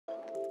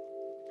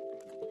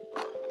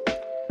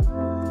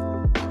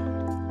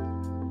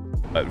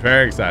But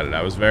very excited.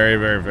 I was very,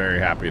 very, very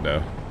happy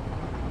to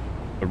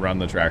run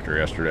the tractor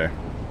yesterday.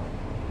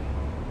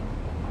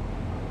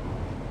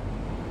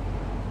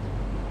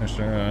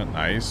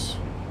 Nice.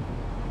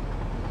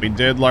 We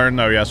did learn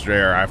though yesterday,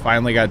 or I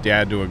finally got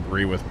Dad to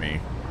agree with me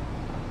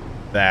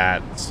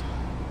that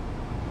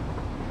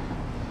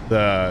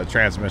the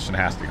transmission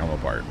has to come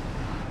apart.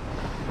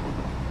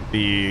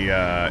 The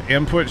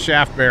input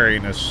shaft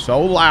bearing is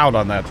so loud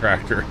on that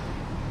tractor.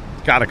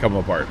 It's got to come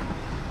apart.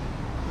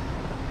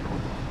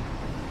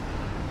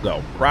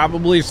 So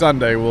probably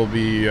Sunday we'll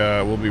be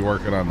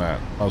working on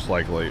that, most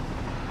likely,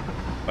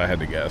 if I had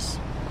to guess.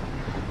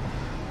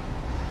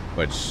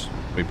 Which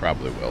we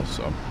probably will,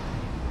 so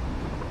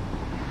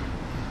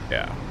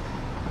yeah.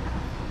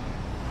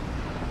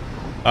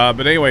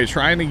 But anyway,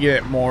 trying to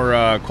get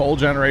more coal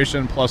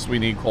generation, plus we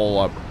need coal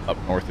up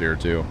north here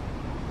too.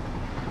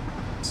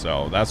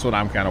 So that's what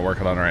I'm kind of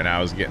working on right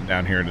now, is getting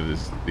down here to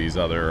these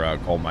other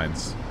coal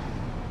mines.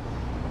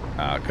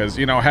 Because,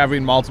 you know,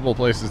 having multiple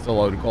places to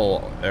load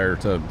coal, or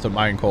to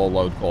mine coal,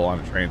 load coal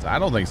on trains, I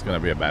don't think it's going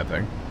to be a bad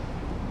thing.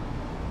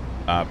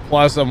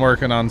 Plus, I'm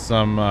working on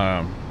some,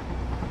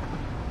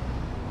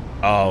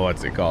 oh,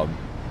 what's it called?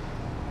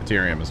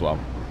 Ethereum as well.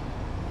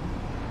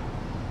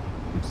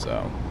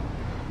 So,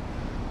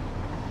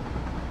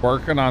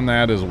 working on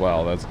that as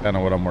well. That's kind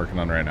of what I'm working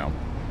on right now.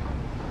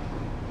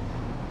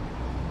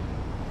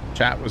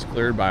 Chat was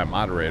cleared by a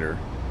moderator.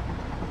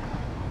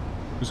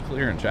 Who's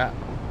clearing chat?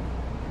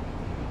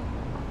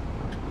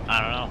 I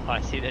don't know.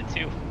 I see that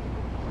too.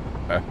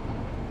 Okay.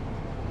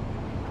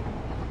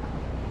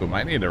 We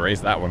might need to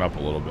raise that one up a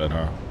little bit,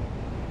 huh?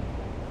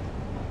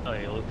 Oh,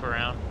 you loop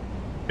around?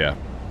 Yeah.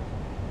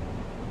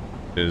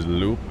 Just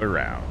loop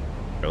around.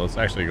 Okay, let's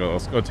actually go.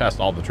 Let's go test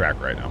all the track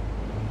right now.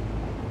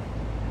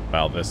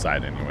 Well, this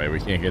side anyway. We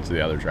can't get to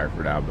the other track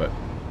for now, but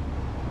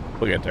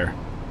we'll get there.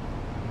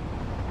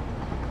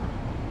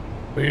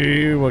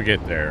 We will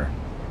get there.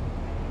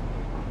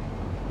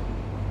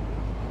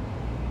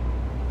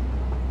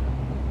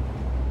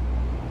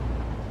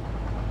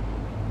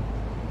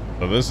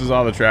 So this is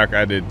all the track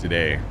I did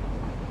today.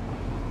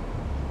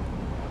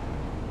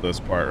 This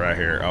part right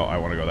here. Oh, I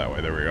want to go that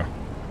way. There we go.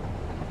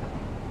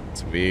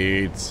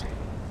 Sweet.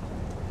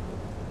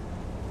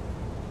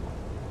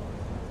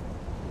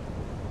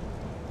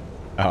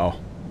 Oh.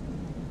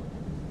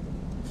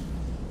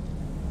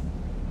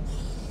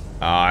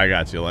 Oh, I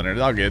got you, Leonard.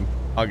 All good.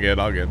 All good.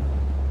 All good.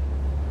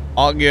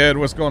 All good.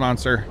 What's going on,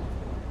 sir?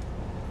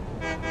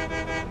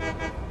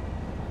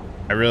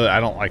 I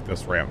don't like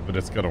this ramp, but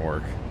it's gonna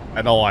work.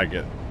 I don't like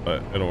it,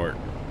 but it'll work.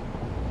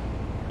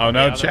 Oh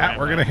no, chat,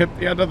 we're gonna hit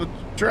the end of the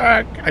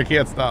track. I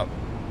can't stop.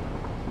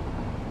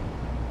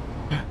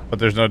 But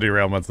there's no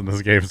derailments in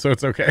this game, so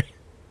it's okay.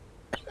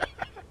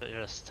 It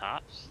just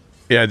stops?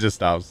 Yeah, it just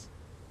stops.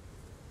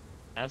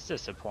 That's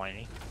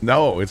disappointing.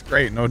 No, it's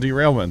great. No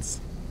derailments.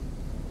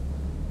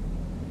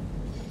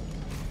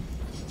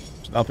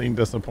 There's nothing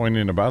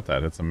disappointing about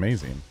that. It's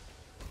amazing.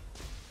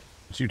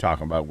 What you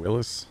talking about,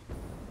 Willis?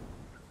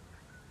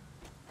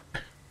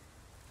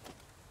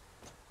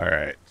 All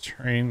right,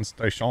 train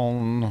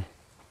station.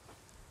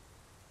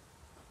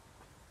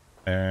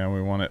 And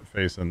we want it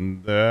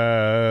facing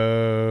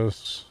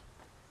this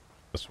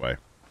way.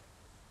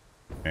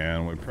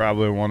 And we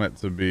probably want it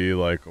to be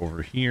like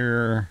over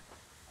here.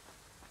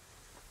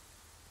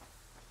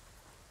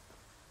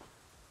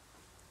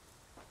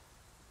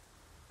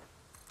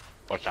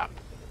 What's up?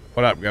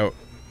 What up, goat?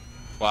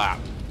 Wow.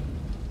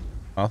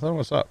 Nothing?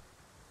 What's up?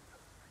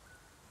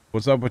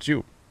 What's up with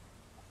you?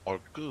 All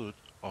good.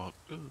 All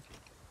good.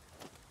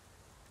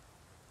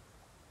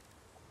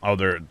 Oh,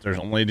 there's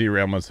only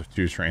derailments if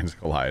two trains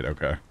collide.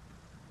 Okay.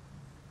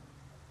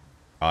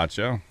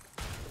 Gotcha.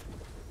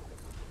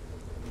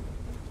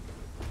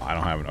 I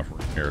don't have enough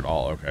room here at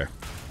all. Okay.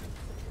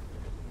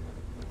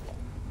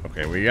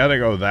 Okay, we gotta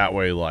go that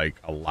way like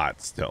a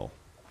lot still.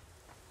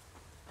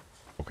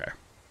 Okay.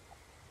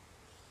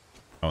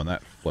 Oh, and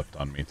that flipped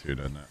on me too,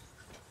 didn't it?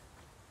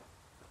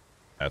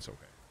 That's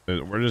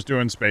okay. We're just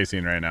doing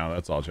spacing right now.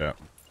 That's all, chat.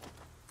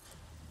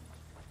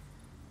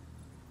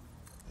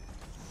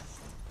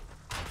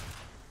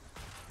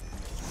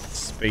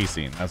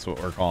 Spacing. That's what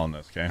we're calling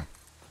this, okay?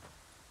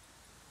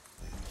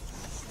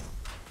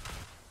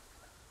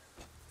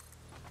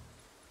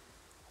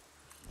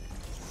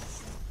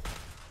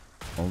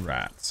 All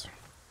right.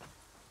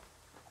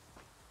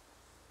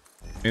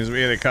 Means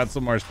we had to cut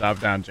some more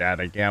stuff down, chat.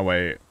 I can't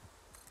wait.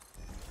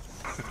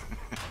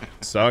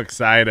 So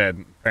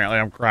excited. Apparently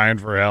I'm crying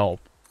for help.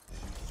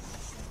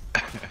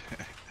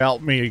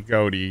 Help me,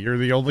 Cody. You're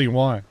the only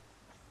one.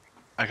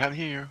 I can't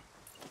hear you. You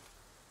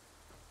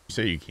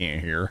say you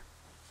can't hear.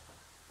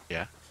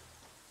 Yeah.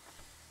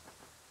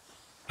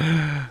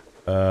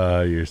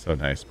 You're so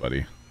nice,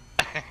 buddy.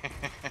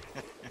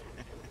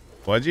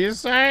 What'd you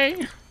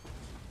say?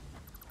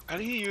 I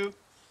can hear you.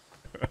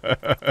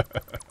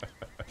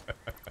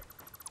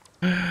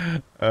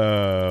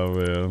 Oh,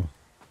 man.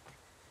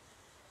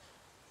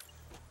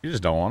 You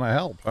just don't want to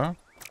help, huh?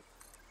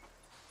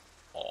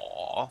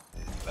 Aw,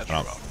 that's I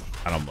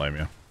rough. don't blame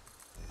you.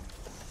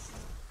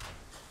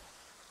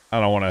 I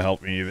don't want to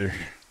help me either.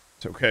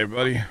 It's okay,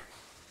 buddy.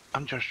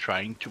 I'm just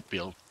trying to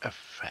build a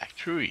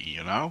factory,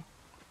 you know?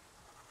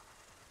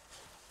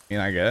 I mean,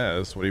 I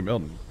guess. What are you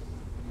building?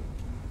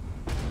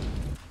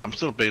 I'm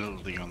still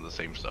building on the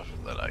same stuff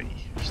that I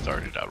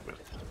started out with.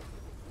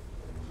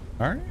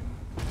 All right.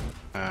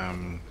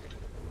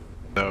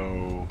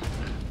 So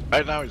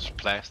right now it's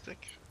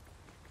plastic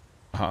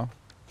Uh-huh.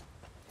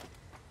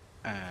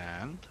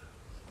 and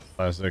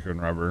Plastic and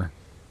rubber.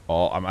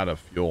 Oh, I'm out of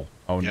fuel.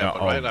 Oh, yeah, no.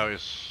 but Oh, right now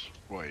it's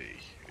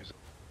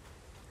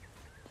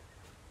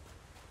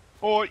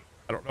Oi!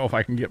 I don't know if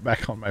I can get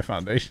back on my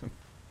foundation.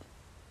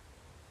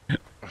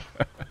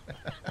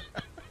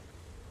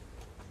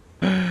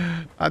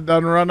 I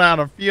done run out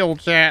of fuel,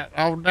 chat.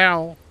 Oh,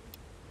 no.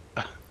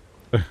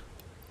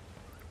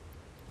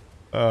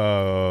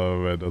 Oh,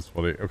 man, that's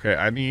funny. Okay,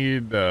 I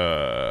need,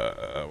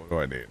 what do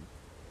I need?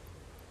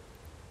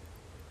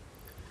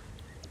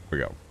 Here we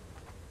go.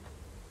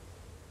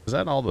 Is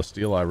that all the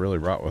steel I really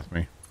brought with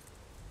me?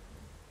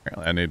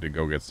 Apparently I need to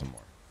go get some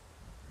more.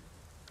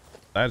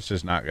 That's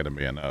just not going to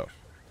be enough.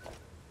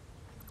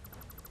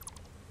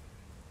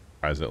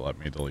 Why does it let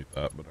me delete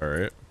that? But all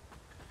right.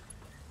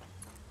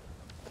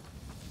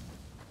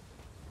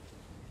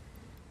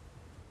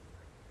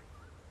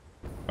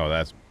 Oh,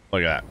 that's,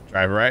 look at that.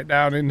 Drive right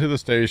down into the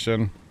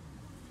station.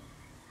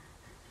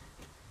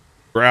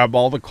 Grab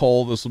all the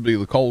coal. This will be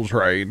the coal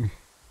train.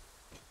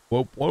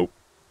 Whoop, whoop.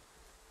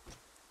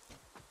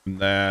 And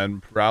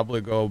then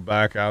probably go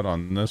back out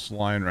on this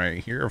line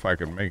right here if I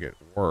can make it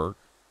work.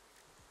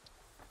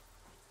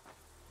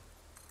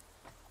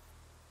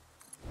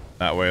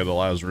 That way it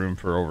allows room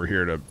for over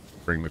here to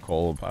bring the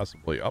coal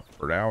possibly up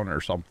or down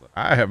or something.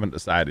 I haven't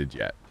decided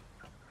yet.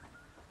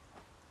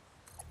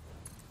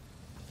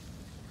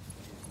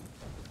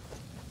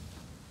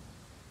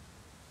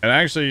 And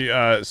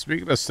actually,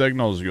 speaking of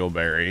signals,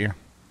 Yuleberry,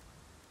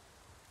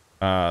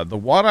 the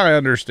one I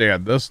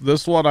understand,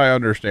 this one I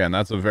understand.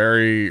 That's a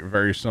very,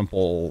 very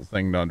simple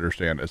thing to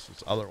understand. It's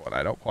this other one.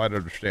 I don't quite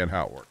understand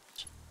how it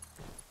works.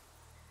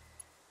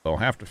 So I'll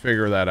have to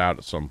figure that out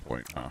at some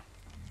point, huh?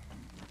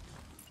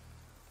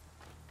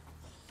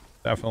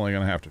 Definitely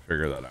gonna have to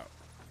figure that out.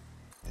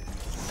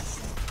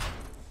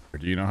 Or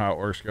do you know how it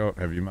works, Goat?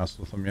 Have you messed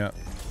with them yet?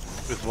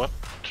 With what?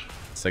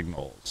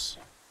 Signals.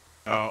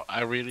 Oh,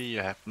 I really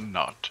have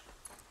not.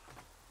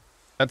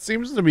 That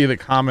seems to be the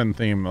common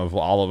theme of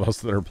all of us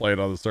that are playing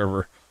on the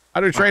server.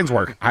 How do trains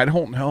work? I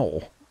don't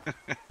know.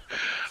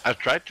 I've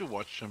tried to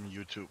watch some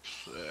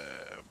YouTubes,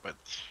 but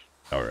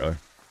Oh, really?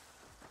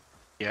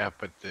 yeah,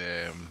 but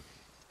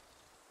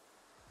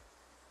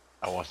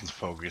I wasn't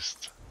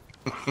focused.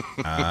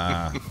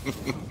 Ah.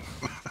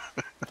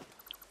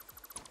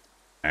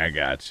 I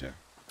gotcha.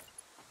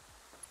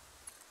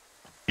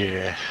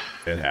 Yeah.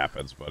 It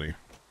happens, buddy.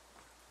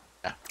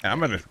 Yeah. I'm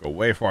going to go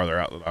way farther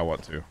out than I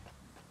want to.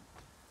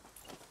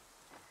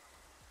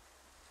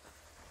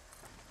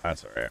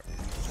 That's all right.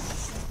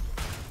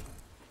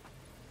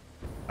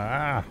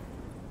 Ah.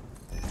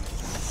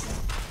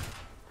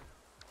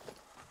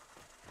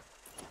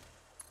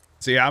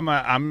 See, I'm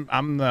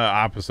the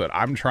opposite.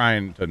 I'm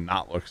trying to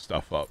not look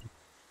stuff up.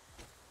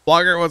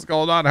 Blogger, what's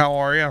going on? How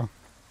are you?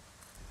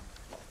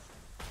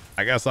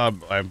 I guess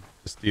I'm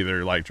just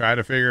either like trying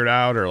to figure it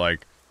out or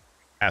like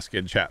ask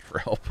in chat for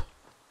help.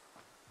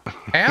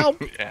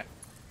 Help! Yeah.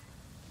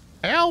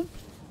 Help!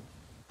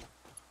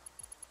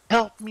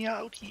 Help me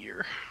out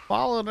here.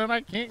 Falling and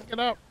I can't get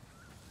up.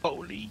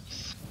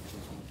 Police.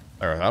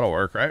 There, that'll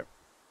work, right?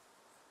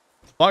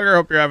 Blogger,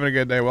 hope you're having a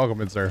good day.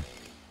 Welcome in, sir.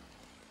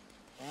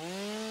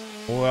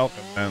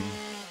 Welcome in.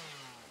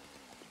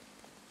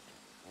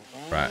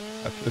 Right,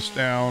 cut this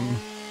down.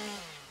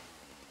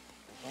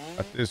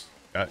 Cut this,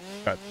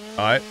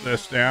 cut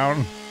this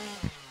down.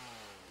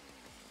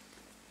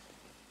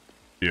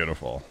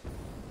 Beautiful.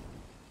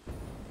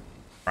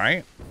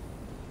 Right?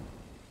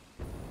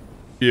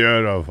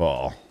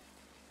 Beautiful.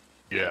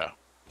 Yeah.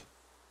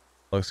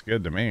 Looks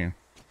good to me.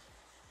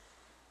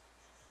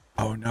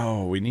 Oh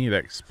no, we need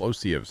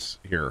explosives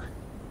here.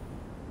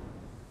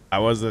 I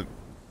wasn't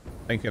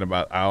thinking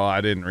about, oh,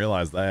 I didn't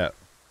realize that.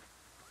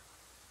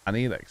 I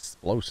need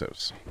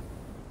explosives.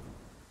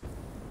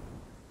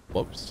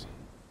 Whoops.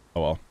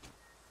 Oh well.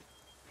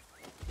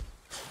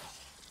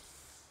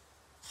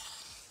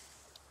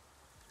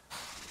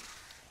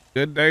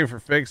 Good day for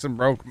fixing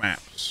broke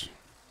maps.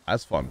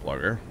 That's fun,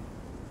 Plugger.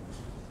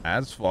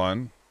 That's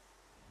fun.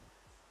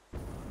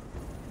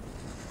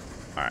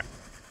 Alright.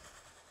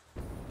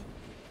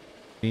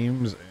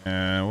 Beams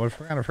and what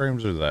kind of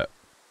frames are that?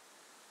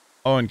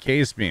 Oh, and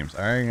case beams.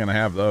 I ain't gonna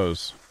have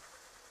those.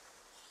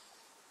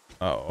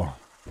 Uh-oh.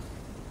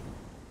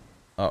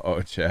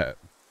 Uh-oh, chat.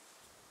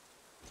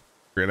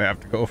 We're gonna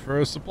have to go for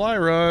a supply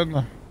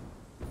run.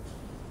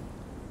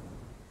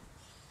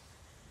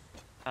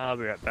 I'll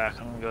be right back.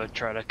 I'm gonna go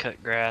try to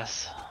cut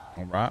grass.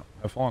 Alright,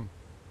 have fun.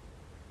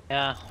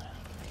 Yeah.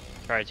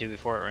 Try to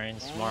before it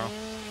rains tomorrow.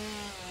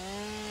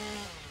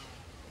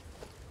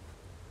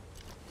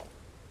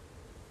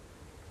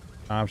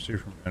 Stops you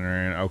from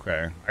entering.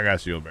 Okay, I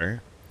got you, Barry.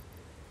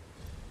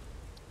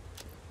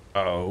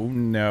 Oh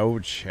no,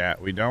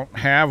 chat. We don't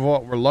have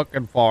what we're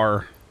looking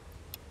for.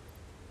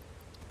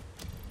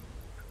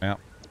 Well,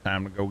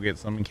 time to go get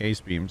some encase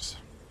beams.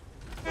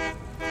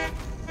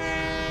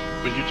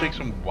 Will you take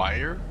some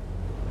wire?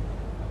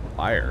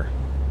 Wire?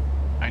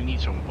 I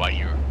need some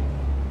wire.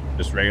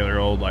 Just regular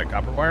old like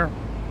copper wire?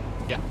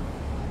 Yeah.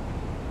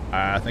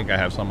 I think I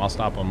have some. I'll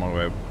stop on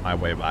my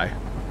way by.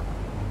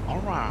 All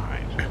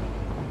right.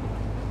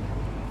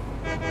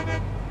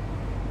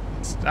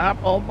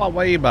 Stop on my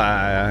way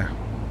by.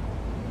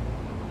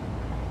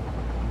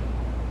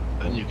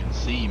 Then you can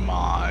see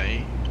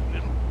my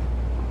little...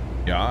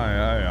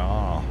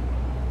 Yeah.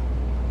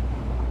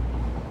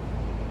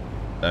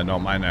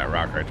 Don't mind that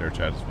rock right there,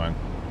 Chad. It's fine.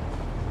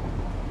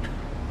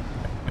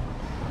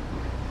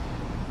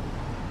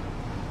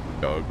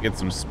 Go get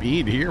some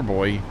speed here,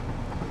 boy.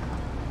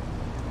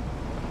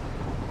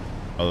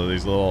 Although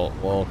these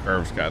little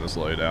curves kind of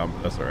slow you down,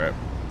 but that's all right.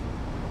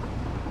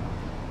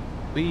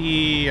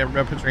 Whee!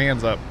 Everybody put your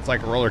hands up. It's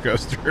like a roller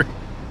coaster.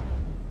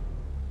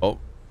 Oh,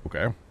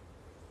 okay.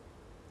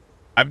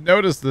 I've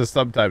noticed this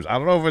sometimes. I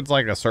don't know if it's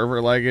like a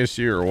server lag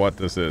issue or what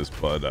this is,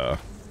 but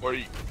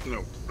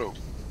No.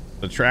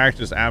 the track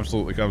just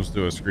absolutely comes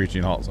to a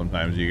screeching halt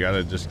sometimes. You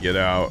gotta just get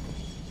out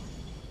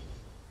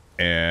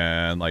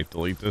and like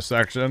delete this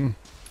section,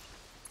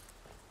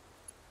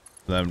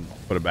 then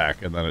put it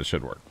back, and then it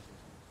should work.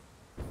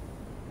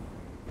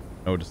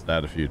 Noticed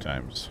that a few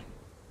times.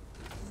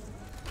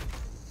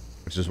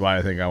 Which is why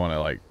I think I want to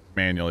like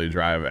manually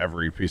drive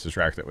every piece of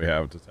track that we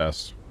have to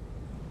test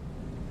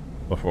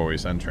before we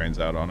send trains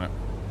out on it.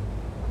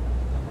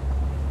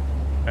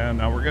 And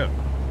now we're good.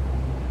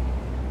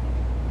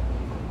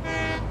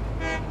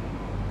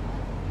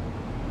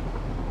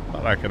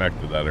 Thought I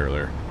connected that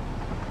earlier.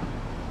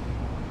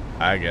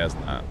 I guess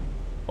not.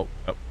 Oh,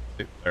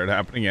 see, there it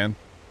happened again.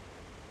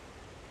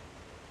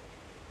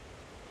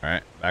 All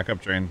right,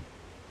 backup train.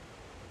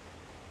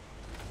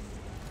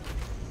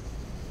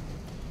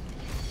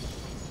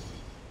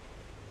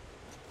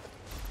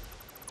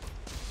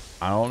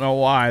 I don't know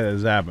why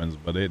this happens,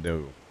 but it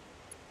do.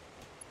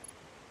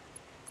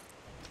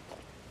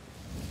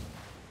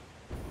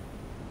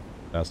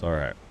 That's all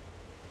right.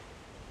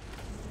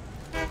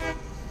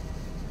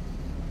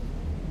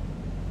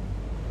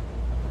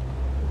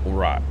 All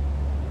right.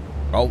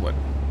 Rolling.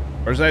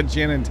 Where's that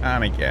gin and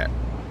tonic at?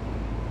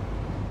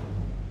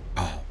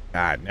 Oh,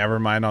 God. Never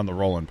mind on the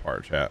rolling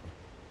part, chat.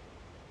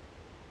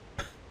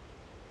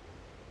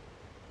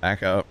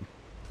 Back up.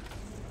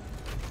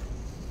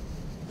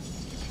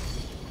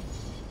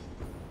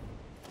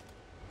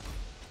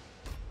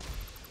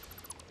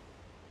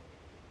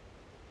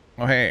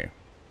 Oh, hey.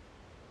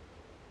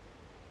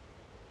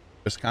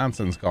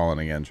 Wisconsin's calling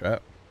again,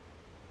 chat.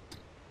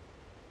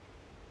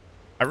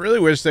 I really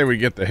wish they would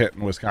get the hit in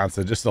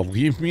Wisconsin just to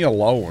leave me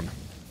alone.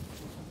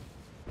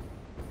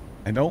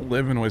 I don't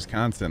live in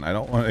Wisconsin. I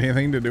don't want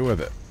anything to do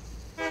with it.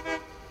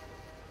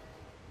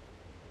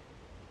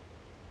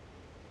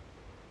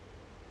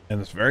 And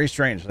it's very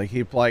strange. They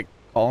keep like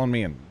calling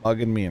me and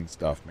bugging me and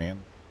stuff,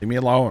 man. Leave me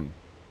alone.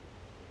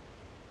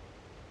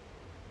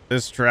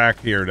 This track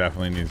here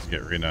definitely needs to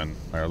get redone.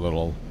 Our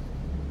little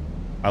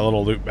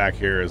loop back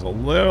here is a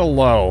little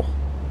low.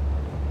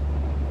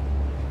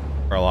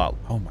 Or a lot.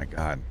 Oh my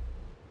God.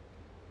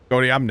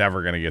 Cody, I'm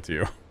never going to get to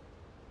you.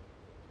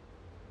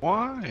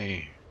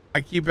 Why?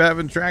 I keep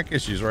having track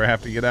issues where I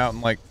have to get out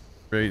and like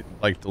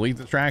delete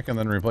the track and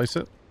then replace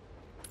it.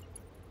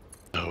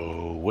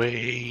 No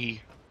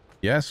way.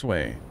 Yes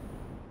way.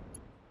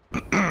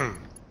 I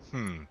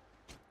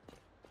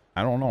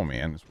don't know,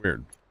 man. It's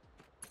weird.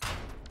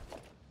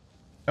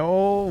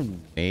 Oh,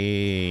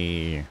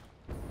 hey.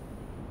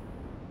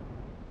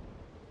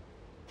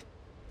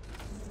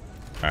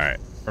 All right.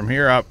 From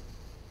here up.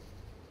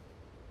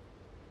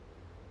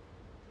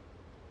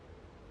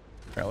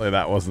 Apparently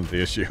that wasn't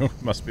the issue.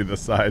 Must be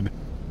this side.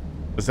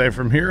 To say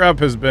from here up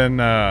has been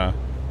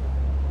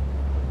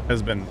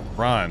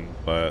run,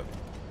 but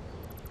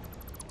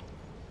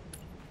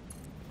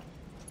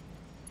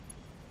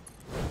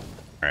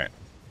all right.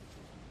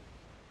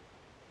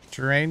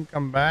 Train,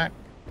 come back.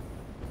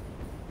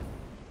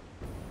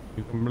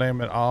 You can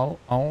blame it all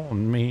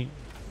on me.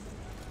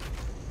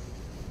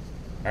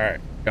 All right,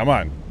 come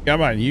on,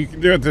 come on. You can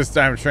do it this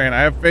time, train.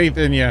 I have faith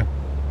in you.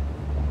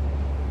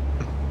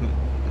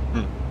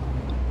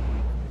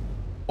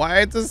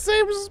 Why it's the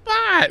same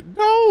spot?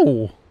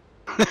 No.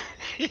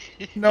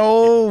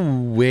 No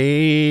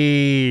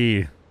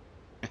way.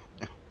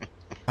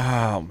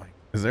 Oh my.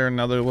 Is there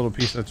another little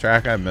piece of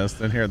track I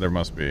missed in here? There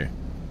must be.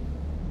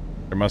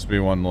 There must be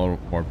one little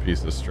more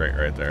piece of straight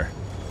right there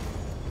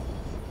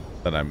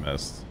that I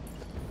missed.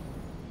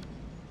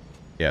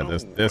 Yeah,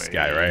 this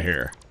guy right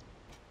here.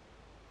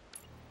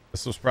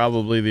 This was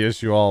probably the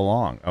issue all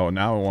along. Oh,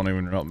 now it won't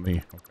even help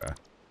me. Okay.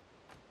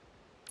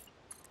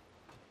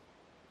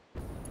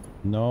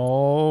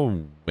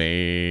 No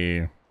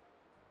way.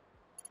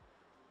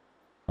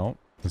 Nope,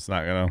 it's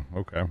not gonna.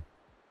 Okay.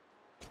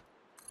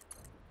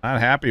 Not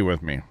happy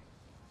with me.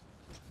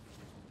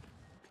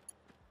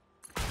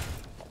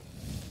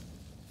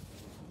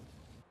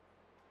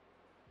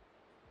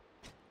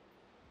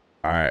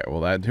 All right,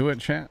 will that do it,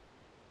 chat?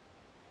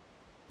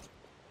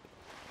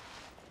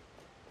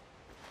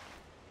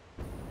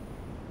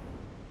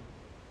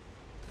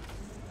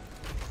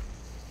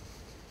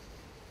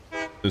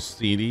 The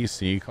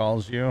CDC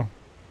calls you?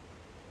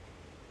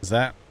 Is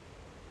that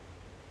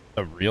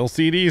the real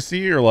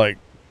CDC or like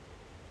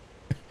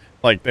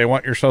they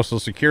want your social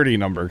security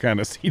number kind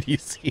of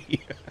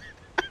CDC?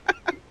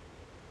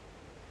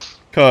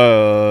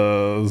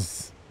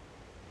 Cause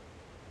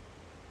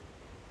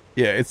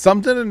yeah, it's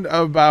something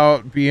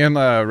about being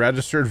a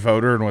registered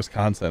voter in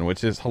Wisconsin,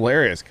 which is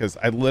hilarious because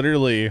I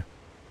literally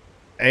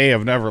A,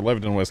 have never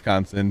lived in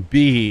Wisconsin.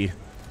 B,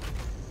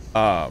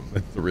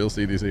 it's the real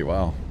CDC.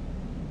 Wow.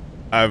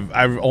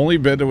 I've only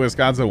been to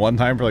Wisconsin one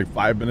time for like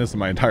 5 minutes in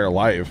my entire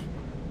life.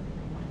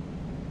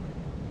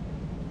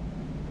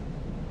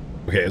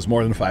 Okay, it's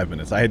more than 5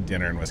 minutes. I had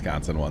dinner in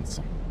Wisconsin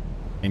once.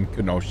 In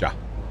Kenosha.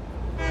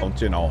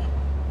 Don't you know?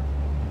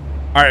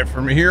 Alright,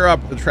 from here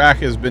up, the track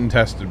has been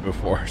tested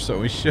before, so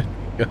we should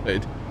be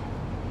good.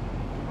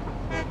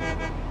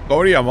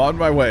 Cody, I'm on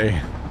my way.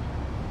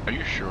 Are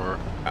you sure?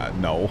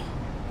 No.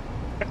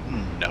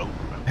 No.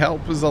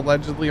 Help is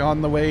allegedly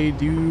on the way,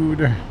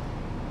 dude.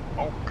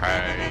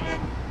 Okay.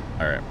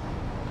 Alright.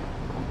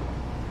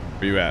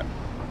 Where you at?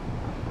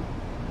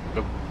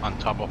 On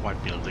top of my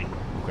building.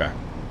 Okay.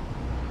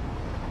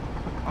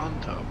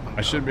 On top.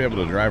 I should be able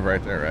to drive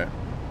right there, right?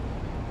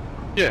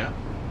 Yeah.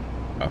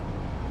 Oh.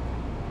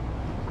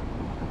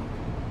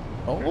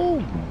 Oh,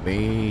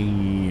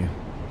 me.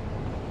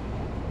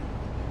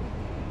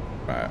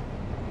 Right.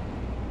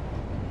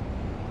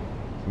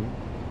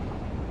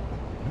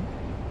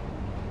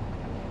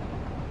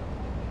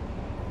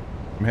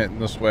 I'm hitting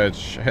the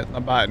switch, hitting the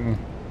button.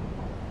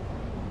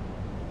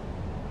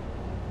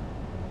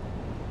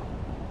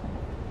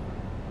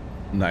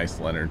 Nice,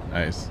 Leonard.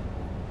 Nice.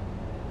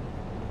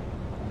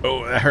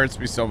 Oh, that hurts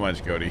me so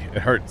much, Cody. It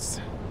hurts.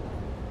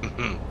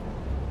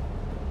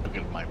 Look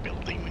at my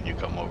building when you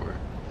come over.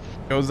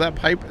 Oh, is that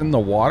pipe in the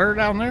water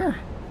down there?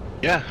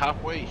 Yeah,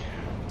 halfway.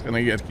 It's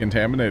gonna get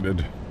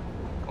contaminated.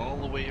 All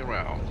the way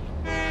around.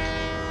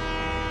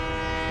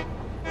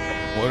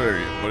 What are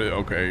you?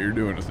 Okay, you're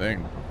doing a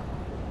thing.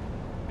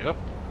 Yep.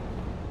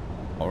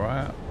 All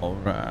right, all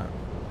right.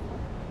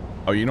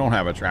 Oh, you don't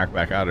have a track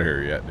back out of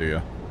here yet, do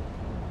you?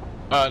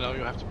 No,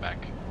 you have to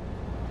back.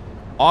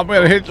 Oh, I'm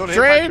gonna hit the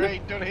train.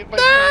 Don't hit my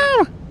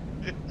No!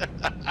 train.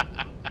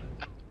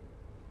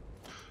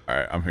 All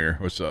right, I'm here.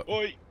 What's up?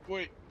 Wait.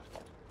 What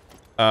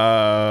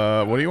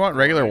do you want?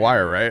 Regular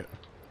wire, right?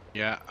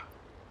 Yeah.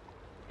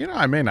 You know,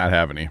 I may not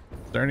have any.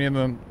 Is there any in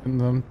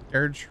the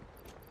carriage?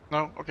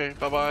 No. Okay.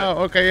 Bye bye.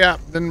 Oh, okay, yeah.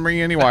 Didn't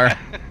bring any wire.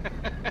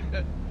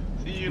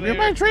 See you Give later. me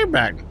my train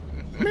back.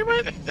 Give me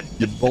my,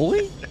 you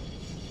bully.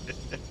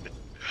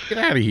 Get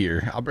out of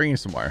here. I'll bring you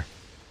some wire.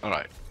 All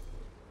right.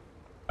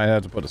 I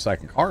had to put a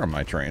second car on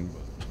my train.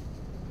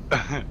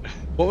 But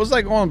what was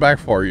I going back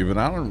for even?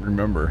 I don't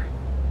remember.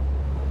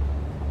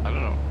 I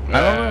don't know.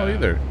 I don't know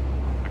either.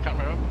 I can't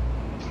remember.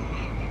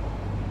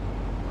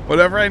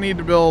 Whatever I need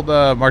to build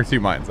Mark II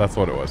mines. That's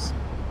what it was.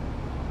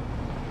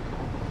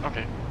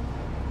 Okay.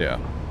 Yeah.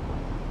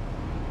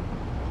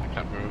 I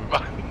can't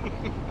remember.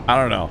 I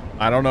don't know.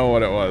 I don't know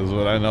what it was,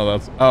 but I know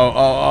that's...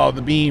 Oh,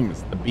 the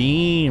beams. The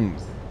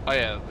beams. Oh,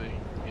 yeah.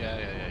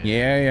 Yeah.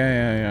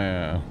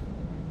 Yeah.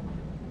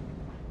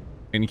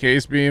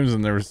 Encased beams,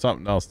 and there was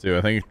something else, too.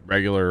 I think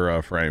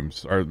regular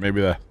frames. Or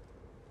maybe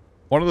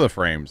one of the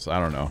frames. I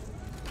don't know.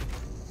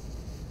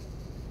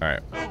 All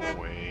right.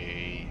 No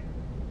way.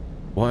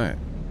 What?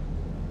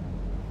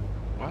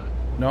 What?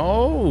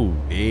 No.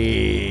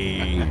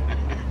 Hey.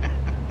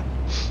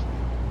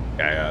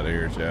 Guy out of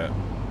here, chat.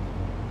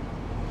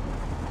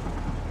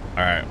 All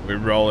right, we're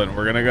rolling.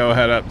 We're gonna go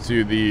head up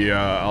to the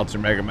Ultra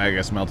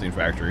Mega smelting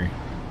factory,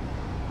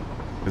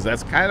 because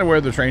that's kind of where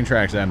the train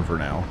tracks end for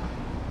now.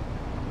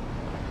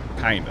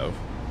 Kind of.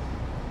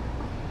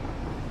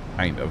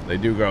 They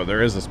do go.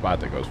 There is a spot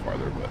that goes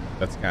farther, but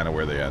that's kind of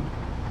where they end.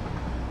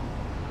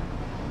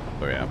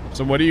 So yeah.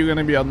 So what are you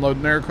gonna be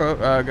unloading there,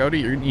 Cody?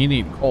 You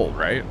need coal,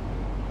 right?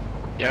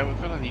 Yeah, we're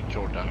gonna need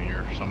coal down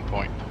here at some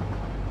point.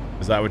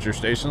 Is that what your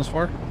station's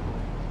for?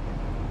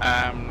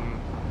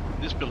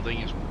 This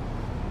building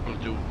will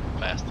do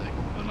plastic,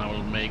 and I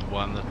will make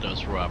one that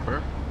does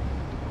rubber,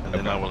 and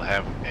then I will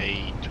have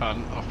a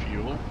ton of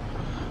fuel.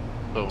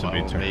 So To I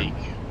be will make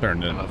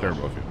turned into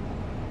turbo fuel.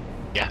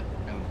 Yeah,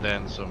 and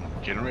then some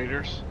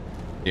generators.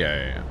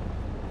 Yeah.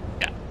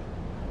 Yeah.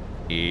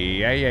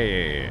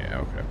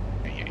 Yeah. Okay.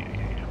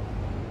 Yeah.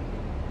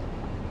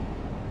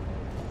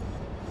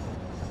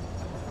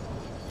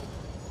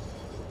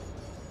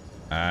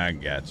 I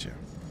got you.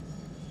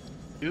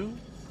 You?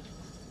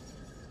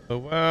 Oh,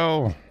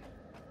 well.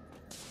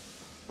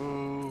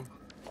 Ooh.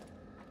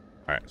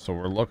 Alright, so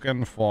we're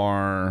looking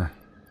for...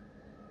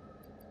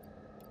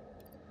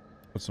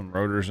 Put some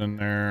rotors in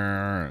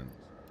there, and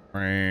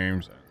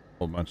frames, and a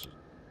whole bunch of...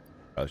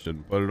 I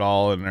shouldn't put it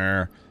all in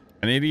there.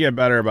 I need to get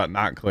better about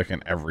not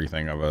clicking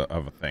everything of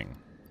a thing.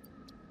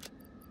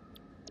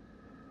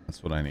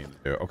 That's what I need to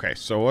do. Okay,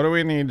 so what do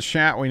we need?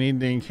 Chat, we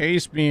need the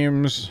encased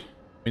beams.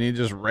 We need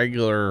just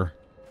regular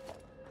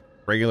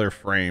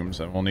frames,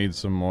 and we'll need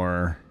some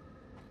more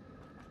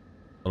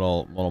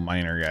little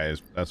minor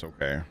guys. That's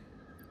okay.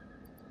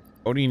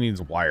 Cody needs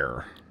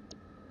wire.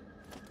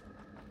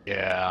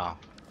 Yeah.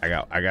 I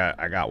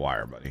got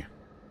wire, buddy.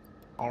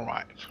 All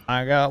right.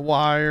 I got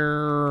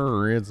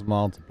wire. It's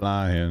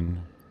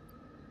multiplying.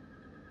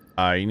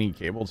 You need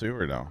cable too,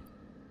 or no?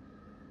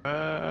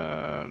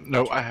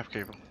 No, I have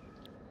cable.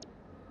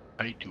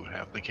 I do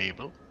have the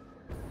cable.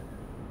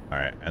 All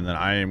right, and then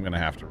I am gonna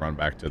have to run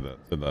back to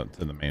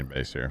the main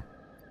base here,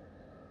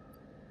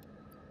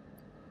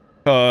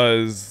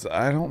 cause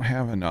I don't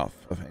have enough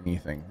of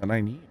anything that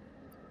I need.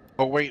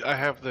 Oh wait, I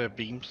have the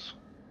beams.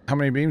 How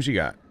many beams you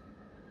got?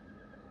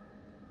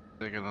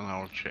 Second, and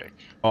I'll check.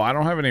 Oh, I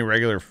don't have any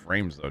regular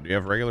frames though. Do you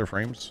have regular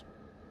frames?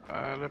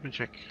 Let me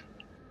check.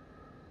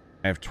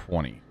 I have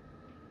 20.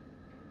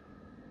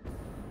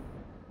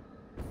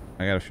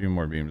 I got a few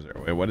more beams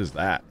there. Wait, what is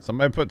that?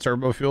 Somebody put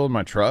turbo fuel in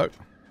my truck?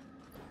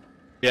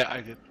 Yeah,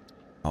 I did.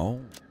 Oh.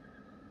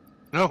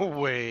 No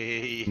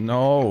way.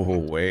 No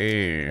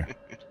way.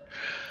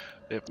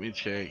 Let me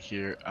check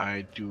here.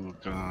 I do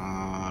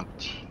got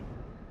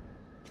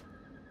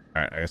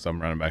Alright, I guess I'm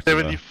running back to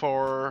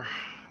 74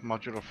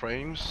 modular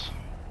frames.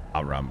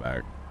 I'll run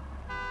back.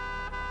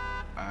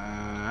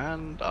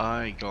 And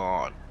I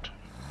got...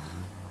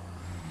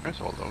 Where's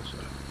all those?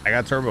 I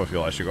got turbo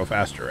fuel. I should go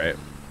faster, right?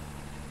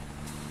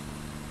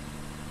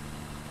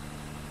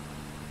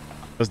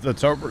 Does the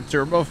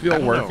turbo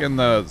fuel work in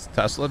the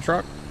Tesla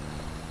truck?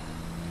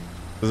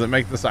 Does it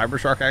make the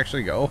Cybertruck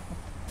actually go?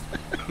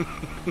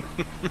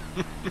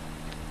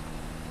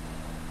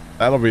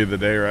 That'll be the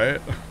day, right?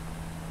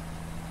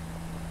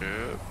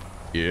 Yep.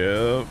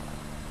 Yep.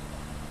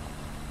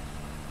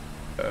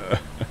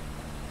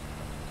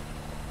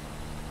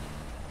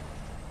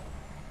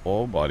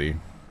 Oh, buddy.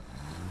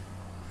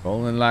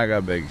 Rolling like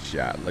a big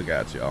shot. Look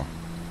at y'all.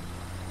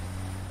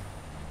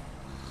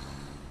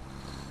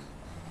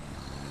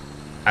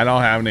 I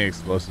don't have any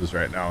explosives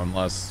right now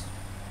unless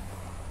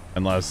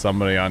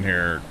somebody on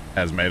here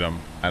has made them.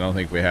 I don't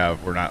think we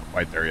have. We're not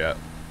quite there yet.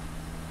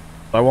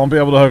 So I won't be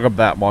able to hook up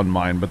that one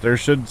mine, but there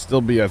should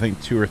still be, I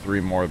think, 2 or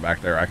 3 more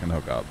back there I can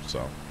hook up.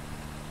 So,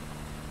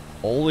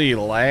 holy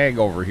lag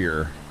over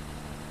here.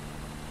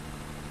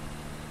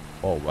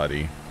 Oh,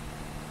 buddy.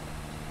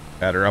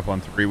 Got her up on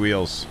 3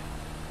 wheels.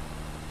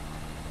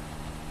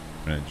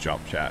 I'm gonna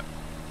jump chat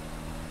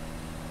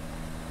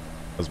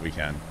as we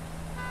can.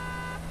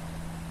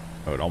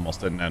 Oh, it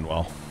almost didn't end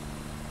well.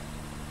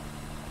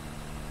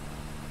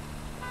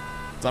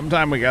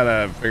 Sometime we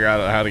gotta figure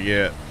out how to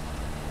get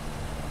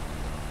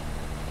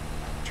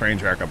train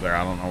track up there.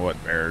 I don't know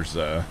what Bear's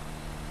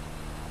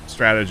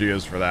strategy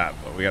is for that,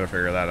 but we gotta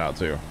figure that out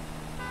too.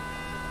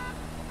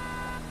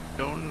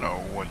 Don't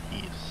know what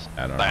his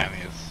plan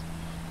is.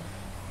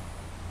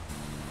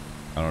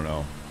 I don't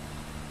know.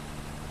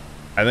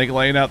 I think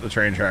laying out the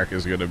train track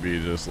is gonna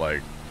be just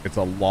like, it's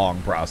a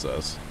long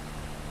process.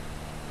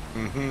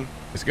 Mm-hmm.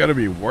 It's gonna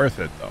be worth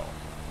it though.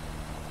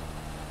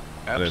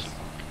 But Absolutely.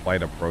 it's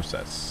quite a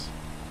process.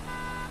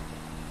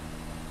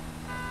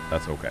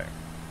 That's okay.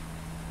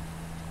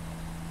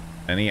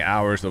 Any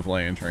hours of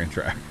laying train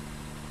track.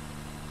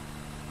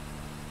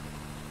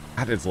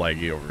 God, it's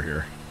laggy over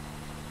here.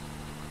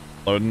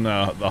 Loading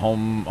the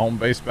home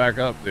base back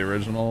up, the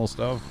original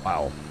stuff.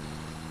 Wow.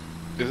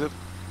 Is it?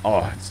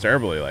 Oh, it's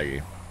terribly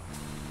laggy.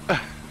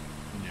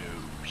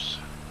 News.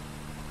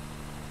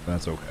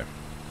 That's okay.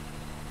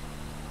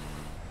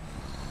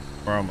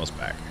 We're almost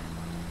back.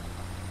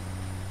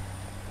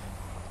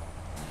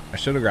 I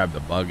should have grabbed the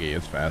buggy.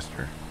 It's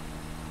faster.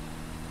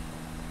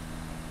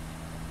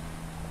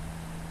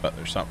 But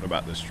there's something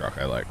about this truck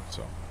I like,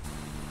 so.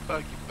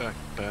 Buggy.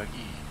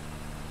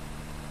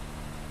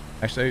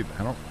 Actually,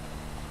 I don't...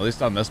 At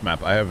least on this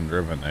map, I haven't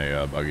driven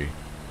a buggy.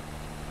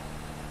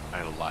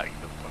 I like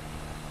the buggy.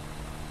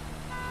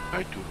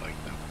 I do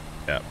like them.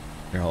 Yep.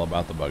 You're all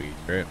about the buggies,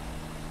 right?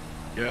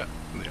 Yeah,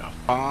 they are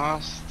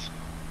fast.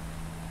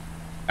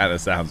 That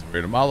sounds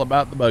weird. I'm all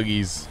about the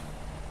buggies.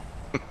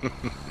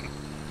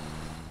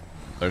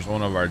 There's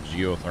one of our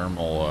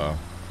geothermal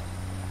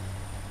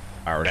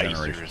power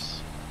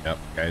generators. Yep,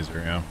 geyser,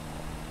 yeah.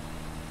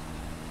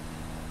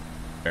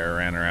 Bear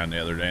ran around the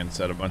other day and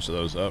set a bunch of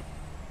those up.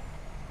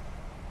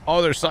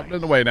 Oh, there's something in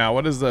the way now.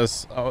 What is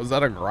this? Oh, is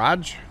that a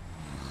garage?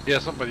 Yeah,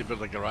 somebody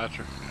built a garage.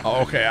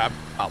 Oh, okay.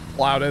 I'll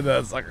plowed into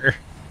that sucker.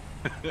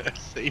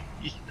 Same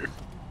here.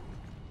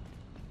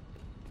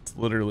 It's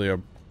literally a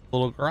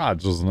little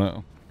garage, isn't it?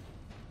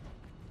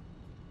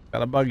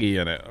 Got a buggy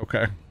in it.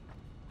 Okay.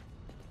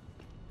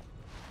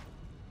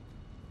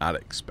 Not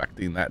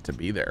expecting that to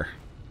be there.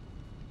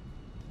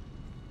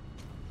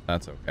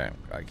 That's okay.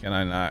 Can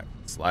I not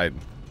slide?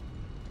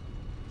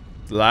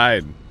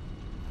 Slide.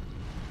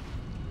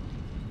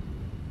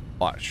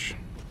 Flush.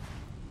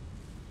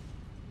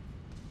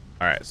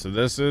 Alright, so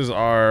this is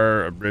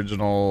our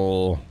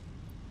original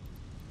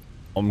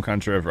home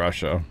country of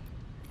Russia.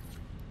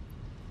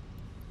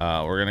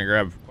 We're gonna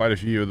grab quite a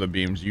few of the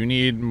beams. You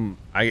need...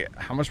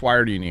 how much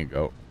wire do you need,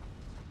 Goat?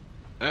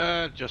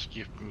 Just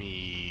give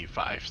me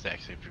 5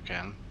 stacks if you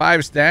can.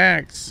 5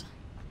 stacks.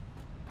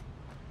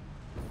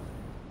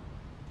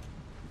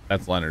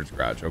 That's Leonard's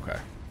garage. Okay.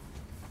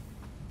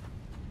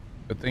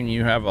 Good thing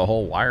you have a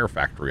whole wire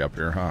factory up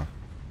here, huh?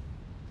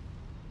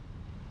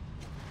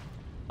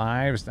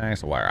 5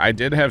 stacks of wire. I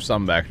did have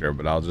some back there,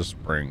 but I'll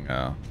just bring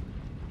more.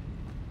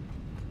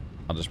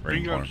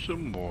 Bring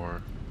some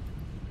more.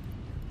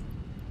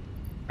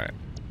 Alright.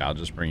 I'll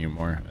just bring you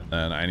more. And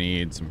then I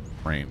need some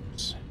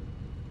frames.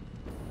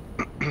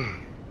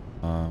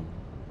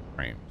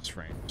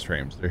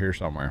 Frames. They're here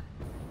somewhere.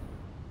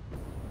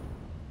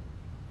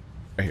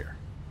 Right here.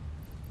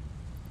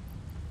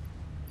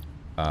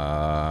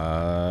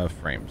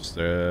 Frames.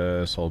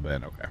 This whole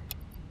bin. Okay.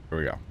 Here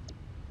we go.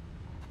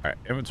 Alright,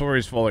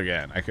 inventory's full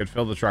again. I could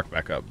fill the truck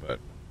back up, but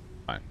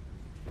fine.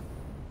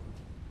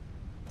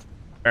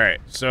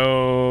 Alright,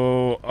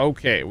 so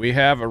okay, we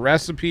have a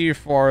recipe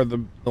for the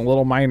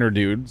little miner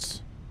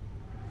dudes.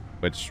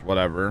 Which,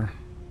 whatever.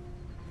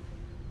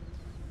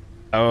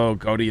 Oh,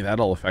 Cody,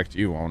 that'll affect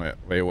you, won't it?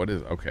 Wait, what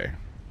is... Okay.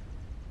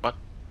 What?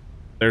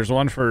 There's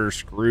one for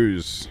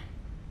screws.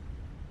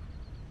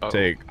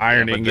 Take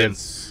iron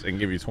ingots and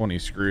give you 20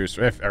 screws,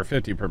 or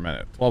 50 per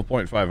minute.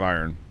 12.5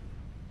 iron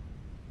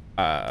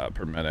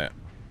per minute.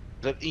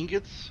 Is that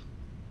ingots?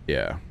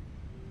 Yeah.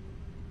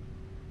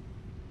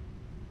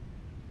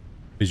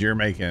 Because you're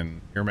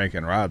making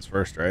rods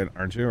first, right?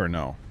 Aren't you, or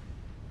no?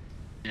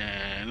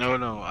 Yeah, no.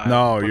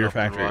 No, your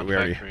factory. We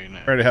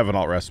already have an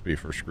alt recipe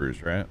for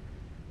screws, right?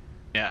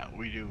 Yeah,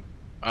 we do.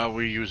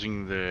 We're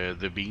using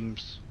the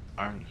beams.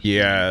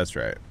 Yeah, that's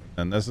right.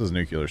 And this is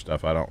nuclear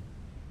stuff. I don't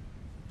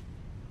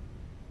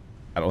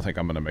think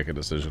I'm gonna make a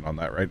decision on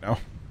that right now.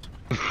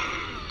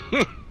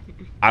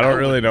 I don't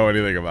really know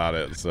anything about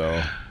it,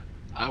 so.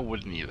 I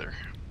wouldn't either.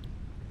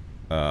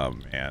 Oh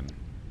man.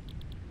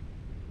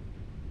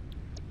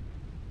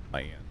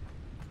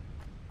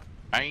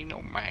 I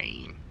know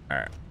mine. All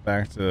right,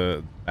 back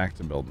to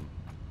building.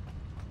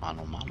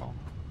 Mano.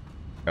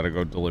 Gotta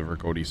go deliver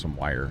Cody some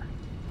wire.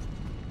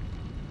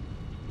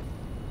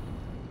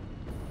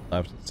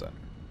 Left and center.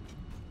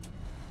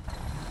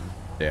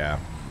 Yeah.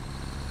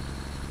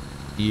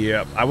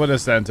 Yep, I would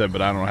have sent it,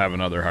 but I don't have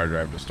another hard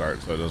drive to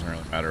start, so it doesn't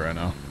really matter right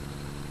now.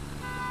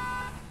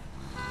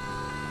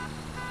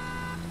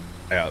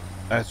 Yeah,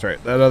 that's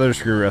right. That other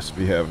screw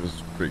recipe you have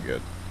is pretty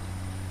good.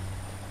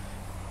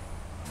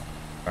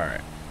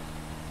 Alright.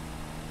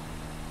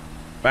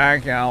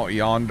 Back out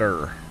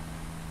yonder.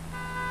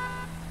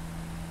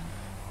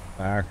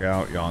 Back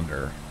out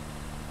yonder.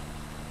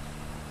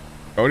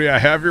 Cody, I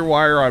have your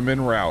wire. I'm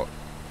en route.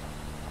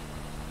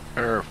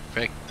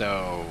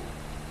 Perfecto.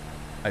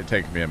 It'd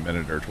take me a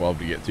minute or 12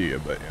 to get to you,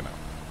 but you know.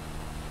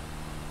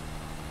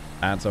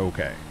 That's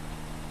okay.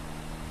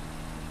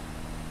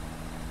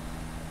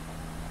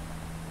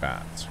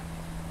 Right.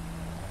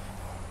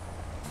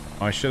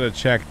 Oh, I should have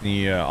checked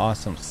the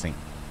awesome sync.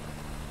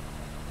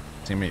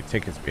 See how many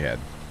tickets we had.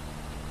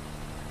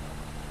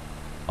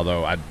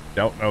 Although I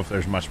don't know if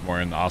there's much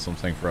more in the awesome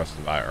thing for us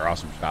to buy, or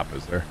awesome shop,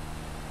 is there?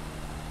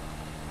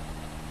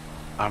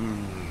 I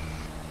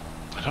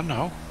don't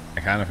know.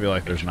 I kind of feel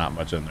like there's not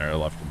much in there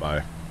left to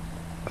buy.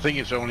 I think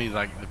it's only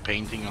like the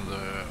painting on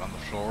the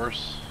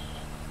floors.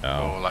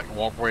 Oh. So like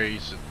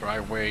walkways and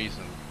driveways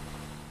and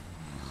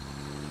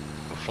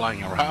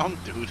flying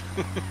around, dude.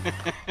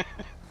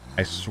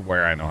 I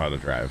swear I know how to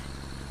drive.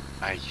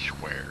 I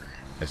swear.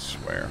 I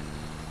swear.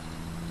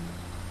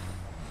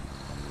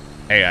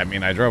 Hey, I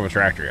mean, I drove a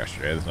tractor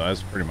yesterday, so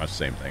that's pretty much the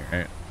same thing,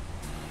 right?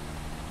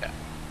 Yeah.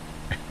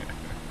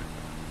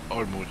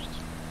 Almost.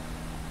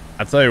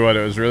 I'll tell you what,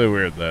 it was really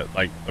weird that,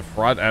 like, the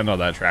front end of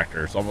that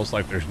tractor, it's almost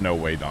like there's no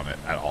weight on it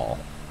at all.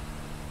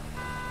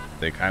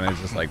 It kind of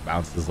just, like,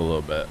 bounces a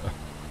little bit.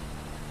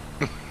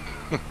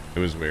 It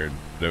was weird,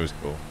 but it was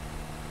cool.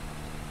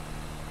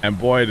 And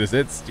boy, does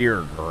it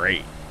steer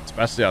great.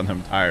 Especially on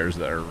them tires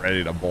that are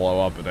ready to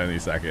blow up at any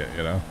second,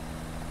 you know?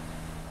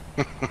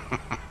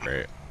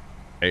 Great.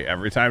 Hey,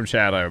 every time,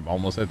 Chad, I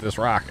almost hit this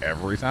rock.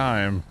 Every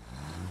time.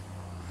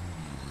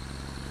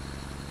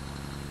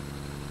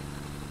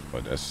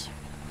 Goodness.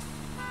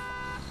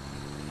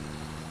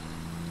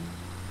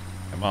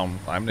 Come on,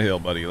 climb the hill,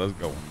 buddy. Let's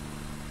go.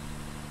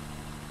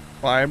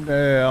 Climb the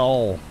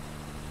hill.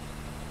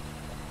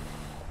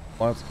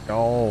 Let's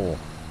go.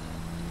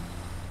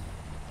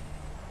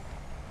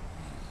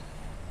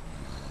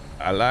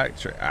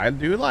 I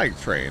do like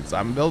trains.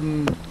 I'm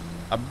building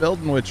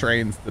with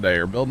trains today,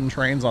 or building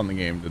trains on the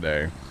game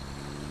today.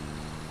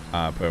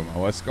 Puma,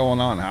 what's going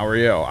on? How are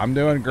you? I'm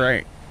doing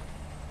great.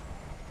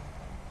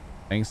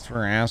 Thanks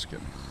for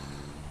asking.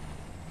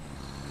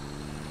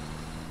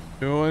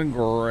 Doing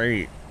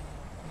great.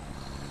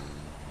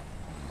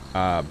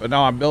 But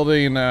no, I'm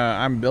building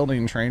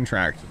train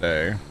track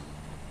today.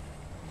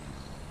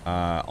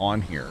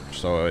 On here,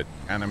 so it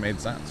kind of made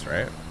sense,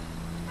 right?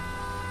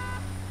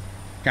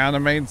 Kind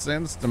of made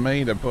sense to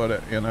me to put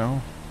it, you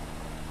know.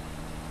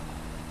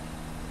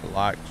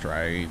 Like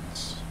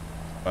trains.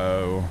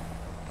 Oh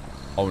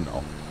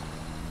no.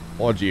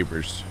 Oh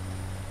jeepers.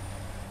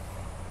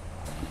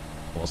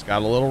 Almost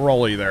got a little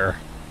rolly there.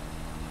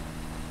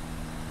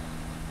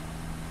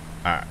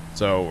 Alright,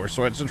 so we're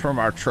switching from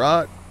our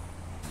truck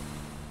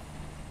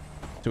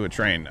to a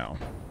train now.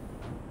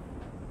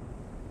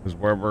 Because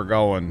where we're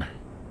going,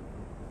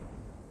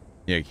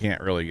 you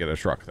can't really get a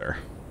truck there.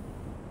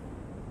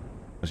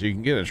 But you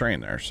can get a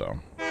train there, so.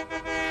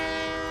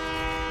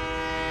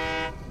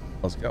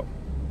 Let's go.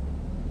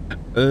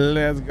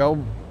 Let's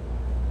go.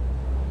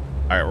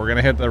 Alright, we're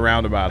gonna hit the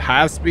roundabout.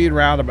 High speed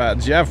roundabout.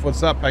 Jeff,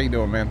 what's up? How you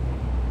doing, man?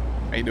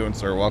 How you doing,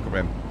 sir? Welcome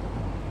in.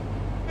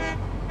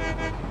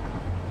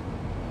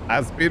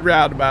 High speed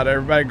roundabout.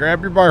 Everybody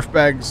grab your barf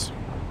bags.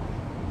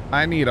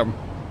 I need them.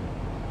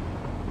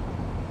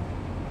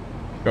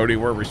 Cody,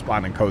 we're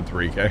responding code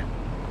 3, okay?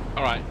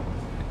 Alright.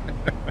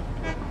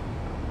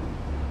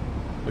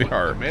 We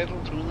are. The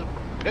metal to the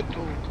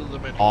pedal to the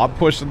metal. Oh, I'm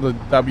pushing the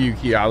W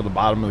key out of the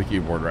bottom of the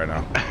keyboard right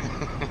now.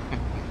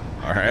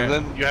 Alright. And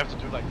then you have to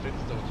do like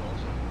Flintstones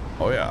also.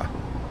 Oh, yeah.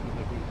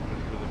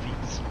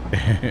 With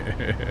the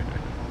feet.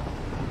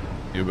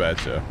 You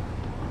betcha.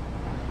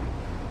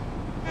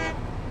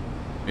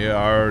 We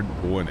are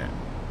doing it.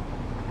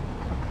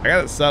 I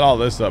gotta set all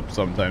this up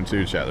sometime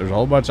too, chat. There's a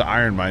whole bunch of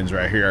iron mines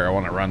right here. I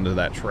want to run to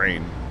that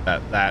train,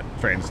 that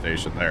train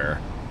station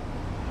there.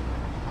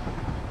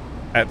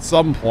 At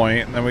some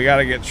point, and then we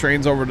gotta get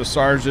trains over to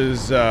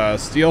Sarge's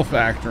steel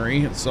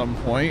factory at some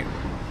point.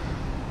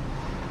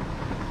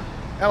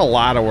 Got a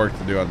lot of work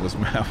to do on this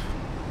map.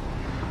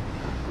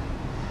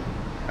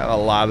 Got a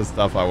lot of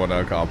stuff I want to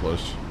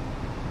accomplish.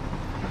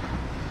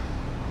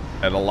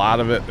 And a lot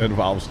of it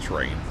involves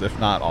trains, if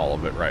not all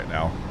of it right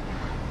now.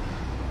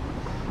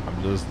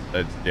 I'm just,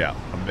 yeah,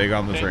 I'm big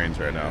on the trains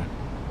right now.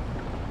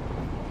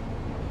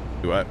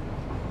 Do what?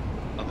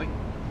 Nothing.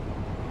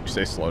 You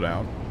say slow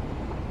down?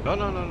 No.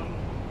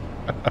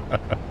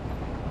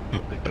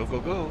 Go, go,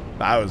 go.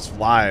 I was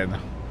flying.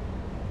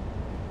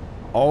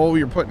 Oh,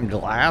 you're putting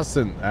glass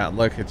in that.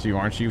 Look at you.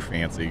 Aren't you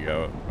fancy,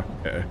 goat?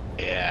 Okay.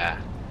 Yeah.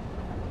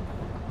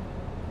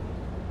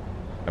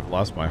 I've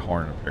lost my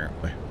horn,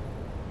 apparently.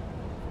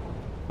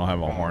 I don't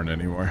have a horn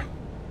anymore.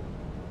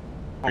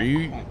 Are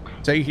you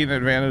taking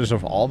advantage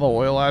of all the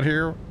oil out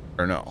here,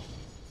 or no?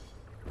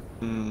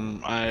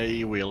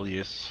 I will,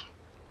 yes.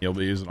 You'll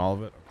be using all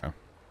of it? Okay.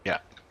 Yeah.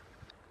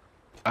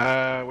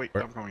 Wait,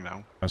 I'm coming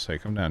down. I say,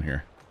 come down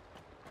here.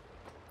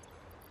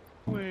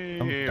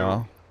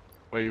 Where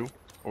are you?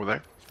 Over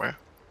there? Where?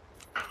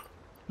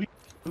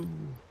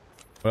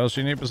 What else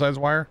do you need besides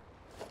wire?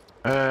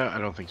 I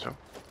don't think so.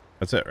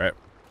 That's it, right?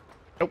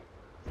 Nope.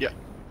 Yeah.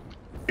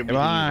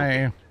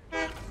 Bye.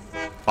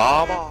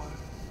 Bye-bye.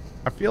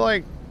 I feel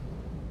like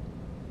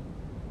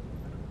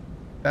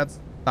that's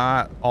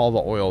not all the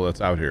oil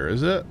that's out here,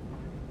 is it?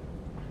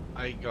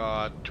 I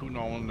got 2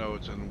 normal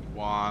nodes and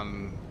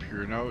 1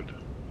 pure node.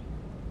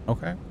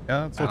 Okay.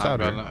 Yeah, that's what's out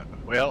here.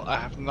 Well,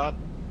 I'm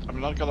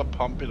not gonna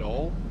pump it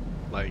all,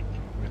 like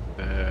with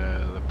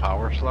the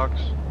power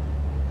slugs.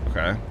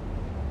 Okay.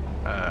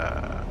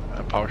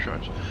 Power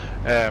charge.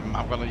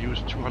 I'm gonna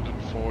use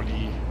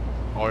 240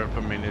 oil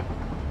per minute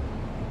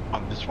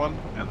on this one,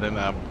 and then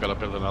I'm gonna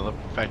build another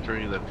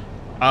factory that.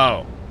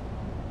 Oh.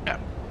 Yeah.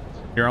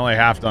 You're only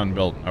half done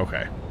building.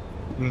 Okay.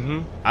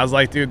 I was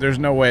like, dude, there's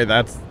no way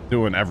that's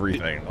doing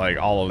everything, like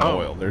all of the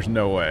oil. There's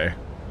no way.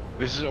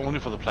 This is only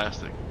for the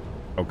plastic.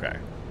 Okay.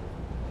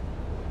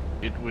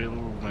 It will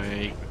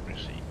make. Let me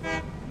see.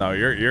 No,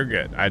 you're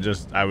good.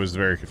 I was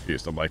very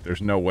confused. I'm like,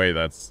 there's no way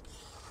that's,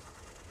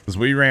 because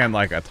we ran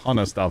like a ton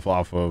of stuff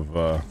off of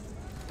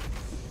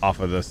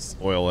this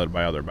oil at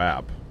my other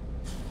map.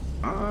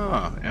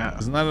 Ah, yeah.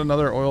 Isn't that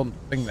another oil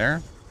thing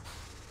there?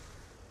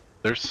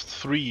 There's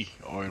 3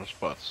 oil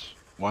spots.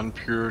 1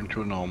 pure and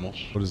 2 normals.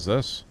 What is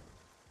this?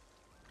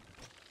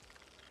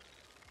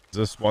 Is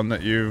this one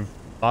that you've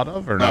thought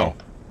of, or no?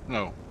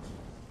 No.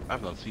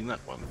 I've not seen that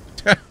one.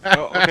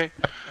 Oh, okay.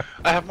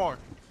 I have more.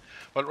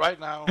 But right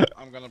now,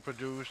 I'm gonna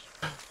produce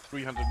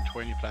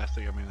 320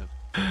 plastic a minute.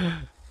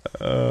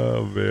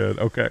 Oh, man.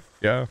 Okay.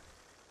 Yeah.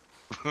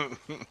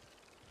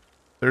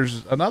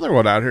 There's another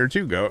one out here,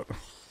 too, goat.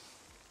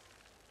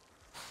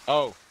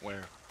 Oh,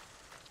 where?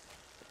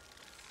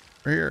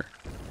 Right here.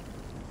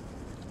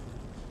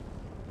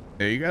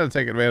 Yeah, you gotta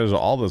take advantage of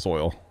all this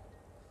oil.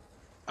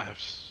 I've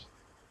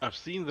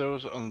seen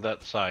those on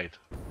that side.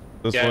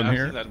 This yeah, one I've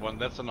here? seen that one.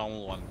 That's a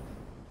normal one.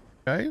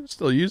 Okay, you can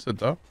still use it,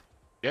 though.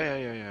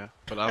 Yeah.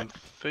 But I'm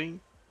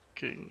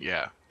thinking,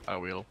 yeah, I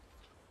will.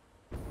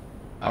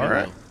 All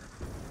right.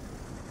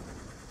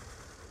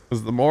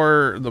 Because the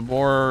more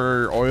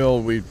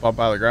oil we pump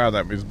out of the ground,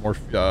 that means more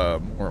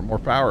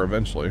power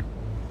eventually.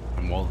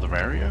 The more the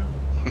merrier.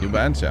 You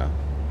betcha.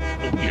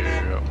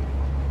 Yeah.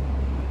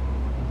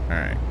 All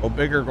right, go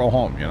big or go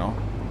home. You know.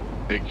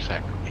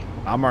 Exactly.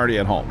 I'm already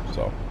at home,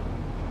 so.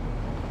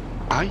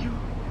 Are you?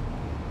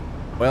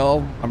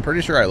 Well, I'm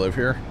pretty sure I live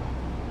here.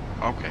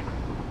 Okay.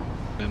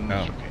 Then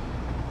that's okay.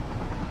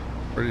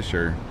 Pretty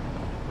sure.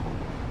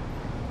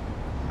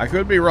 I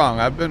could be wrong.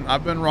 I've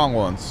been wrong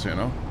once, you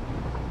know.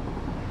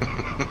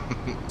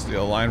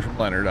 Steal a line from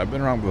Leonard. I've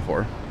been wrong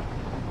before.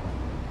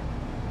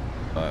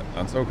 But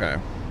that's okay.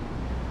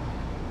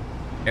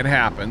 It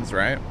happens,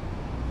 right?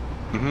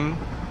 Mm-hmm.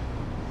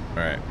 All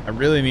right. I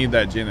really need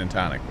that gin and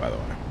tonic, by the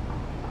way.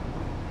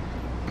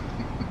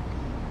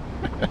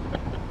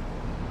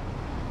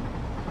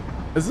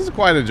 This is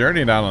quite a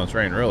journey down on the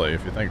train, really,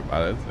 if you think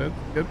about it.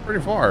 It's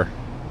pretty far.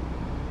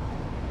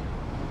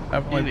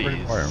 Definitely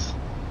pretty far.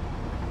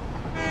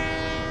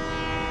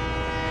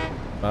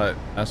 But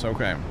that's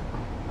okay.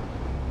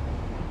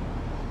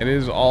 It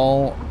is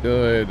all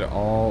good,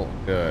 all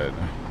good.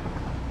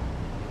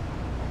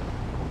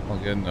 All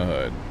good in the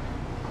hood.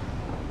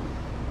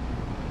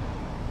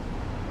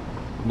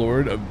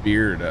 Lord of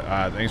Beard,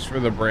 thanks for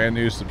the brand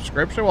new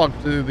subscription.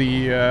 Welcome to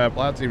the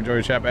Plat Team. Enjoy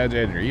your chat badge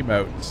and your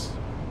emotes.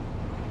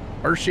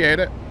 Appreciate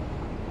it.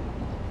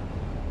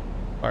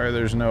 Sorry,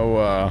 there's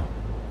no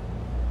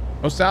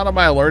sound on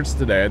my alerts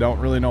today. I don't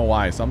really know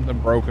why. Something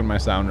broke in my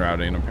sound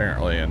routing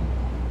apparently, and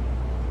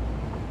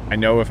I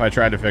know if I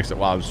try to fix it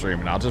while I'm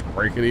streaming, I'll just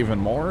break it even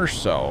more.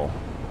 So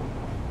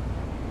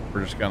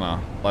we're just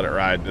gonna let it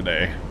ride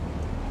today.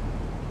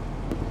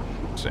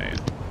 Just saying.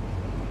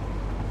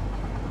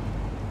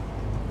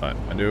 But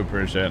I do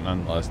appreciate it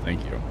nonetheless.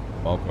 Thank you.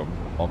 Welcome,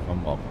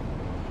 welcome, welcome.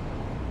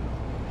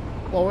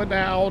 Slow it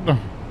down.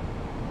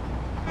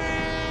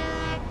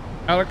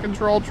 Out of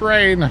control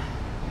train. Oh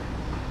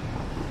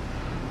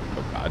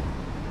God.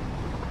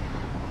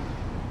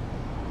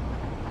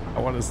 I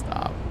want to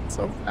stop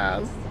so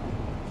fast.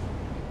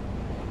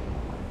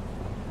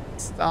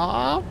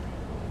 Stop.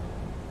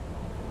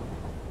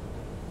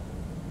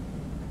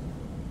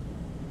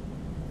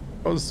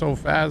 Goes so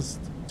fast.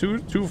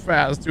 Too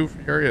fast, too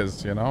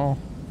furious, you know?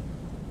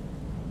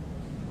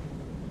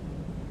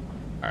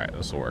 Alright,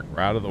 this will work.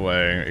 We're out of the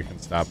way. It can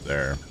stop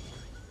there.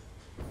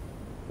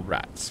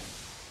 Rats.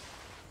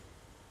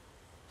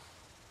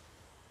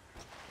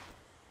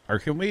 Or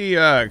can we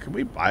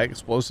buy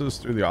explosives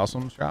through the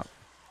awesome shop?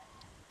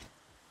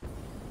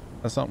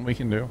 That's something we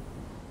can do.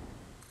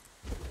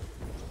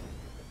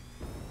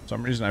 For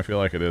some reason I feel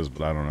like it is,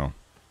 but I don't know.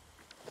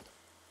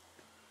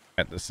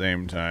 At the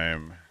same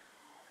time.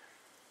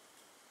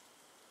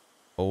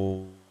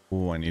 Oh,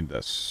 I need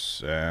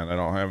this. And I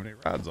don't have any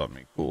rods on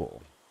me.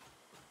 Cool.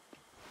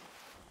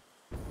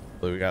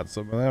 So we got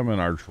some of them in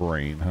our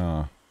train,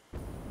 huh?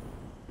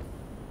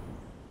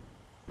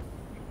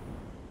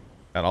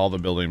 Got all the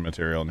building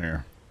material in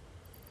here.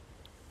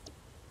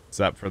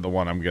 Except for the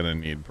one I'm gonna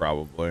need,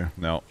 probably.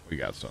 No, we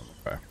got some.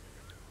 Okay.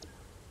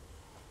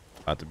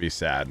 About to be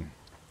sad.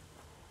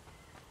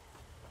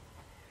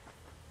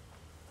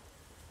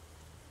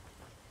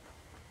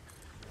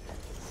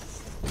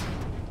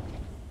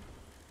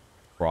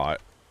 Right.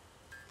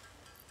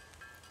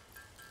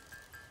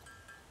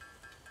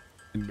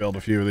 Can build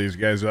a few of these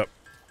guys up.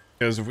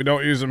 Because if we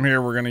don't use them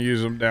here, we're gonna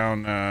use them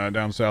down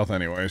down south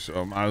anyway,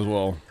 so might as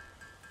well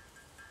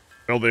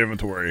build the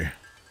inventory.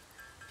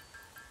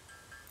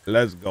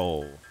 Let's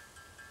go.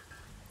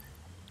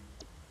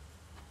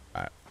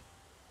 Alright.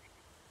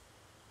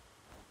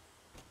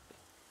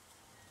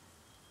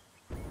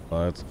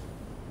 Let's.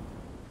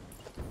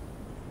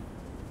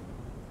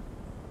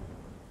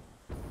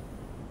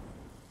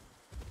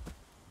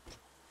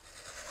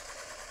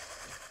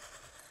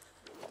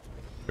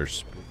 They're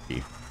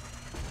spooky.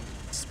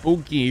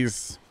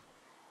 Spookies.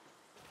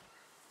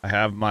 I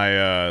have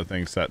my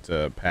thing set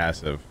to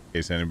passive, in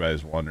case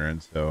anybody's wondering,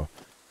 so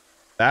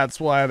that's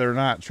why they're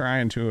not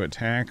trying to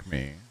attack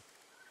me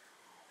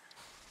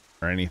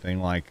or anything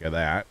like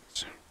that.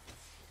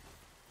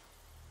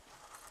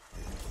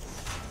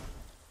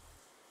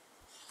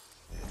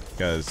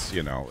 Because,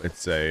 you know,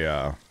 it's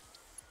a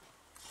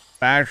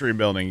factory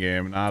building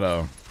game, not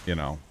a, you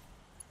know,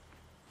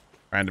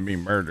 trying to be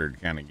murdered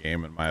kind of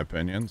game, in my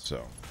opinion,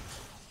 so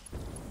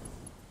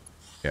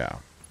yeah.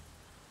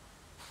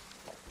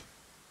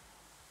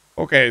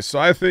 Okay, so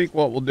I think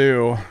what we'll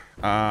do,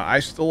 I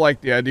still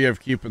like the idea of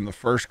keeping the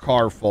first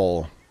car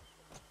full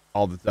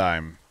all the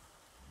time.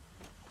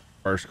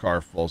 First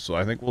car full, so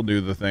I think we'll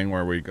do the thing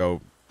where we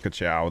go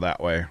ka-chow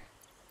that way.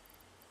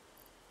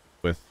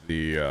 With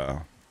the,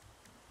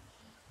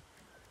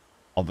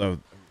 although,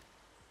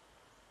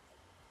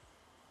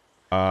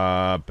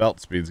 belt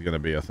speed's gonna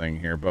be a thing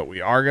here, but we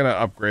are gonna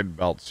upgrade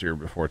belts here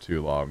before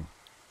too long.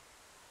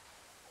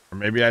 Or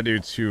maybe I do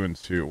 2 and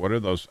 2. What are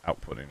those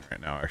outputting right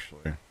now,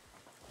 actually?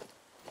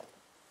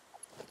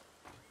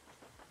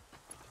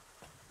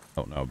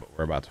 Don't know, but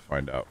we're about to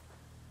find out.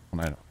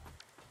 I know.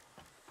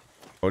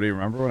 Oh, do you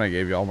remember when I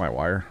gave you all my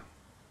wire?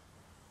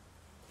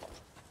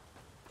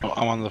 Oh,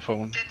 I'm on the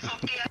phone.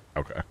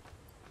 Okay.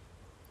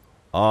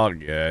 All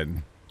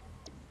good.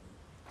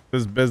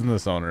 This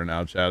business owner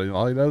now, chat.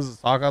 All he does is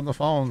talk on the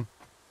phone.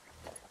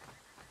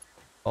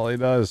 All he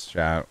does,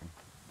 chat.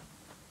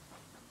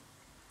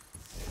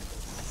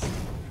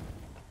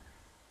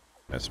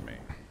 Miss me.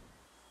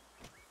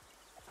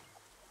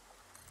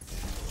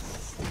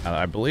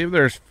 I believe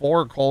there's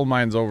 4 coal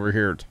mines over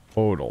here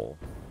total.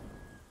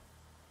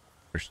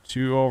 There's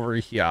 2 over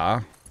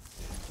here.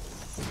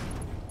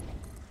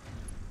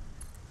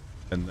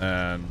 And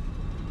then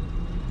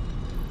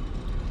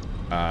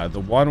the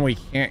one we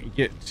can't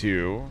get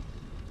to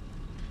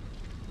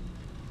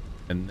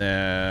And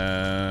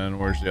then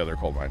where's the other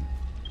coal mine?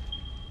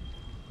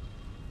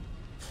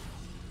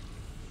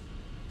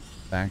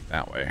 Back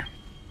that way.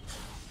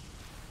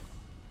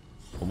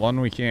 The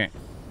one we can't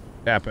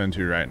tap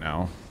into right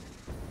now.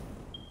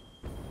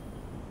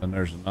 Then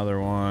there's another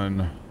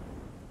one.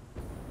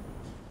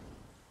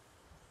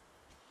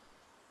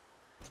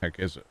 Heck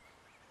is it?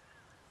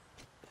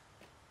 I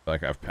feel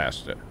like I've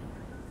passed it.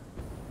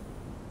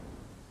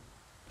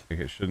 I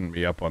think it shouldn't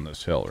be up on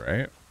this hill,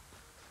 right?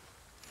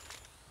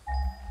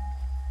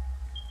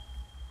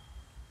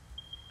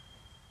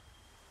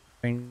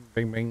 Bing,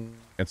 bing, bing.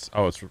 It's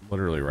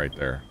literally right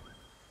there.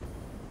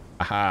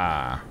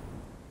 Aha.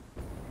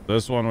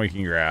 This one we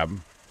can grab.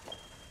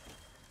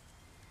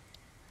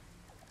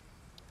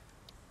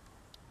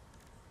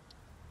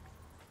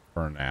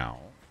 For now.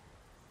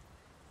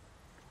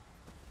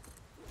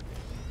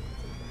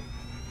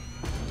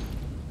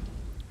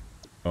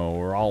 So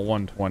we're all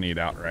 120'd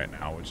out right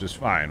now, which is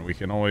fine. We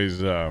can always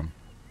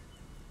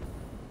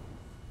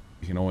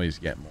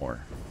get more.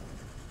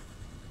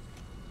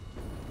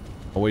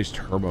 Always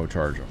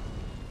turbocharge them.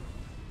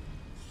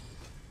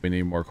 We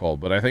need more coal,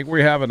 but I think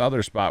we have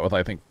another spot with,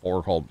 I think,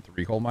 3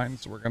 coal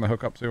mines we're gonna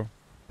hook up to.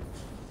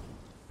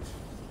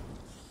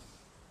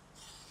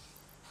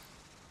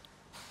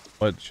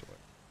 Which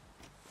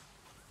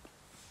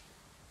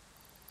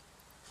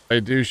they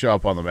do show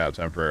up on the map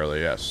temporarily,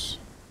 yes.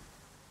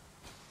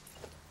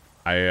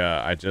 I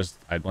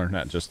learned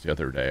that just the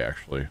other day,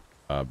 actually,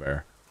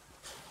 Bear.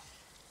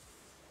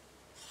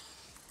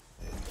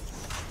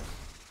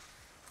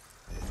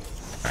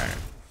 Alright.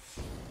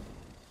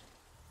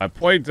 My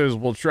point is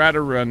we'll try to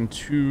run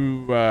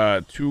two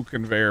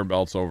conveyor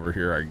belts over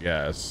here, I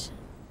guess.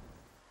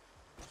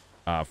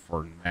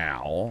 For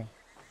now.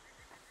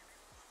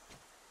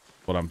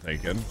 What I'm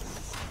thinking.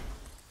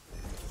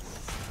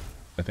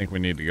 I think we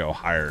need to go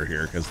higher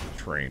here because of the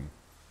train.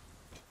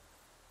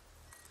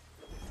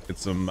 Get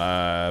some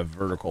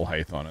vertical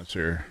height on us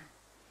here.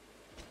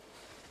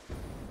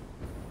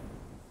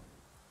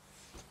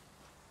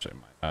 Actually, I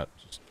might not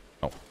just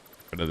get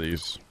rid of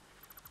these.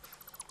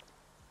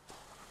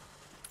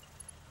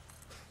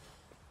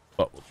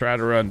 But we'll try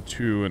to run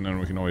 2, and then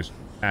we can always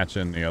patch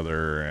in the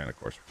other. And of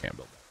course, we can't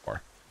build that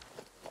far.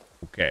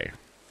 Okay.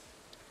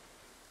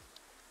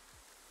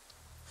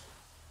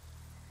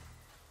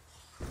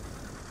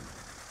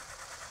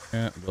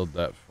 Can't build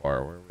that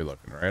far. Where are we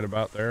looking? Right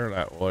about there?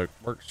 That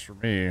works for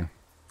me.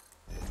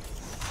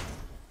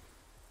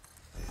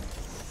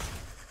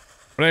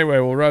 But anyway,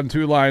 we'll run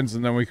 2 lines,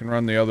 and then we can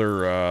run the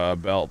other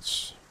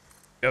belts,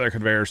 the other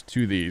conveyors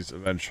to these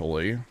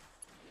eventually.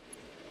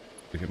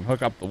 We can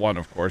hook up the one,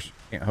 of course.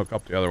 Can't hook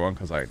up the other one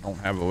because I don't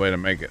have a way to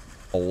make it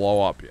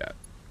blow up yet.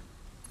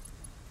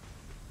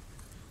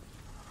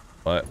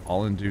 But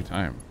all in due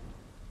time.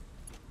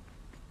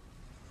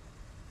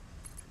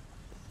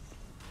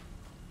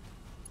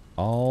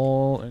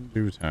 All in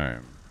due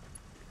time.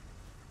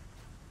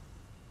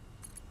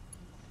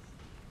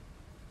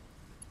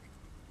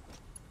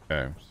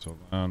 Okay, so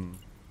then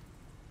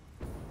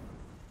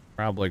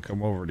probably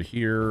come over to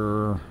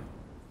here.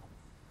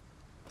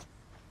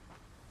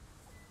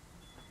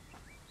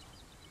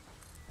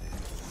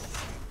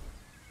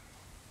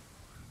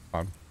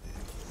 On.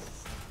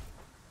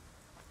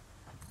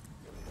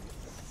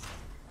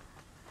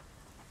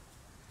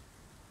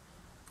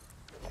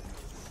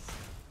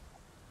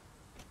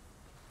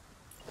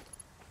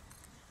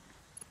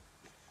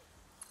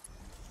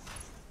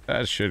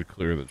 That should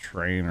clear the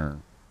train, or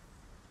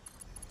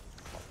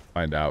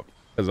find out,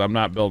 because I'm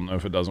not building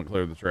if it doesn't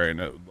clear the train.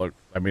 It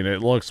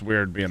looks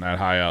weird being that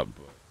high up,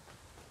 but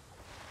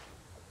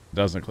it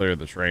doesn't clear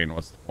the train.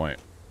 What's the point?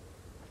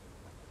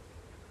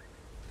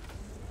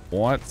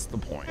 What's the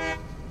point?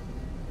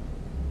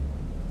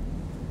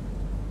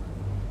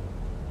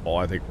 Well,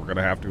 I think we're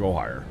gonna have to go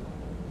higher.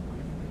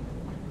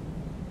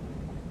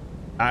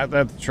 Not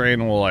that the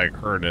train will like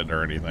hurt it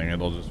or anything.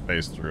 It'll just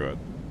phase through it.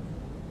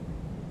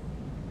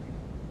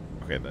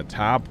 Okay, the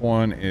top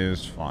one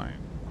is fine.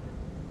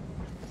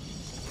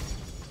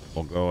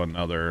 We'll go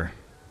another.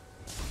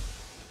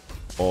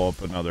 Pull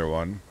up another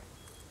one.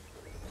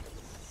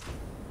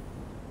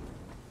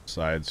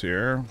 Sides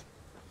here.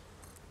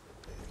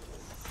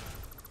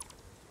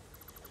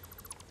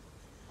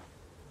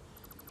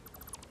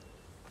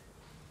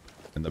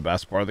 And the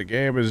best part of the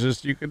game is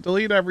just you can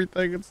delete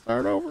everything and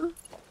start over.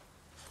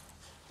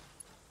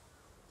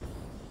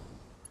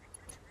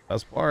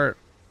 Best part.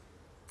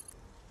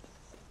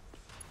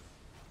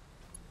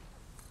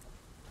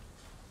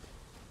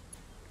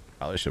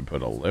 Probably should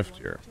put a lift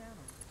here.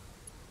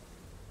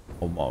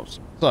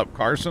 Almost. What's up,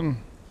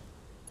 Carson?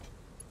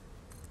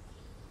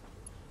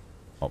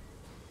 Oh,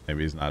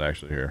 maybe he's not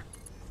actually here.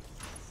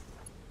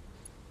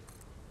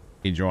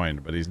 He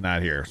joined, but he's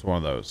not here. It's one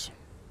of those.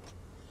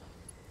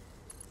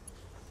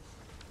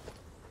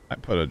 I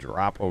put a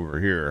drop over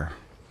here.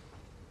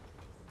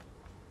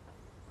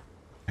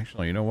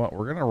 Actually, you know what?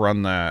 We're gonna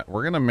run that.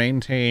 We're gonna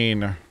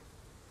maintain.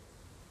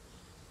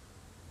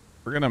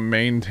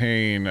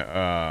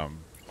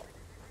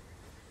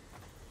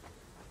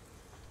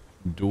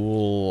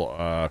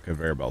 dual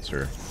conveyor belts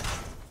here.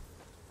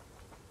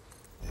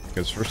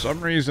 Because for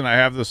some reason I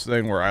have this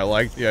thing where I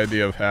like the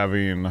idea of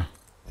having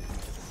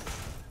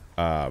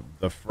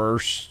the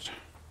first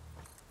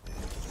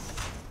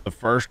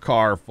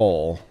car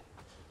full.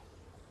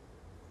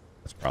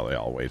 That's probably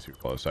all way too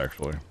close,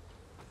 actually.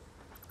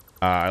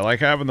 I like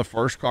having the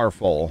first car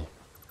full,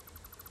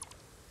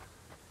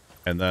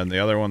 and then the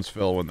other ones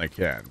fill when they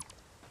can.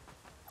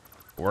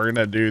 We're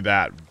gonna do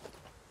that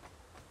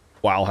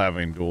while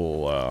having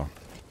dual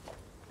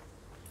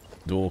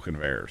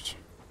conveyors.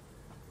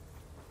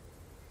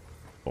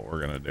 What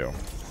we're gonna do.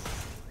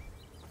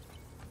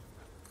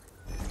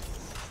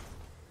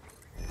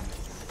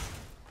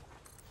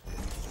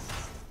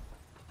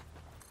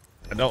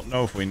 I don't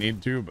know if we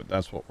need to, but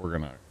that's what we're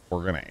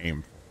gonna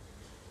aim for.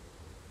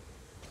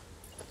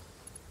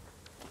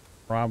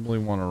 Probably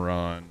want to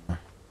run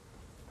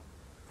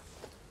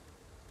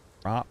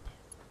prop.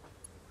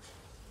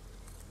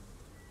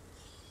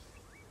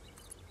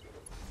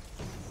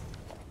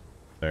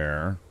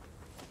 There.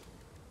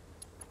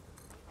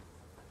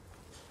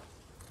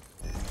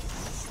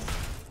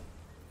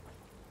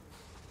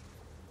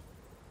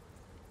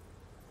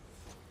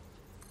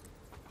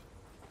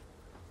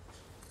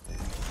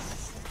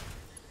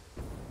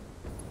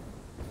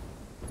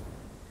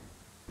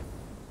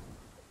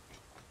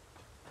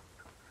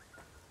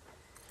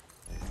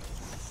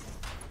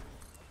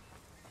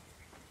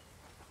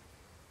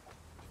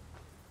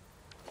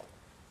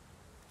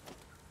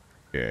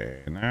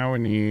 Okay, now we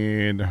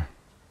need... I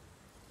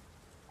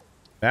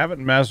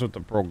haven't messed with the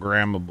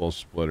programmable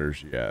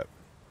splitters yet.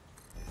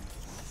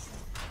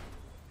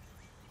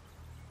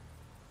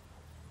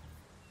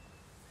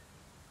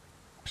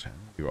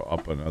 Go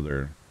up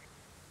another...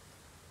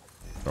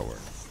 It'll work.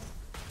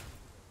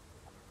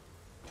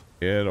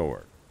 It'll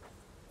work.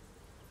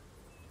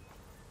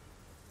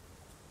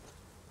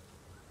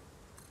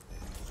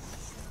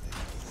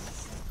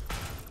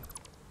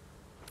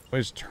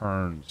 Always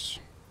turns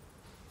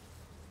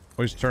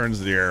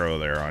the arrow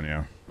there on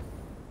you.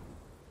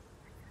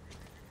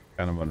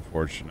 Kind of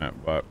unfortunate,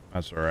 but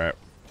that's all right.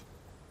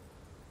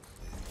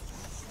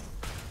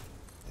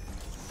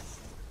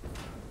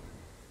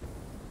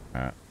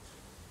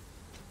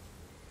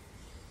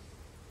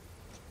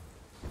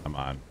 Come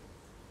on.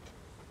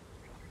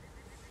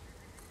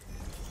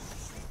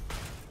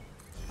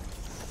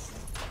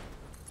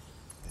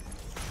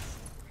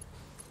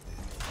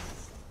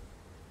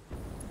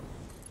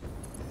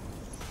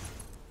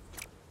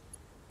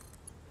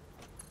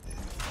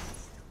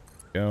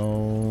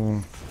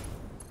 Go.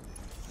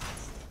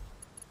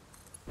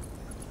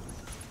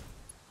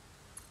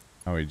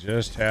 Now we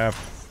just have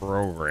to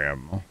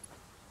program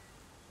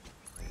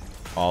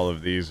all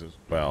of these as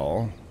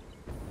well,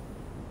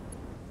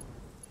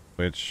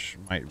 which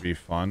might be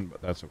fun, but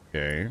that's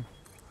okay.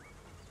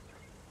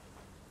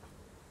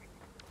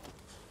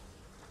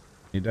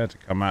 Need that to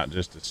come out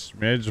just a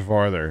smidge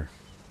farther.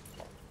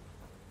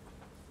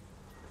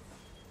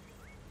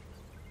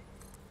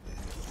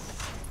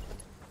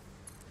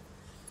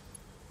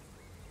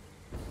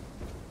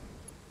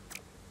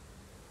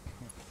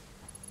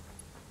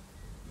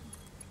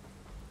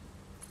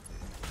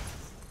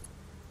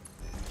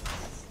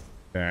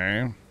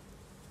 Okay.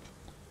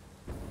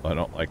 I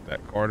don't like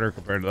that corner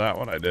compared to that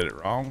one. I did it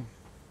wrong.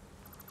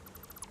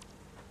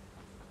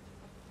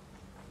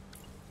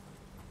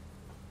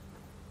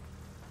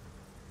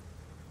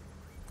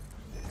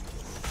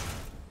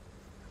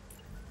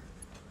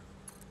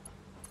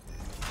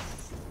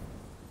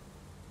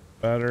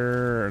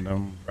 Better, and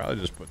I'm probably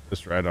just put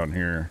this right on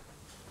here.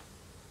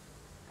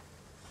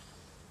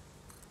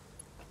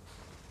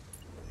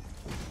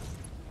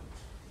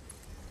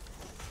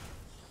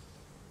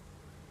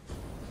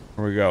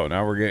 There we go.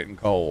 Now we're getting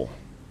coal.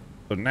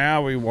 So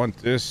now we want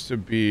this to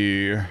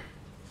be,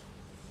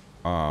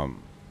 and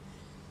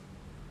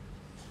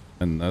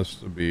this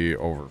to be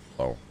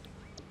overflow.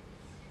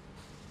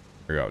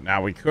 There we go.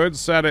 Now we could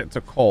set it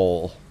to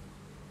coal,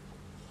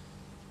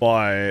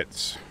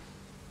 but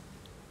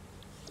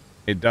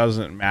it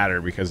doesn't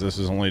matter because this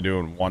is only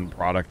doing one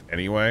product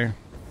anyway.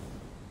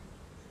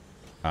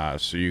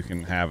 So you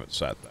can have it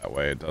set that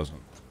way. It doesn't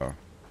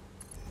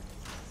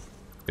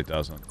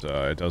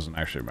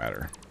actually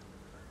matter.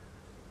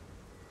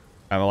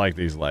 I don't like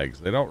these legs.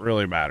 They don't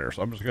really matter,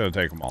 so I'm just going to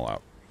take them all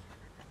out.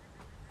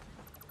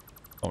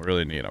 Don't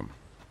really need them.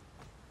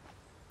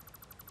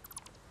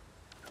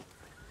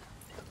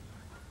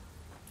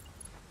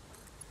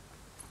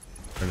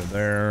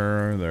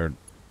 They're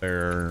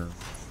there.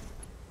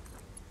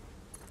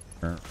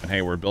 And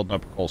hey, we're building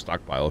up a coal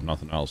stockpile if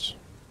nothing else.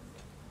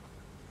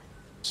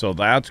 So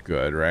that's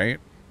good, right?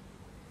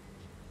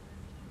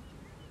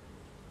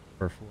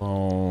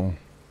 Overflow.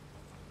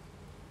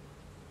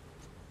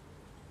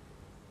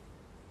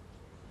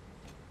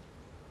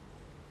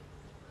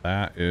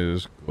 That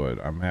is good.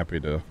 I'm happy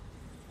to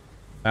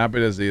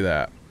see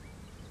that.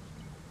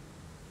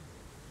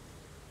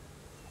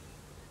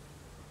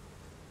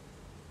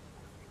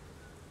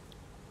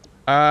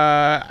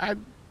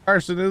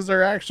 Carson, is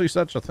there actually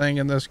such a thing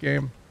in this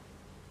game?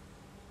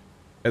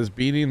 As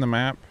beating the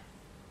map?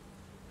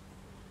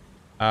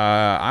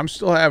 I'm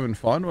still having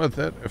fun with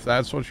it, if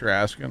that's what you're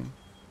asking.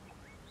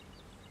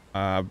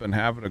 I've been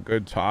having a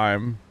good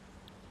time.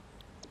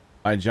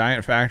 My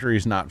giant factory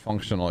is not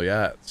functional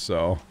yet,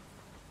 so...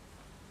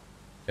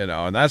 You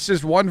know, and that's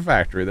just one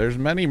factory. There's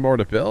many more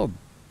to build.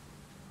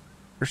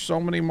 There's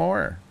so many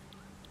more.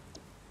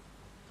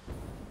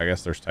 I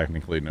guess there's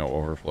technically no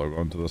overflow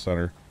going to the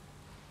center.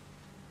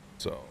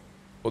 So,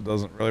 it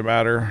doesn't really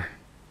matter.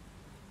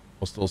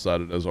 We'll still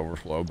set it as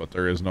overflow, but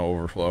there is no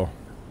overflow.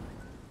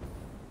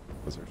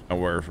 Because there's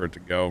nowhere for it to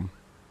go.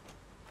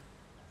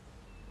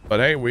 But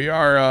hey,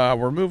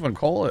 we're moving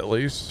coal at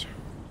least.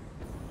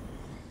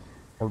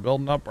 We're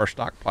building up our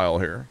stockpile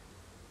here.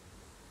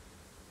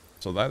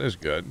 So that is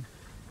good.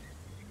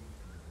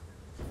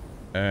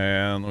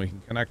 And we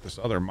can connect this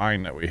other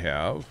mine that we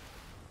have.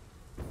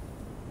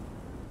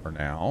 For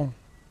now.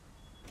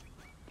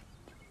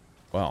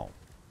 Well.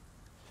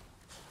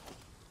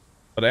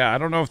 But yeah, I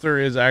don't know if there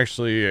is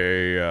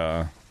actually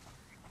a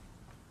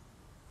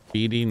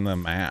beating the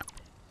map.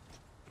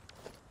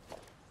 I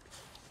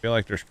feel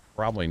like there's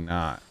probably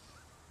not.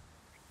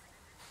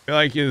 I feel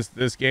like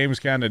this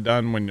game's kind of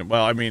done when,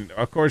 well, I mean,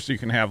 of course you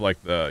can have like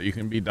you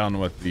can be done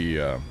with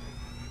the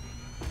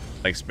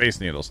like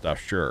Space Needle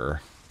stuff, sure.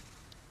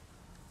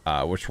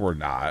 Which we're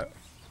not.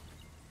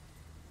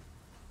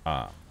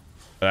 But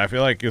I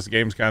feel like this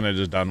game's kind of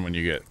just done when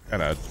you get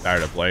kind of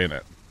tired of playing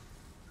it.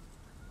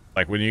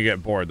 Like when you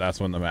get bored, that's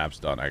when the map's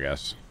done, I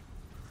guess.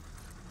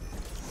 I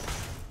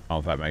don't know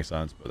if that makes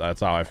sense, but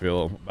that's how I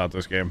feel about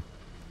this game.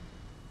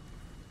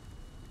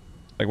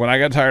 Like when I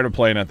get tired of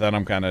playing it, then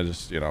I'm kind of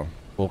just, you know,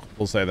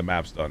 we'll say the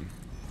map's done.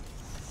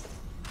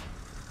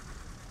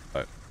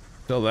 But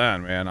till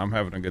then, man, I'm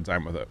having a good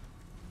time with it.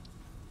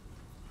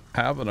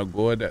 Having a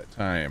good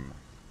time.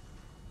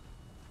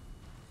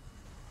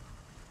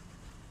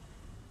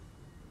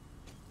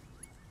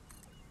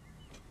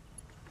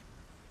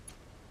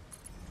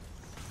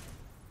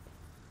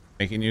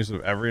 Making use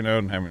of every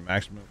node and having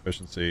maximum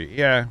efficiency.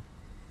 Yeah.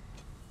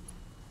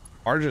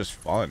 Are just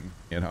fun,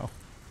 you know.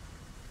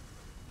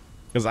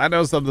 Because I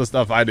know some of the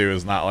stuff I do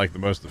is not like the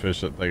most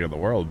efficient thing in the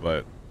world,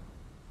 but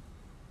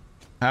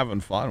having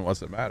fun,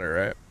 what's it matter,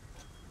 right?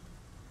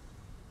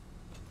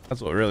 That's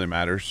what really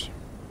matters.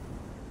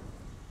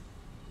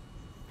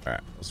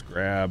 Alright, let's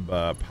grab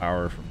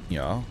power from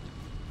here.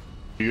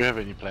 Do you have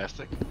any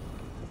plastic?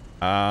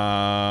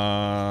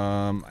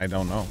 I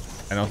don't know.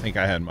 I don't think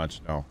I had much,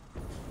 no.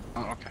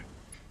 Oh, okay.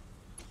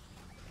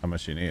 How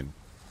much you need?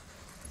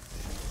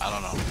 I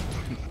don't know.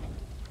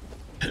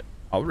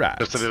 All right.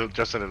 Just a little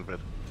bit.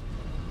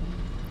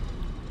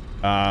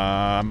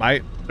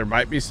 There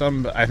might be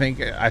some. I think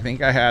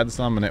I had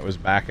some, and it was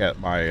back at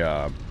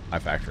my my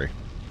factory.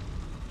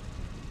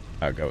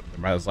 There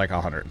was like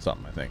 100 and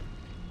something. I think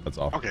that's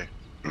all. Okay.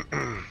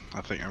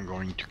 I think I'm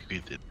going to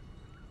get it.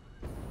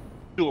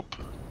 Yup.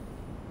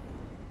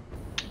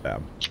 Yeah.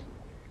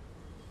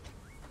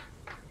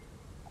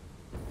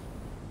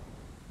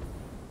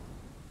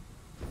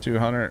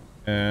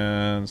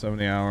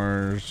 $270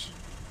 hours.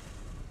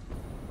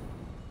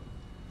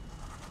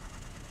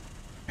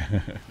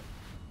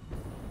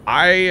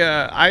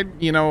 I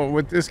you know,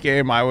 with this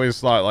game, I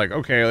always thought like,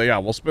 okay, yeah,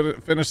 we'll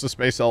finish the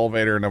space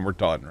elevator and then we're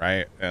done,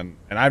 right? And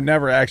I've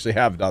never actually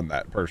have done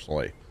that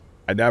personally.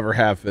 I never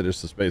have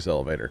finished the space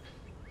elevator,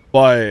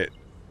 but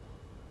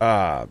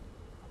I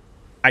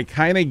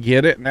kind of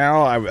get it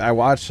now. I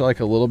watched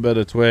like a little bit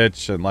of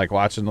Twitch and like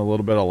watching a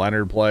little bit of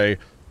Leonard play.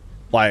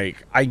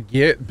 Like, I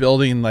get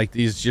building like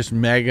these just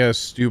mega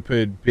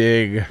stupid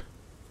big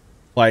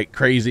like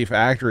crazy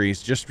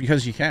factories just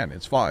because you can.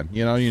 It's fun,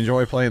 you know. You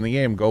enjoy playing the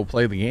game, go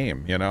play the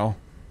game, you know.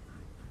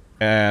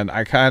 And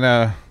I kind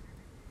of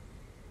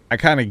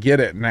get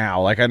it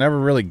now. Like I never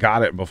really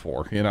got it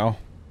before, you know.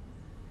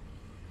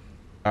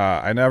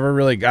 I never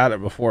really got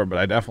it before, but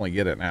I definitely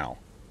get it now.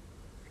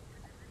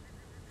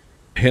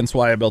 Hence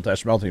why I built that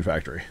smelting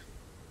factory.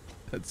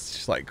 It's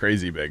just like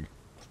crazy big.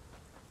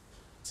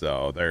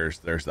 So there's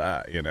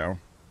that, you know.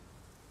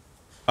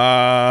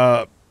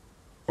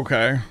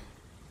 Okay.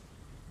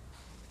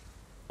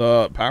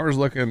 The power's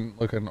looking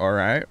all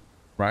right,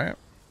 right?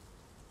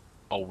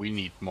 Oh, we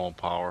need more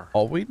power.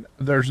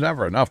 There's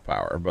never enough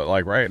power, but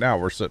like right now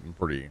we're sitting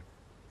pretty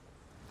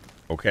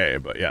okay,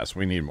 but yes,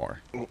 we need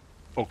more.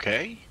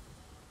 Okay.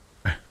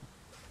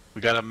 We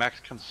got a max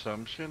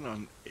consumption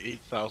on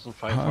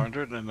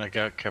 8,500 and I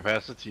got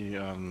capacity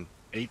on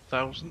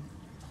 8,000.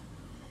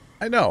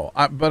 I know,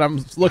 but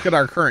I'm looking at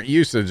our current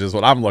usage is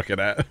what I'm looking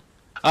at.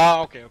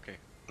 Oh, okay.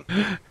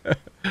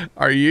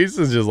 Our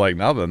usage is like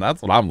nothing.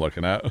 That's what I'm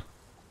looking at.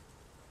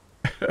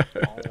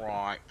 All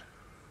right.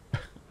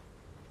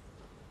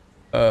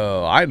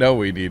 I know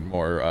we need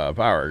more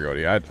power,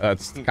 Cody.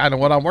 That's kind of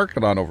what I'm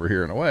working on over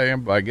here in a way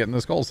by getting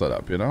this coal set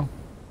up, you know?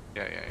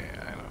 Yeah.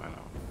 I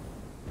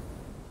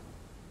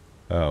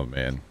know. Oh,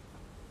 man.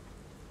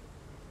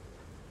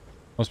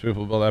 Most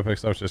people build epic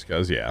stuff just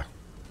because, yeah.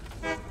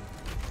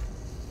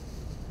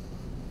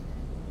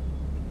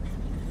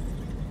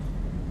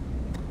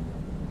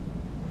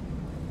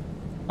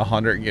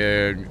 100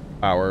 gig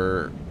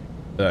power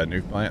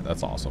nuke plant.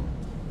 That's awesome.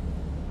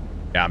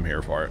 Yeah, I'm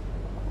here for it.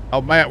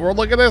 Oh man, we're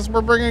look at this.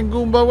 We're bringing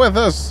Goomba with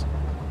us.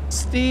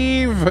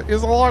 Steve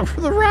is along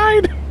for the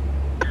ride.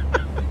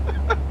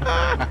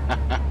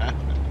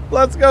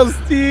 Let's go,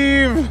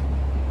 Steve.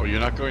 Oh, you're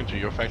not going to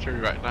your factory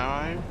right now,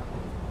 are you?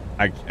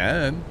 I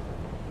can.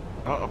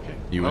 Oh, okay.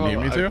 You would need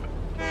me to?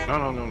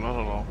 No, not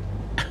at all.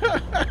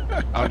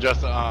 I'm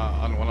just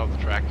on one of the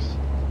tracks.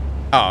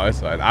 Oh, it's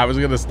fine. I was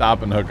gonna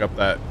stop and hook up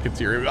that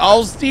interior.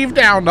 Oh, Steve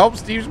down. Nope,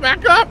 Steve's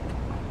back up.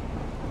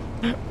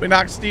 We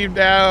knocked Steve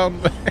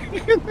down.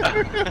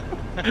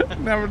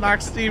 Never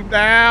knocked Steve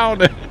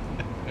down.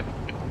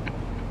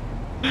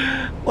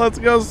 Let's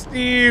go,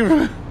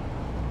 Steve.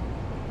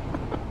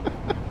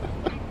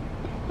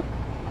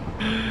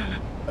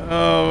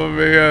 Oh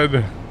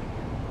man.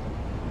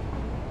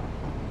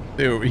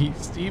 Dude,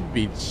 Steve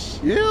be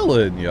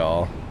chilling,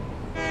 y'all.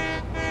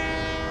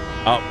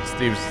 Oh,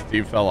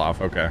 Steve fell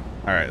off. Okay.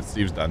 All right,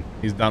 Steve's done.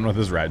 He's done with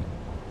his ride.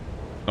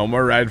 No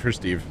more ride for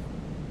Steve.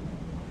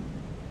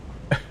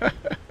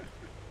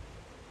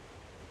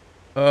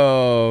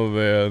 Oh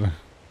man.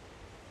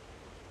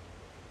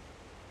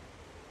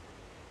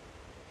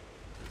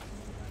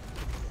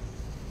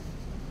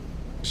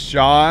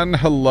 Sean,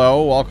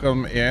 hello,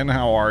 welcome in.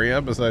 How are you?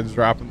 Besides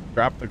drop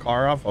the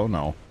car off? Oh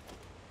no.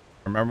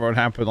 Remember what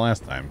happened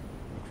last time?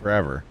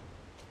 Forever.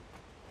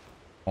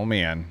 Oh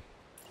man.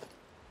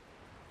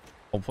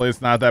 Hopefully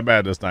it's not that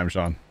bad this time,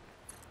 Sean.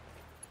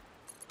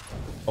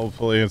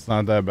 Hopefully it's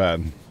not that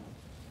bad.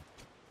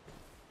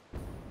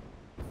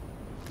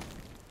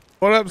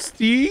 What up,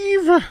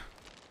 Steve?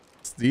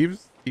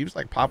 Steve's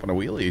like popping a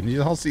wheelie. Did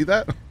you all see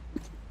that?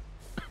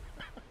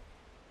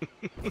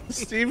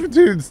 Steve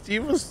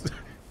was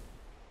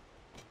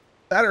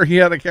that, or he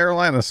had a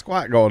Carolina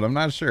squat going. I'm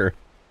not sure.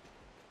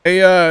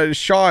 Hey,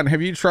 Sean,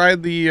 have you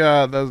tried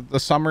the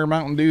summer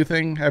Mountain Dew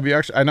thing? Have you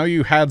actually? I know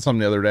you had some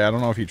the other day. I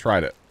don't know if you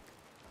tried it.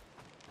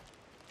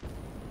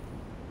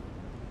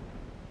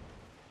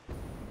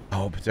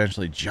 Oh,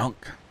 potentially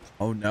junk.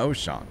 Oh no,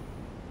 Sean.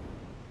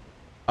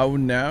 Oh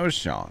no,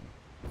 Sean.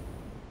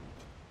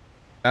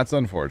 That's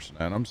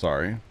unfortunate. I'm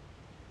sorry.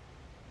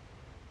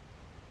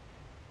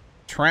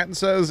 Trent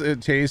says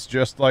it tastes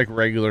just like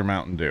regular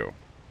Mountain Dew.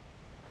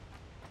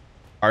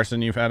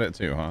 Arson, you've had it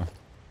too, huh?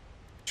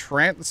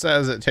 Trent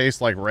says it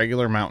tastes like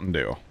regular Mountain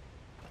Dew.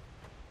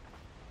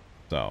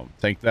 So,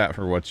 take that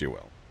for what you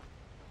will.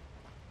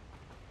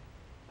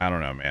 I don't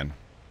know, man.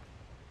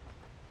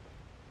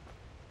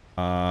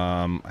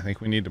 I think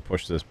we need to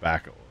push this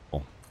back a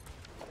little.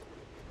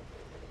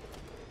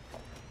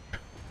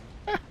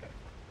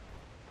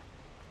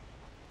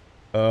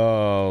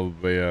 Oh,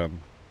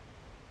 man.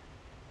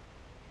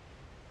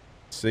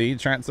 See,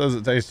 Trent says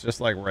it tastes just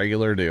like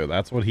regular Dew.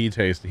 That's what he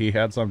tasted. He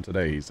had some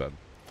today, he said.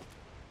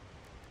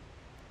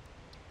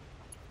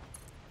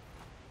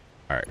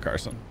 All right,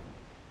 Carson.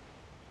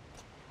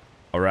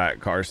 All right,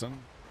 Carson.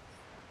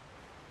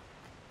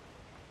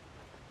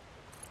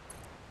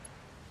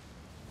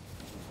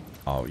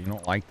 Oh, you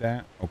don't like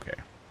that? Okay.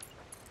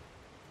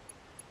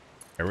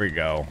 There we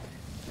go.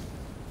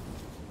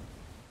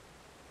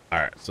 All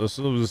right, so this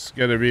is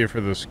going to be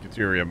for the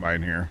Scuteria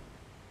mine here.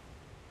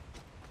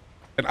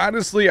 And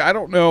honestly, I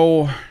don't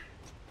know.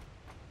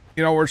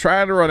 You know, we're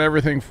trying to run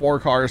everything 4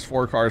 cars,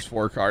 4 cars,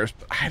 4 cars.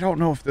 But I don't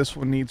know if this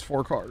one needs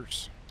 4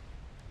 cars.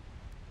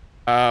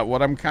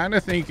 What I'm kind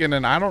of thinking,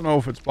 and I don't know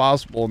if it's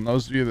possible, and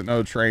those of you that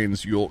know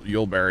trains,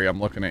 you'll Barry,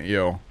 I'm looking at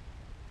you.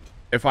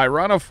 If I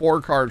run a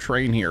 4-car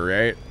train here,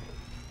 right?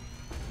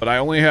 But I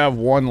only have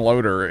 1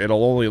 loader,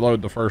 it'll only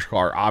load the first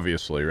car,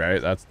 obviously,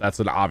 right? That's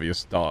an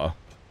obvious duh.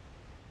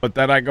 But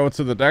then I go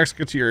to the next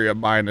Scuteria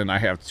mine and I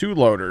have 2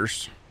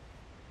 loaders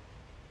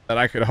that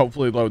I could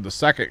hopefully load the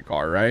second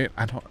car, right?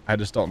 I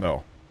just don't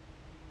know.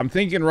 I'm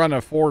thinking run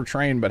a 4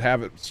 train, but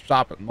have it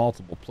stop at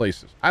multiple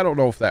places. I don't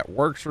know if that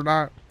works or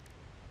not.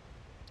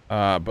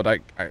 But I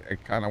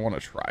kind of want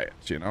to try it,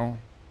 you know?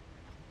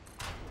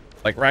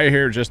 Like right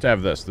here, just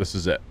have this. This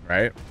is it,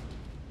 right?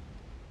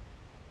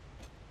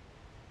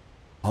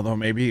 Although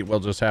maybe we'll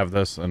just have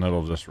this and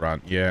it'll just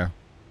run. Yeah.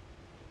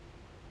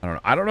 I don't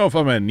know. I don't know if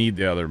I'm going to need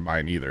the other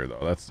mine either,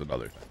 though. That's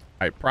another thing.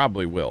 I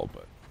probably will,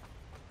 but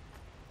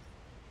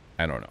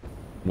I don't know.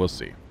 We'll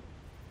see.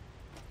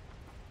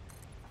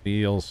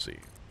 We'll see.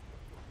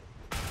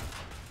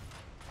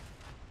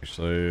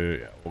 Actually,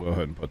 yeah, we'll go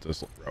ahead and put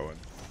this row in.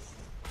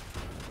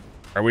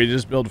 Or we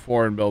just build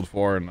 4 and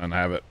then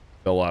have it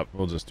fill up.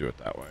 We'll just do it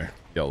that way.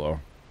 Yellow.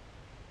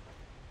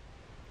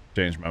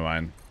 Changed my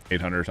mind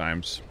 800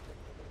 times.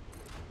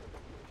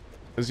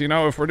 Because, you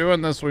know, if we're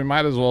doing this, we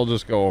might as well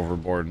just go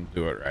overboard and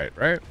do it right,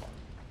 right?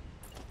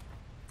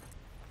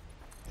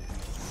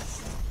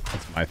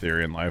 That's my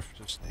theory in life.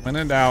 Just when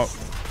in doubt,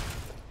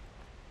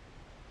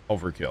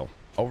 overkill.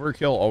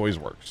 Overkill always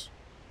works.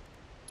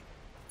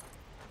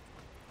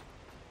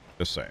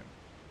 Just saying.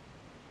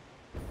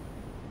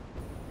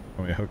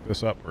 When we hook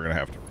this up, we're going to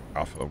have to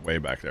off the way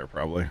back there,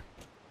 probably.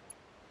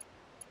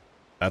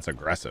 That's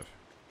aggressive.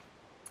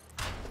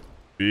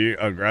 Be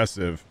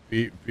aggressive.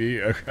 Be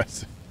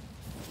aggressive.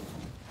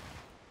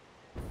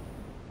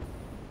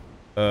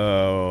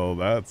 Oh,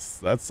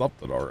 that's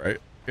something, all right.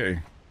 Okay.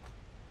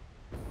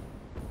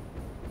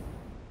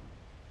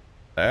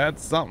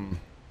 That's something.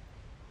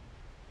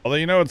 Although,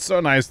 you know, it's so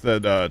nice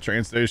that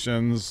train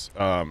stations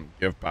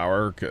give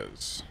power,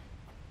 because,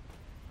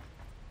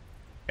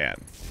 man,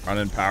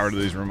 running power to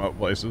these remote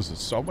places is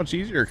so much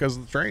easier because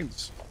of the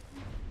trains.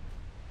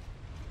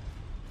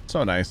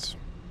 So nice.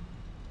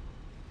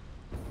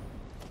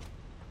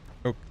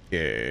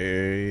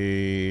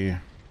 Okay.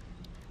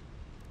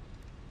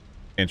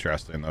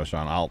 Interesting, though,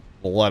 Sean.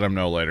 We'll let him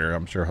know later.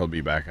 I'm sure he'll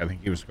be back. I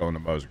think he was going to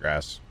mow his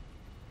grass.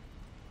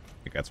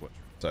 I think that's what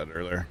you said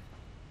earlier.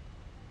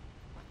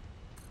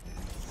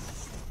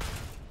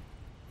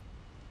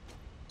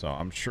 So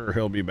I'm sure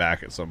he'll be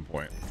back at some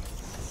point.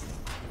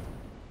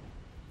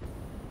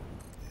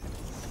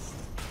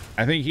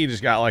 I think he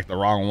just got like the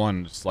wrong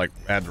one, just like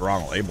had the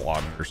wrong label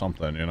on it or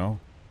something, you know?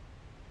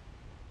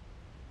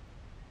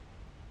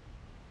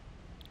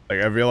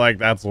 Like, I feel like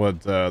that's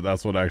what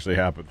actually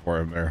happened for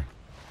him there.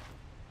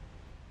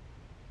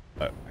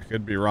 But I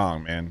could be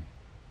wrong, man.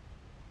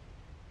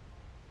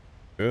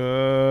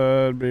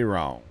 Could be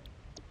wrong.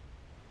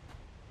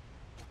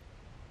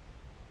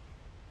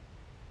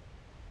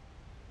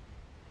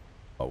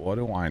 But what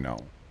do I know?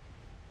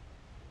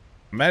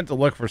 I meant to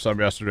look for some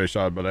yesterday,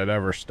 Sean, but I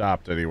never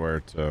stopped anywhere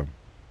to...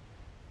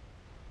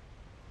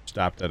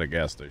 Stopped at a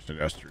gas station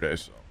yesterday,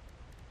 so...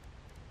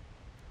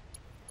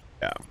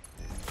 Yeah.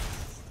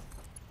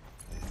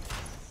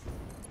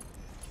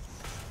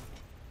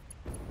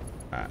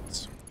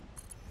 That's...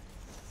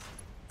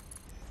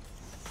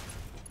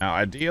 Now,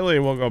 ideally,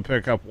 we'll go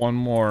pick up one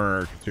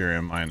more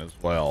Caterium mine as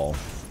well.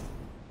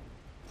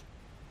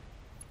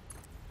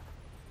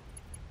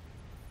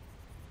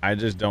 I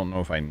just don't know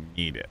if I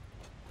need it.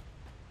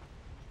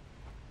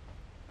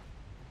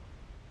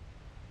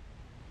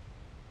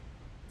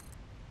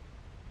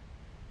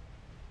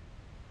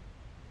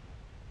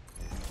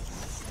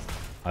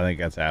 I think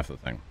that's half the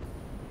thing.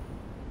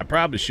 I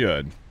probably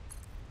should.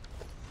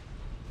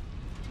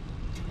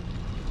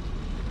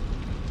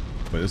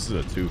 But this is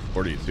a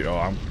 242.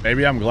 Oh,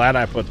 maybe I'm glad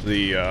I put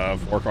the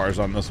 4 cars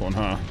on this one,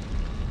 huh?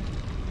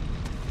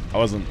 I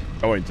wasn't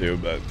going to,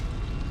 but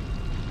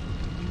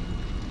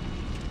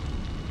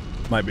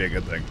might be a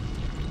good thing.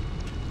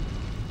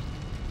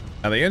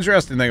 Now, the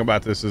interesting thing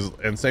about this is,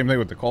 and same thing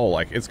with the coal,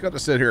 like, it's going to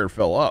sit here and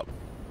fill up.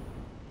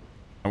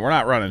 And we're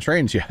not running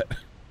trains yet.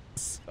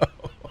 So,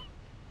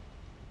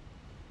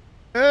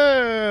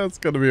 it's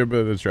going to be a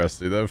bit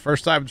interesting. The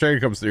first time the train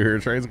comes through here,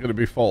 the train's going to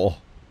be full.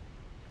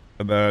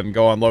 And then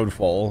go unload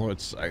full,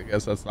 which I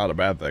guess that's not a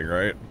bad thing,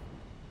 right?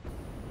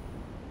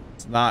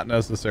 It's not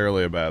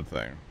necessarily a bad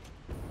thing.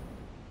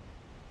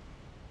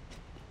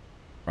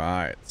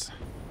 Right.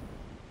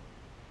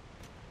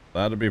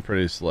 That'll be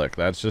pretty slick.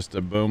 That's just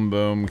a boom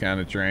boom kind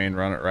of train.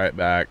 Run it right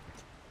back.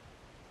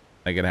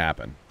 Make it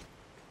happen.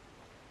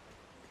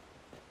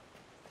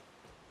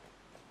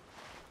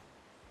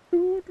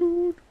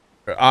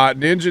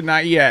 Ninja,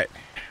 not yet.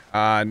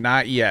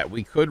 Not yet.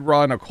 We could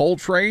run a coal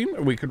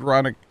train. We could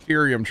run a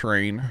Caterium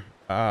train.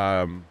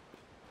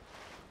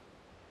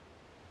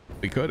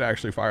 We could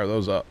actually fire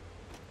those up.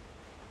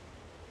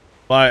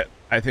 But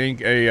I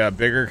think a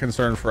bigger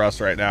concern for us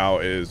right now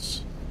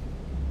is...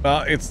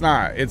 Well, it's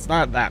not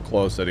that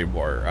close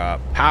anymore.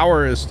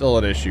 Power is still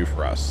an issue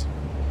for us.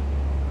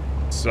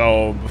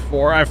 So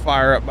before I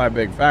fire up my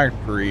big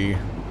factory,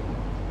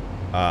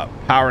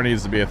 power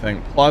needs to be a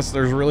thing. Plus,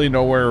 there's really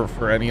nowhere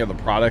for any of the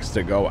products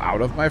to go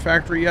out of my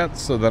factory yet.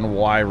 So then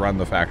why run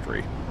the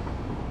factory?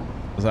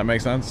 Does that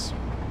make sense?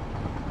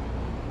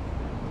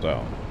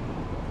 So.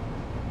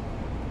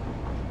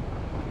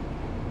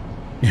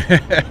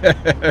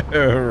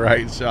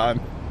 Right,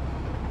 Sean.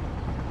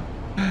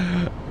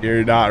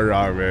 You're not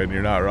wrong, man.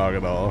 You're not wrong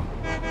at all.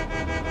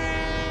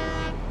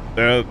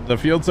 The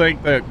fuel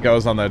tank that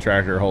goes on that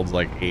tractor holds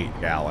like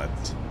 8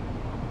 gallons.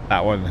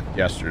 That one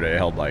yesterday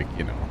held like,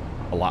 you know,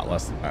 a lot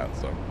less than that,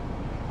 so.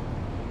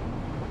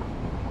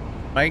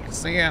 Makes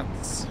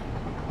sense.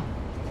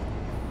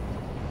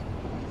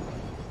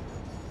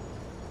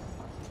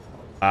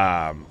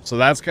 So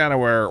that's kind of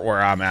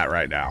where I'm at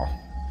right now.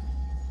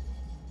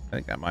 I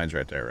think that mine's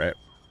right there, right?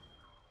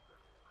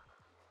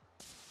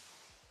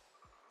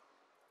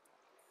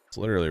 It's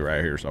literally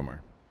right here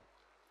somewhere.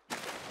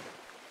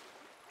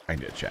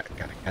 Find it, chat.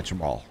 Gotta catch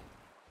them all.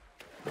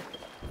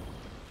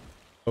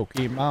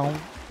 Pokemon.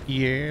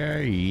 Yeah,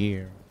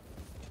 yeah.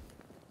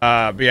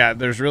 But yeah,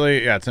 there's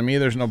really, to me,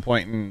 there's no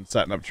point in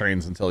setting up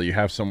trains until you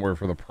have somewhere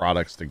for the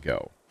products to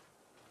go.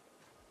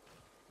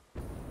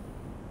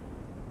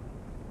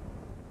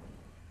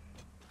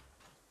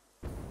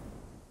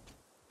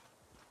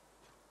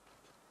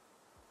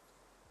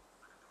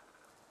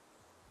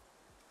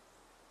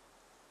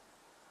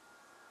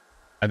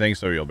 I think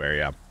so, Yulbear,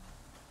 yeah.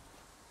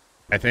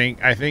 I think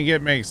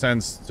it makes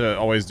sense to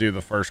always do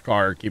the first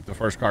car, keep the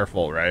first car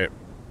full, right?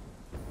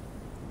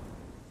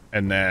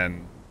 And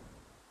then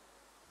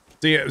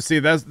see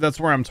that's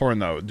where I'm torn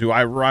though. Do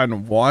I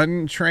run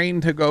one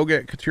train to go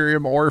get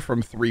Caterium ore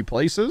from 3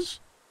 places?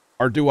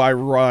 Or do I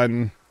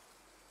run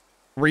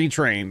 3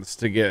 trains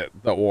to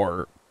get the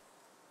ore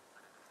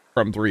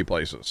from 3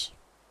 places.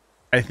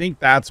 I think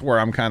that's where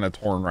I'm kind of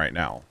torn right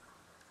now.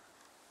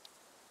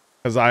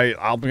 Because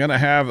I'm going to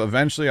have,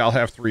 eventually I'll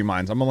have 3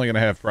 mines. I'm only going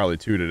to have probably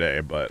 2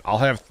 today, but I'll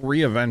have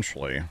 3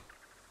 eventually.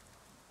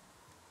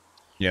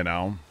 You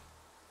know?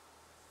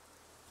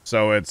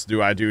 So it's,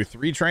 do I do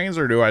 3 trains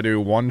or do I do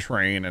 1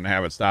 train and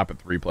have it stop at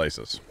 3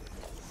 places?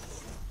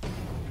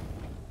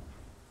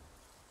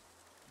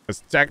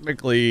 Because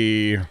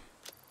technically,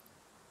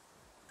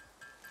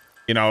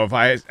 you know, if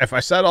I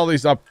set all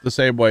these up the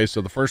same way,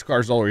 so the first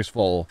car's always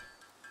full,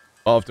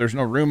 well, if there's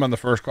no room on the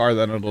first car,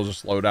 then it'll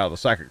just load out the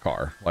second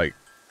car. Like,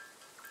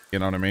 you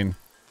know what I mean?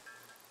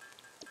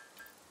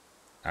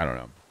 I don't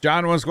know.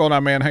 John, what's going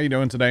on, man? How you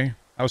doing today?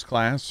 How's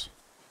class?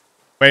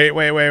 Wait.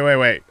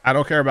 I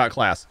don't care about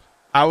class.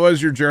 How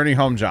was your journey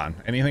home, John?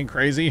 Anything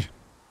crazy?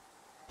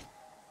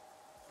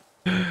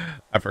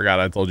 I forgot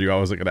I told you I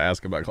wasn't going to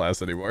ask about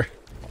class anymore.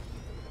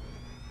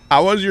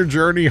 How was your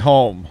journey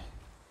home?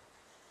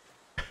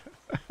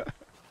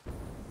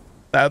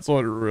 That's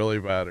what really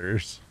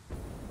matters.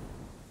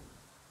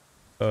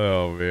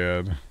 Oh,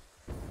 man.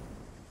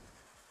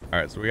 All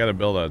right, so we got to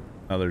build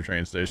another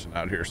train station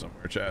out here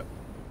somewhere, chat.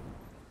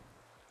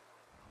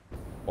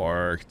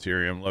 Or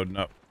Caterium loading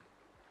up.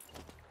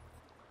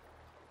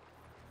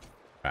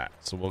 All right,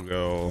 so we'll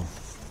go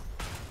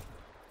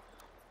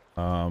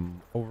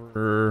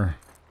over.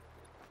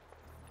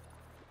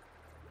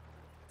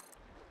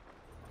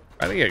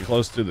 Try to get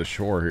close to the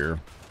shore here.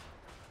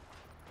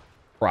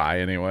 Try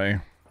anyway.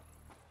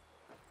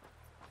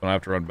 Don't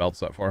have to run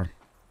belts that far.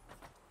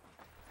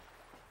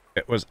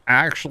 It was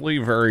actually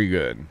very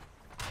good.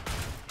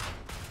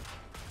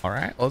 All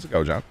right, let's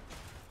go, John.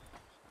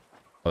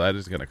 Well, that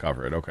is going to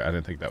cover it. Okay, I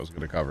didn't think that was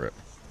going to cover it.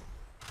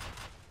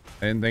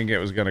 I didn't think it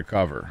was going to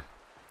cover.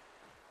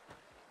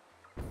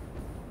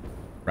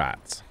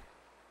 Rats.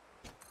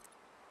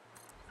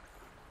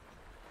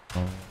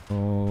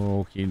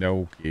 Okie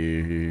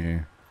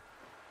dokie.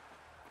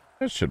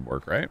 That should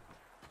work, right?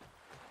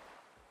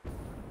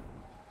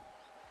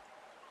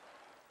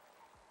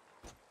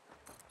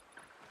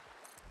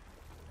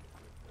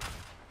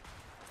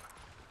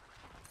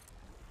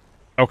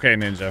 Okay,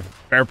 Ninja.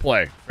 Fair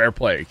play. Fair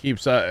play. It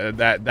keeps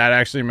that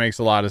actually makes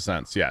a lot of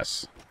sense.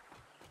 Yes.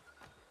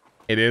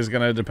 It is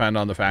going to depend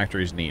on the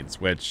factory's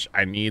needs, which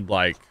I need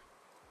like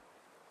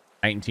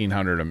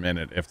 1900 a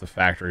minute if the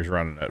factory's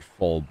running at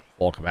full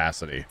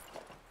capacity,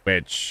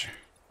 which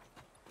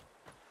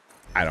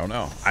I don't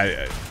know.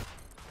 I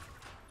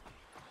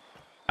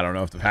don't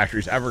know if the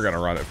factory's ever going to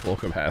run at full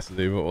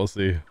capacity, but we'll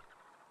see.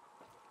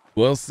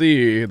 We'll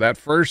see. That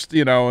first,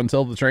 you know,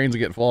 until the trains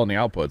get full on the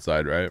output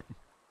side, right?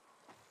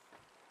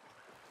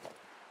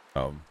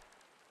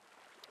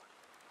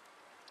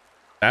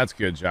 That's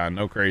good, John.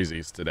 No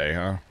crazies today,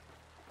 huh?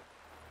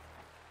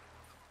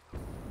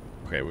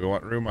 Okay, we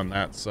want room on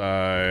that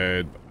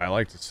side. I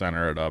like to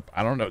center it up.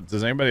 I don't know.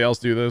 Does anybody else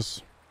do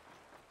this?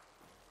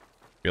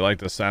 You like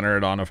to center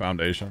it on a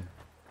foundation?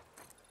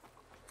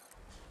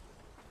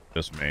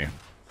 Just me.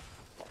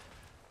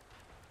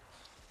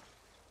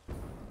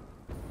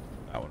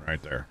 That one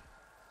right there.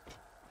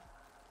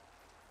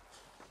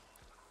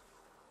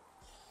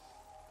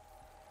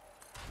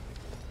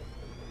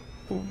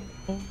 Boom,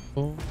 boom,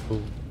 boom,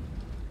 boom.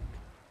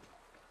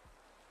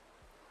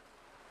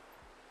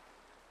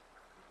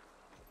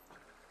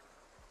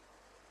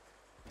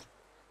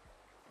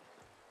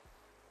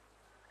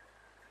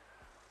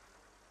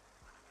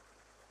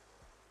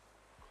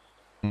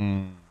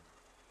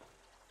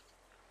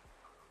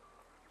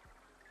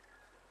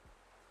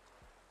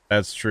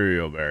 That's true,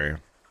 Yulberry.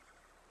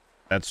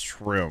 That's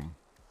true.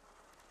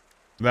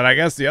 Then I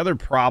guess the other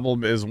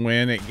problem is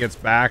when it gets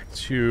back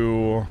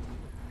to...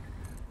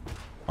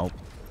 Oh.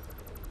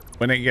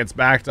 When it gets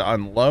back to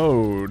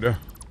unload...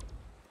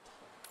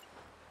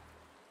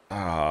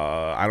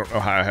 I don't know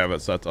how I have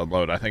it set to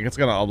unload. I think it's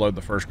going to unload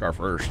the first car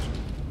first.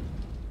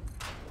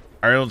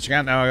 Alright, let's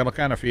get now. It'll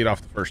kind of feed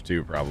off the first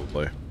 2,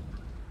 probably.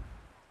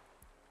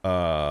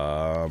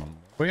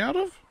 We out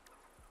of?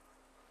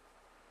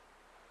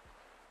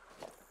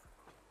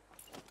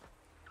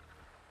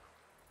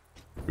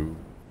 Ooh,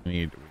 we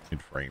need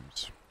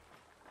frames.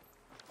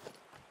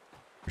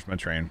 Where's my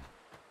train?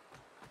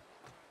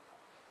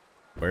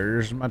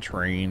 Where's my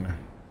train?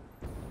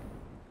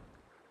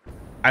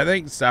 I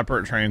think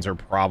separate trains are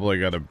probably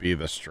going to be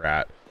the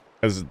strat.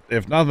 Because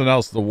if nothing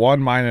else, the one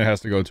mine it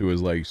has to go to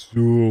is like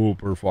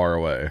super far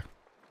away.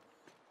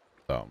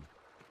 So.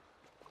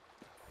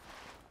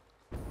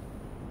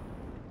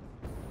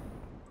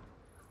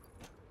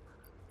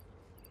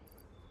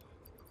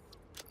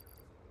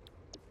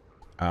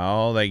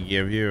 Oh, they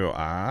give you...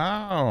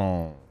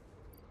 Oh.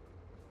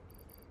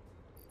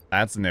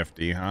 That's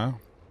nifty, huh?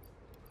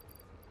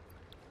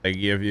 They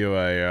give you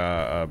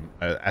a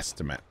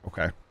estimate.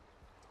 Okay.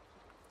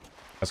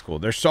 That's cool.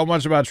 There's so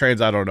much about trains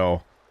I don't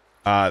know.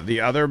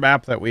 The other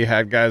map that we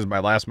had, guys, my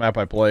last map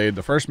I played,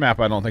 the first map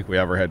I don't think we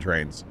ever had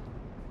trains.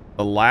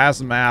 The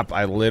last map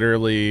I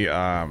literally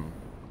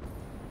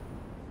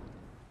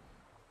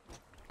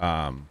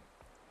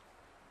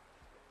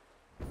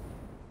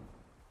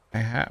I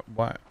have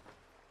what?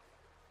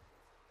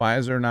 Why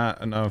is there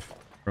not enough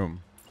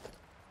room?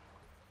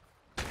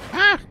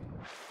 Ah!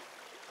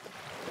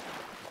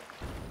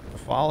 I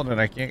followed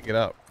and I can't get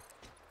up.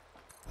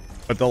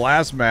 But the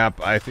last map,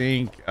 I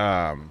think,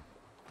 oh,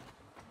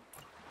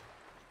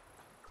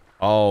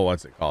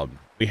 what's it called?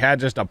 We had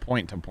just a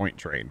point-to-point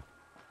train.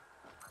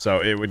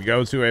 So it would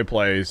go to a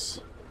place.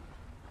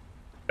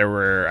 There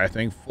were, I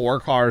think, 4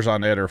 cars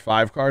on it or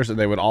 5 cars, and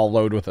they would all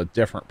load with a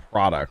different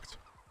product.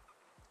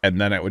 And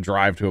then it would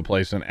drive to a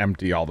place and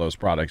empty all those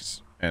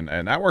products. And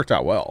that worked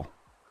out well.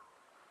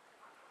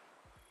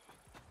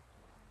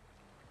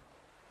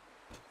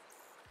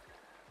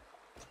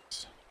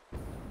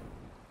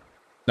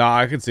 No,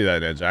 I could see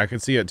that, Ninja. I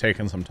could see it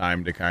taking some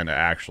time to kind of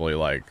actually,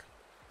 like,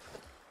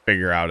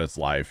 figure out its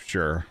life.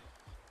 Sure.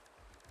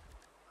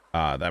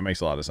 That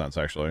makes a lot of sense,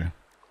 actually.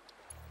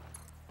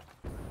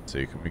 Let's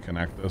see, can we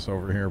connect this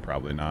over here?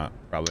 Probably not.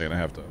 Probably gonna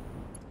have to...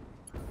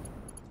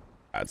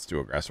 That's too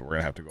aggressive. We're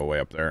gonna have to go way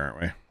up there, aren't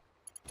we?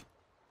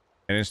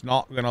 And it's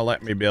not gonna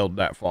let me build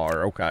that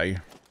far. Okay.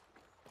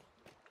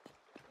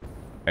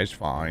 It's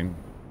fine.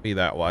 Be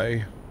that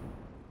way.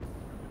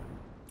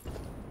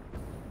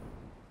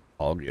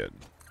 All good.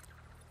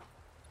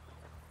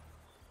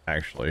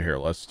 Actually, here,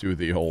 let's do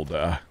the old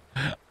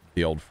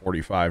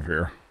 45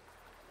 here.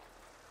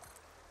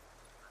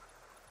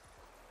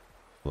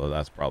 Although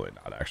that's probably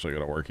not actually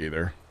gonna work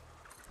either.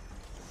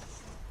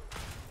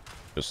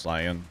 Just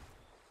saying.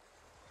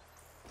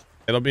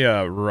 It'll be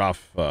a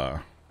rough,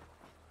 so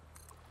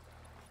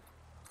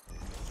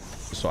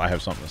I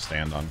have something to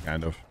stand on,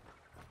 kind of.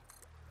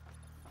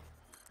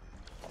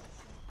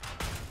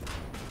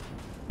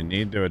 You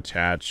need to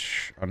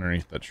attach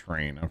underneath the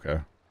train. Okay.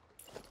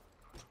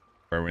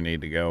 Where we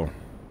need to go.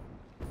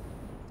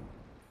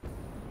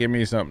 Give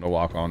me something to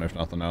walk on, if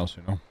nothing else,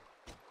 you know?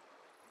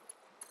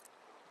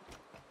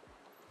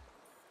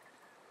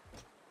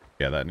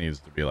 Yeah, that needs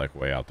to be, like,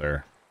 way out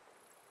there.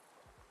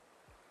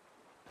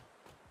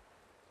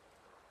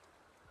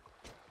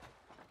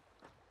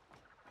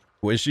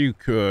 Wish you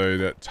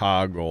could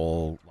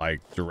toggle, like,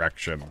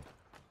 direction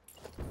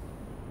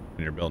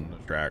when you're building the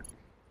track.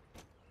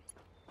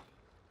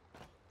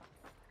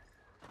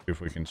 See if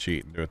we can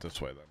cheat and do it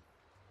this way, then.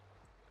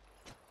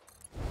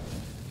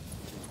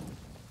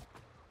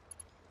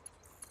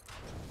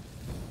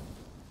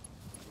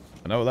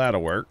 I know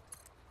that'll work.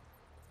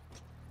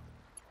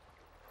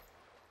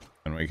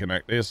 Can we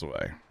connect this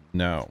way?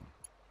 No.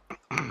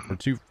 We're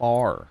too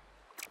far.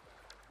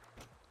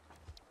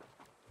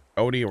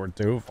 Cody, we're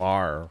too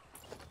far.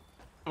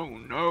 Oh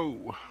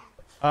no.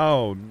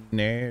 Oh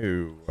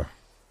no.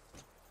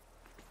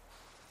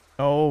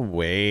 No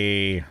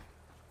way.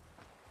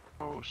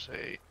 Oh,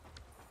 say.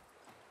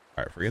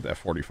 Alright, forget that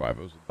 45.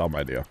 It was a dumb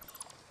idea.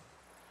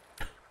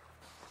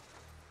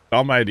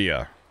 Dumb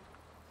idea.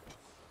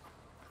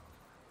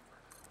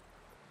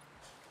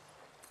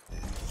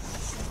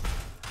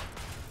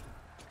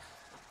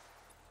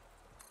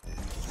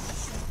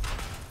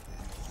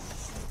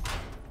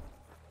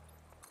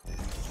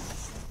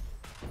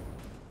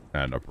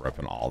 I end up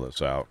ripping all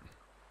this out.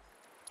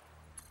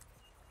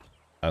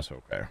 That's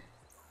okay.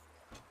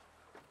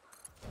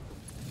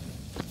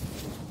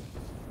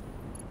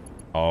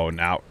 Oh,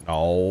 now,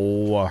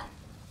 no.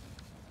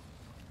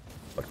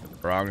 Looked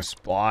at the wrong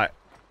spot.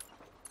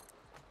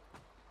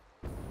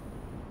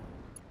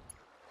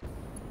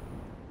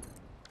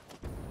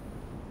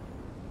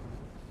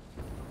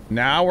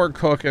 Now we're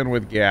cooking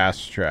with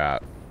gas,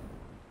 chat.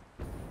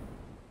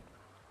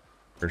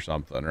 Or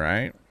something,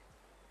 right?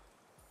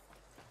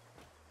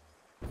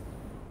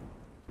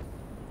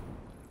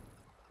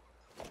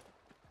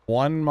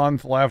 One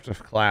month left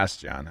of class,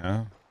 John,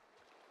 huh?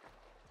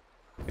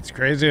 It's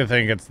crazy to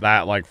think it's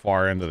that, like,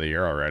 far into the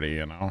year already,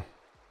 you know?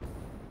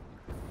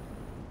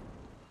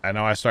 I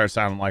know I start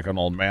sounding like an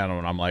old man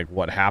when I'm like,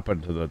 what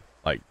happened to the,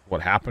 like,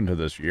 what happened to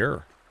this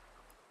year?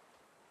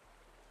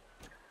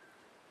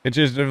 It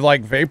just,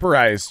 like,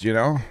 vaporized, you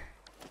know?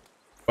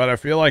 But I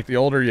feel like the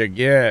older you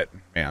get,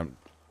 man,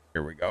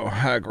 here we go.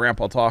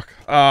 Grandpa talk.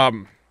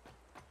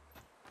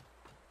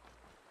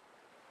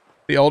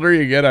 The older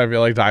you get, I feel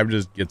like time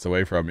just gets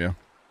away from you.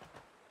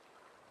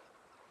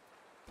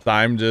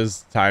 Time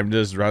just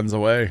runs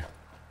away.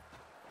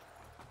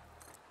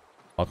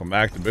 Welcome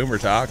back to Boomer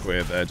Talk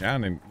with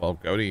John and, well,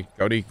 Cody.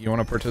 Cody, you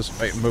want to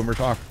participate in Boomer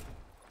Talk?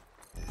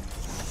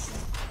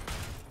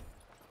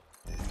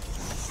 I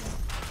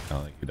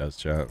don't think he does,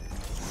 chat.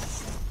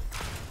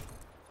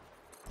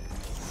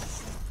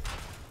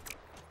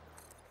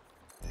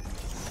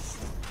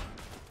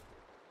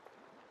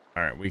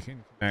 All right, we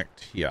can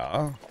connect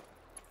here.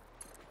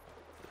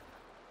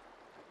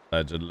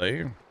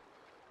 Allegedly.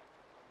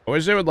 I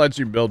wish they would let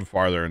you build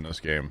farther in this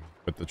game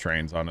with the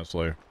trains,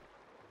 honestly.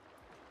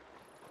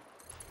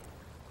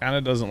 Kind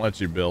of doesn't let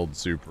you build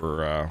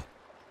super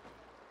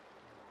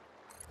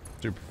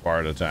far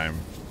at a time.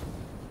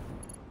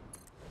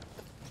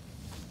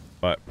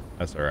 But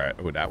that's all right.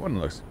 Oh, that one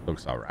looks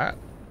all right.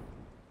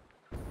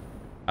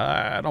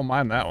 I don't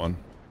mind that one.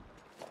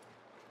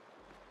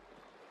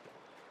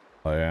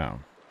 Oh yeah.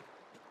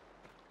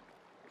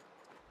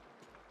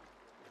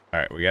 All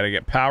right, we got to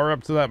get power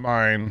up to that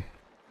mine.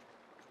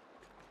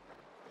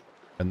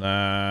 And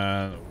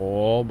then,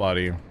 oh,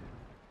 buddy.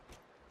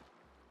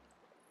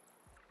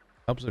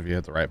 Helps if you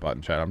hit the right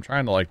button, chat. I'm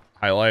trying to, like,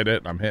 highlight it,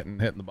 and I'm hitting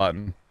the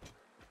button.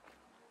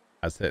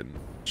 That's hitting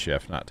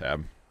shift, not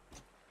tab.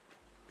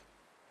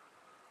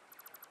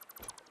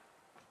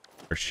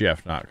 Or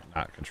shift, not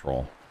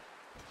control.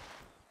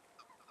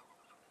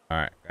 All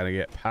right, got to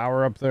get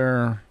power up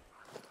there.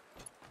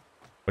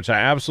 Which I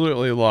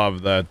absolutely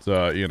love that,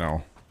 you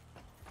know,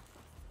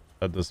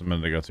 said this a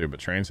minute ago too, but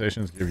train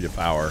stations give you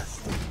power.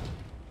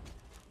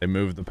 They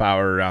move the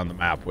power around the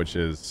map, which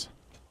is,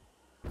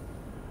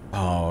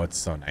 oh, it's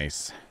so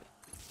nice.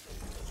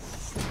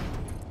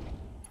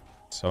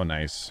 So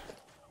nice.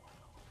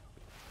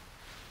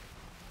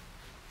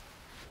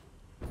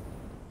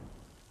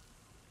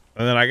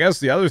 And then I guess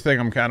the other thing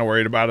I'm kind of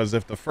worried about is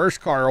if the first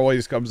car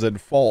always comes in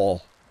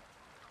full.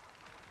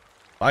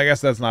 I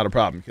guess that's not a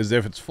problem, because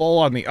if it's full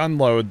on the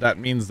unload, that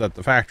means that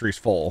the factory's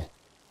full.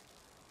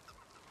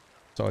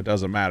 So it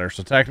doesn't matter.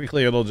 So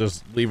technically it'll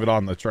just leave it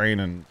on the train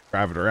and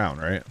drive it around,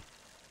 right?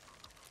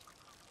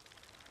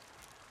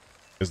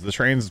 Because the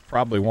trains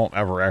probably won't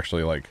ever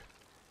actually, like...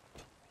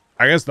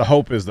 I guess the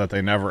hope is that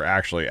they never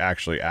actually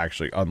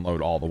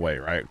unload all the way,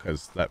 right?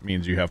 Because that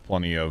means you have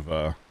plenty of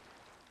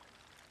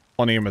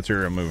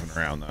material moving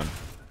around then.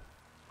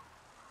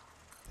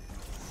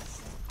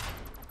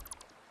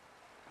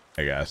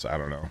 I guess, I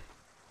don't know.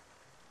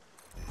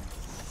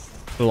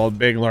 It's a little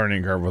big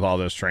learning curve with all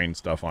this train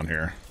stuff on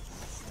here.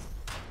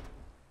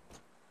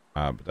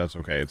 But that's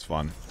okay, it's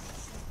fun.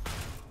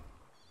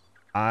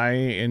 I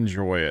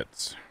enjoy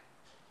it.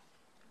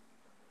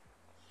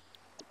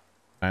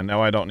 I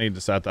know I don't need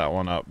to set that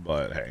one up,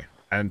 but hey.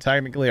 And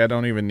technically I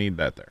don't even need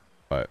that there.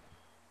 But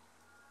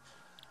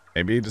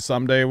maybe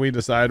someday we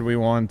decide we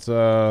want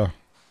our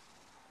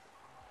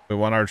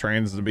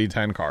trains to be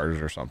 10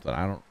 cars or something.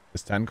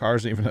 Is 10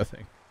 cars even a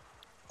thing?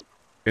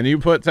 Can you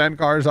put 10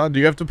 cars on? Do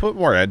you have to put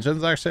more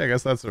engines, actually? I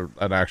guess that's an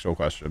actual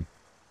question.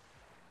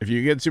 If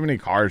you get too many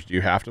cars, do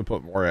you have to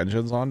put more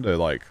engines on to,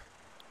 like,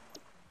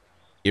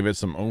 give it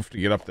some oomph to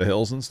get up the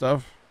hills and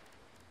stuff?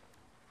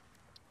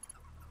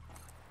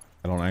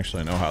 I don't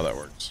actually know how that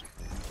works.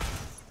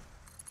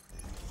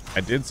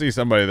 I did see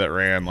somebody that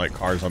ran, like,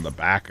 cars on the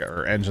back,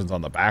 or engines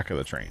on the back of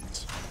the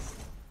trains.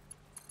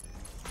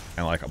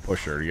 And, like, a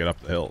pusher to get up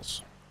the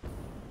hills.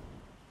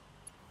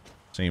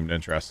 Seemed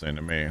interesting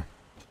to me.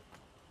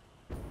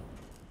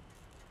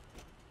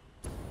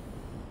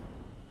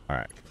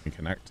 Alright, can we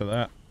connect to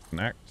that?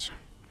 Connect.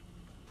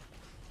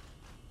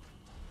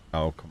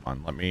 Oh, come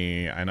on. Let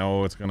me... I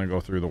know it's gonna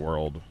go through the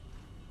world.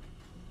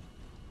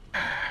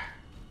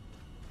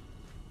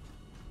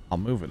 I'll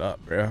move it up,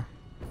 bro.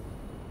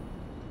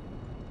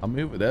 I'll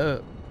move it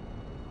up.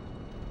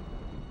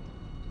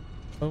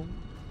 Oh.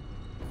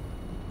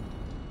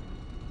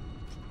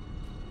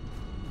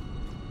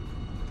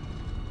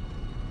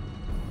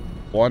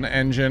 One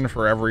engine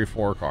for every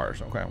 4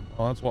 cars. Okay,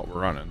 well, that's what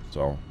we're running,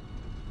 so...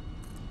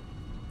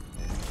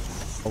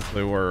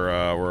 Hopefully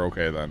we're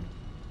okay then.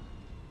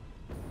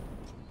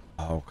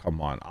 Oh,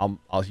 come on.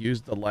 I'll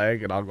use the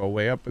leg and I'll go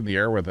way up in the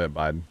air with it,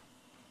 bud.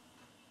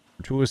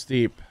 We're too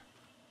steep.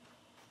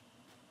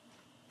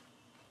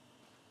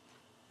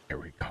 There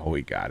we go.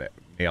 We got it.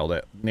 Nailed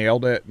it.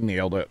 Nailed it.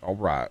 Nailed it. All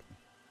right.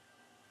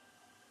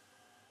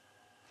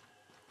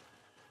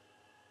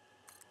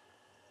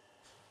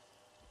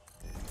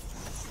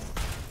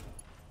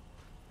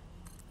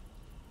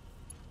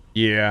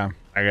 Yeah,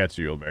 I got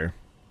you, Bear.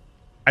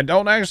 I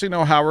don't actually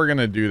know how we're going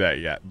to do that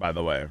yet, by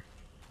the way.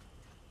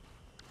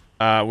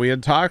 We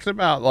had talked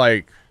about,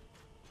 like,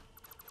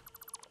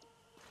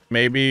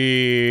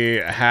 maybe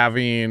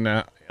having,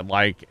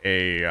 like,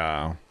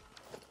 a,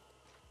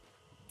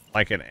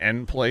 like an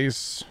end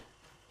place,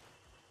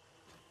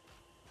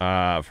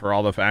 for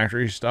all the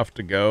factory stuff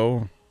to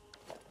go.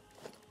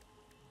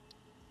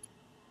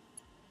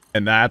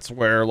 And that's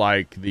where,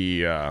 like,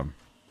 the,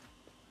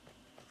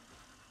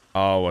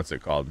 oh, what's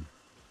it called?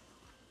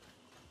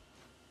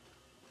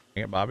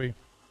 Dang it, Bobby.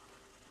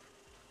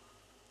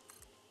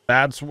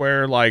 That's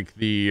where, like,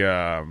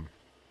 the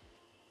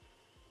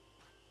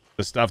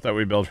stuff that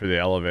we built for the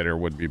elevator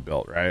would be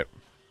built, right?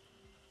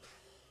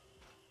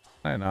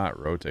 Why not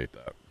rotate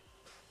that?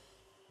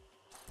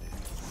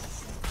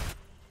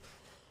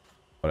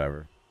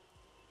 Whatever.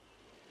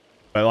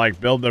 But, like,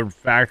 build the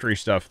factory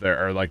stuff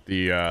there, or, like,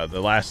 the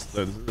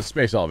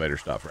space elevator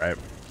stuff, right?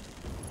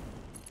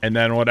 And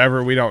then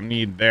whatever we don't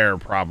need there,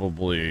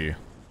 probably,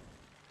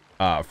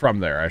 from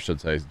there, I should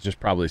say, just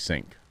probably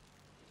sink.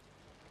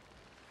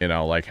 You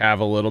know, like,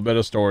 have a little bit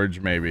of storage,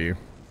 maybe. I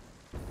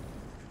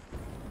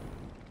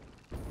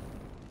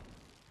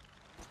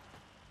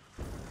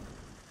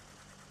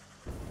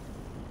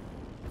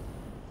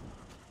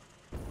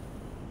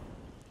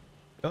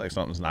feel like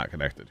something's not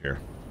connected here.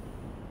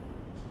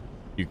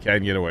 You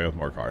can get away with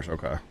more cars.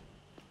 Okay.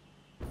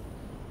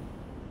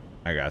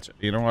 I gotcha.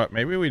 You know what?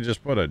 Maybe we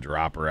just put a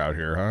dropper out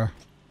here, huh?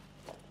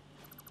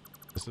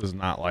 This is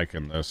not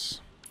liking this.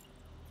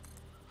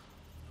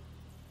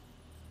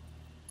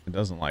 It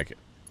doesn't like it.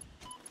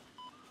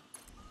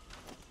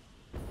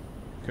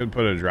 Could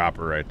put a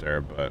dropper right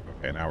there, but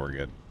okay, now we're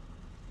good.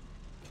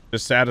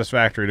 Just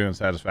Satisfactory doing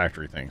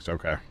Satisfactory things.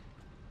 Okay.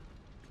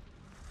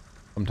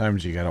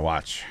 Sometimes you gotta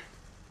watch.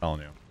 I'm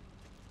telling you.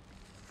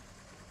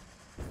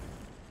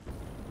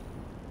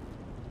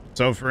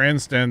 So, for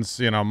instance,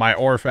 you know, my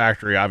ore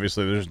factory,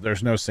 obviously,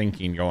 there's no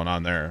sinking going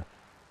on there.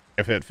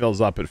 If it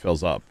fills up, it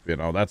fills up. You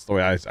know, that's the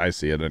way I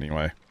see it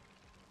anyway.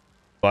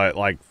 But,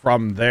 like,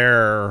 from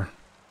there...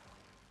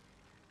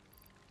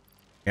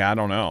 Yeah, I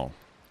don't know.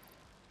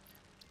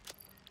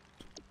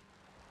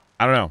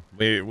 I don't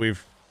know.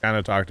 We've kind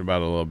of talked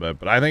about it a little bit.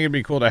 But I think it'd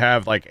be cool to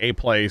have, like, a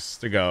place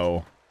to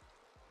go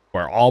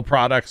where all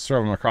products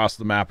from across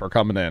the map are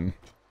coming in.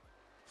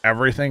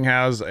 Everything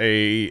has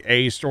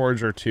a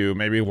storage or two,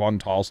 maybe one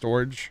tall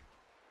storage.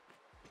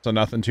 So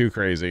nothing too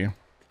crazy.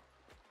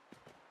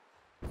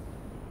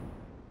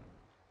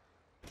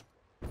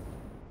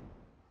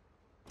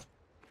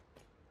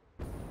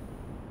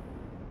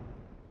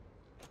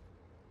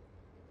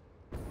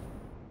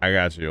 I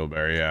got you,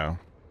 Ilberry, yeah.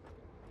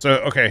 So,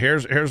 okay,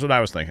 here's what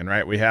I was thinking,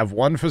 right? We have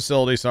one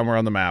facility somewhere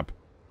on the map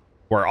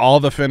where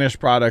all the finished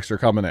products are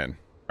coming in,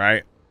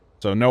 right?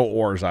 So no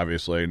ores,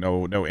 obviously,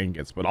 no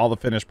ingots, but all the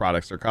finished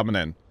products are coming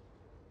in.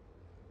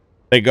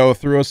 They go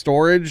through a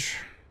storage,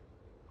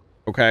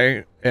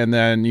 okay? And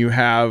then you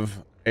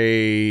have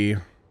a...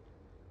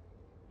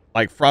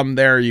 Like, from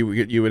there, you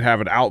would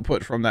have an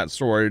output from that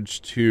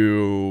storage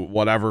to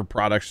whatever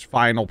products,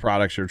 final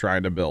products you're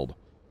trying to build.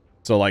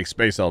 So, like,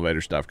 space elevator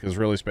stuff, because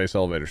really space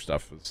elevator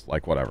stuff is,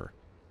 like, whatever.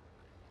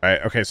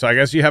 Right, okay, so I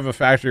guess you have a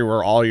factory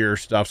where all your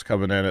stuff's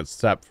coming in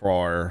except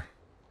for...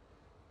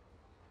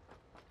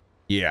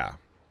 Yeah.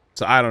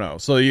 So, I don't know.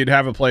 So, you'd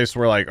have a place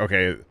where, like,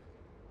 okay,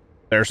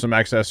 there's some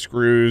excess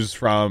screws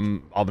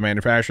from all the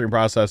manufacturing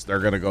process. They're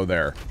going to go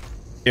there.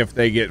 If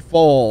they get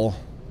full...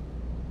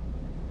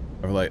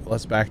 Or, like,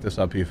 let's back this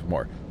up even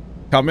more.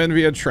 Come in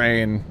via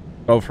train,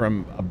 go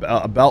from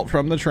a belt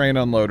from the train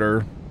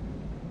unloader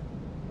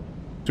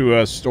to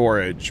a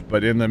storage,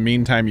 but in the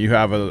meantime you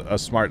have a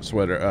smart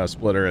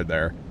splitter in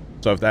there,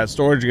 so if that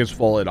storage gets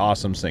full, it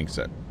awesome sinks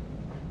it.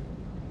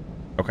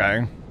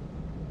 Okay,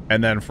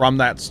 and then from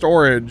that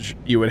storage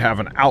you would have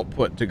an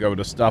output to go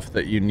to stuff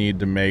that you need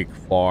to make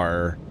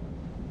for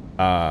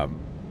the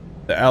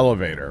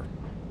elevator.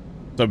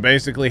 So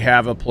basically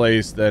have a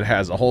place that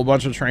has a whole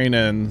bunch of train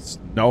ins,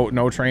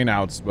 no train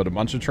outs, but a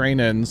bunch of train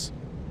ins.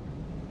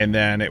 And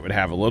then it would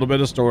have a little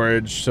bit of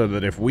storage so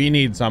that if we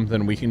need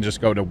something, we can just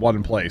go to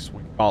one place.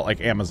 We call it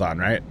like Amazon,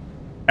 right?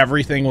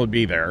 Everything would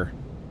be there.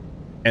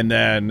 And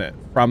then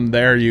from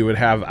there, you would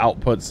have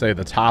output, say,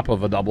 the top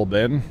of a double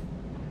bin.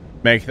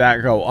 Make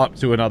that go up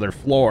to another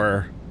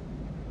floor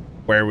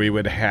where we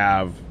would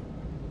have,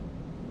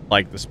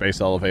 like, the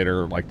space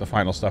elevator, like the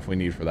final stuff we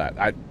need for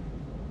that.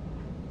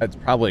 That's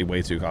probably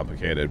way too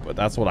complicated, but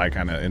that's what I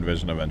kind of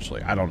envision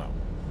eventually. I don't know.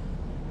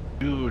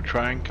 You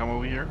try and come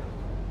over here.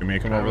 You may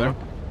come over there?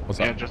 What's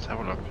up? Yeah, just have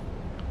a look.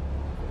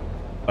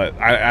 But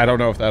I don't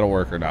know if that'll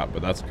work or not,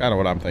 but that's kind of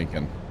what I'm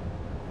thinking.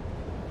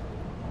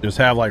 Just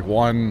have like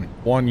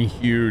one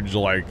huge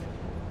like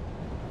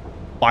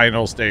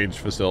final stage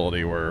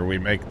facility where we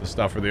make the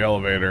stuff for the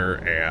elevator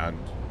and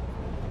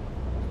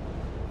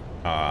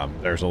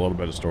there's a little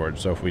bit of storage.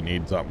 So if we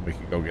need something, we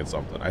can go get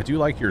something. I do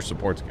like your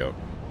supports coat.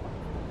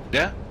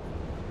 Yeah?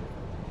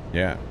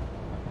 Yeah.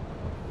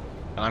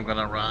 And I'm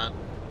gonna run.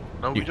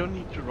 No, we don't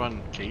need to run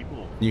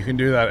cable. You can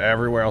do that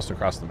everywhere else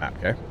across the map,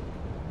 okay?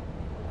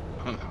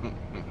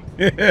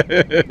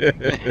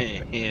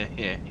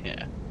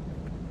 yeah.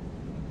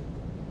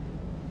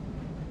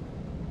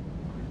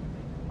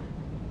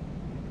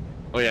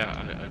 Oh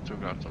yeah, I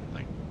took out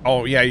something.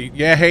 Oh yeah,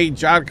 yeah. Hey,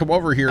 John, come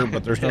over here,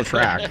 but there's no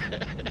track.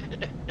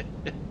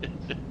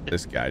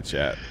 This guy,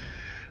 chat.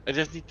 I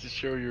just need to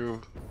show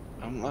you.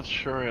 I'm not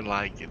sure I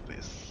like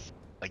this.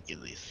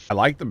 I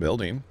like the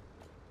building.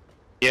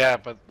 Yeah,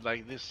 but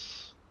like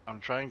this, I'm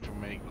trying to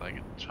make like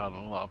a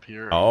tunnel up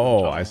here.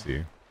 Oh, I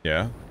see.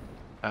 Yeah.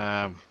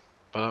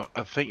 But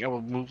I think I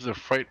will move the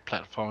freight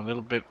platform a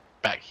little bit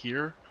back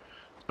here,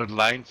 so it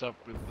lines up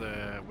with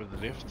the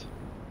lift.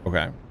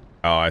 Okay.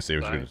 Oh, I see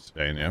what you're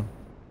saying. Yeah.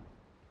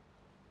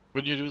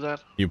 Would you do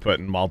that? You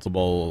putting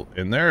multiple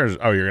in there? Or,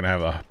 oh, you're gonna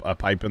have a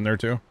pipe in there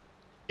too?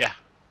 Yeah.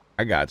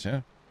 I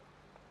gotcha.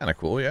 Kind of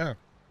cool, yeah.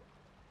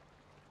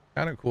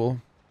 Kind of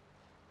cool.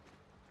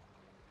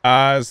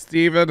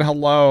 Steven,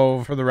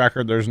 hello. For the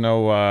record, there's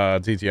no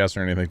TTS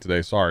or anything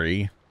today.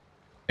 Sorry.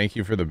 Thank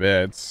you for the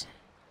bits.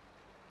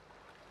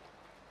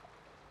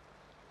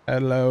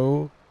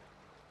 Hello.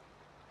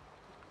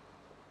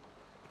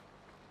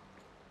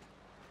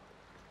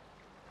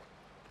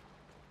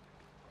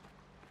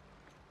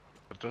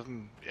 It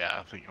doesn't. Yeah,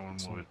 I think I want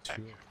to move it back.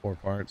 4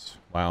 parts.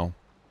 Wow.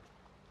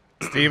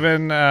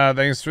 Steven,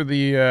 thanks for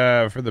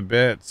the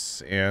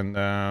bits, and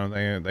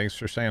thanks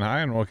for saying hi,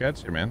 and we'll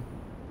catch you, man.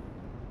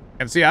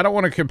 And see, I don't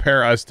want to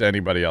compare us to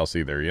anybody else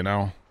either, you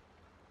know?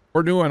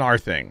 We're doing our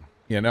thing,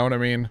 you know what I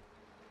mean?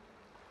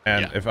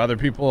 And if other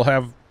people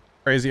have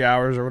crazy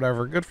hours or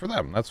whatever, good for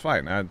them. That's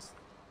fine. I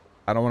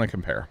don't want to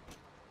compare.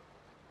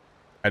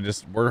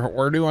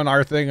 we're doing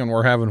our thing and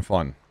we're having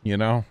fun, you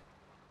know?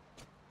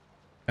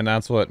 And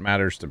that's what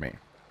matters to me.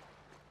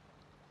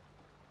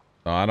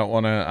 So I don't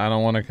want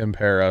to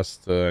compare us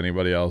to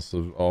anybody else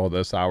of, oh,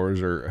 this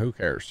hours or who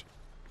cares?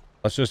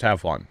 Let's just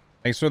have fun.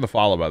 Thanks for the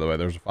follow, by the way.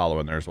 There's a follow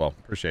in there as well.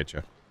 Appreciate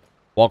you.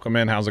 Welcome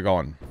in. How's it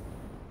going?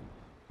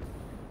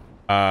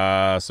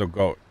 So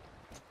goat.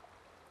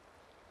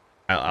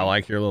 I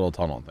like your little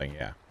tunnel thing.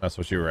 Yeah, that's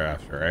what you were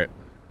after, right?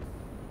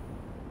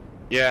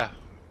 Yeah.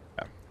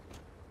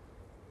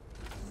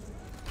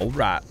 All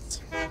right.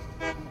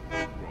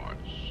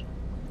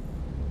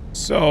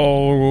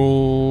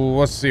 So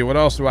let's see. What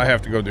else do I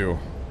have to go do?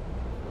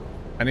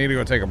 I need to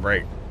go take a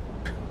break.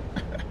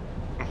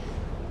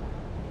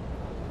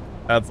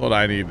 That's what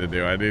I need to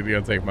do. I need to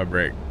go take my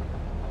break.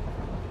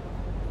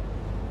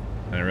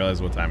 I didn't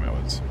realize what time it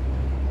was.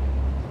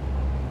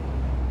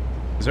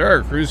 Is there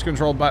a cruise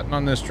control button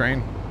on this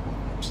train?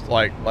 Just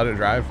like let it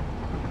drive.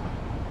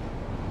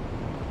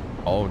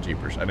 Oh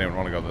jeepers! I didn't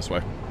want to go this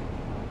way.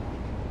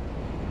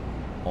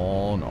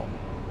 Oh no!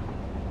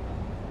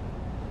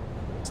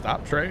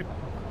 Stop trade.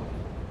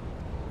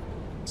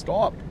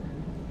 Stop.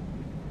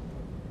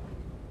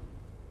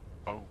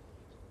 Oh.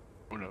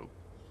 Oh no.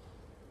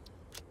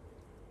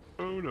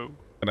 Oh no.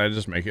 Can I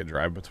just make it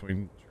drive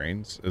between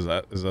trains? Is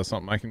that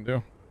something I can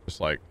do?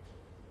 Just like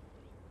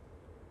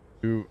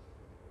do.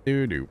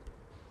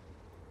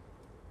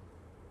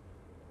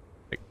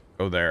 Like,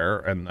 go there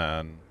and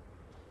then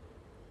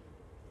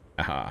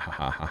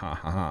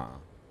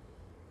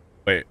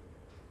wait.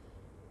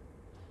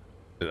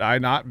 Did I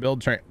not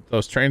build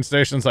those train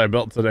stations I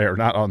built today are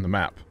not on the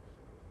map?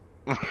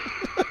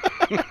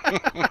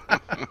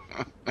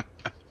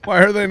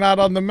 Why are they not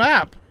on the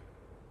map?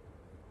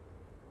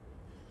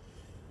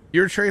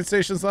 Your train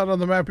station's not on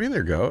the map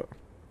either, Goat.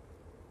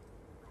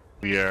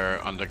 We are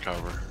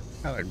undercover.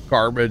 What kind of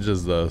garbage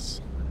is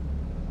this?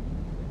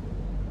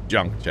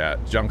 Junk,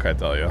 chat. Junk, I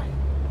tell you.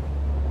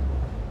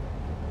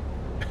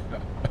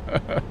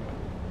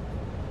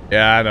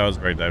 Yeah, I know it's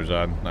break time,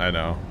 Sean. I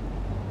know.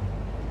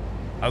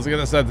 I was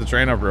gonna set the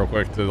train up real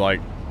quick to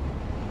like.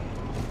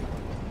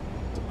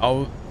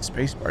 Oh,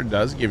 spacebar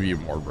does give you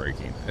more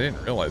braking. I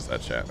didn't realize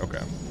that, chat.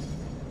 Okay.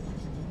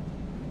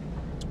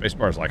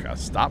 Spacebar is like a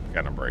stop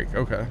kind of brake.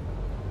 Okay.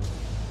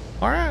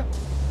 All right.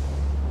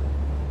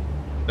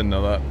 Didn't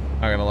know that.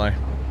 Not gonna lie.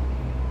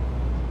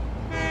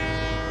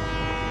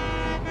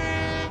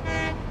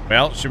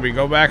 Well, should we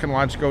go back and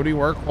watch Cody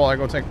work while I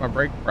go take my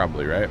break?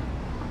 Probably, right?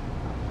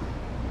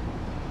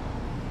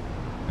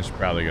 I should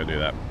probably go do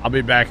that. I'll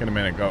be back in a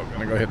minute.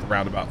 Gonna go hit the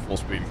roundabout full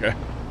speed, okay?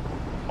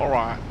 All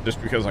right.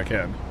 Just because I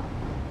can.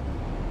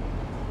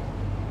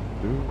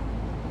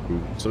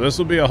 So this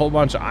will be a whole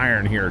bunch of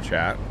iron here,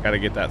 chat. Got to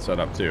get that set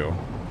up too.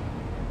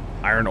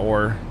 Iron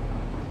ore.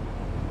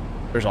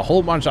 There's a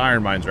whole bunch of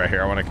iron mines right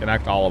here. I want to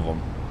connect all of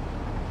them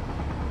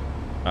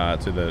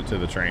to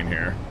the train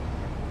here.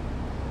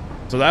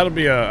 So that'll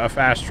be a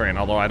fast train,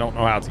 although I don't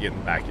know how it's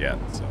getting back yet.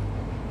 So.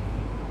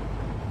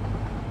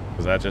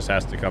 Because that just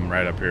has to come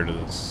right up here to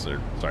this,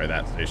 or, sorry,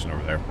 that station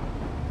over there.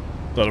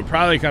 So it'll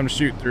probably come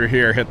shoot through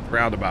here, hit the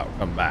roundabout,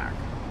 come back.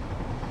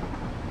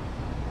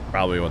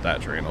 Probably what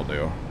that train will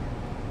do.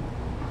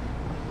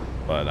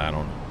 But I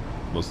don't know.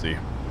 We'll see.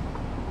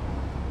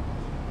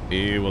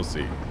 We will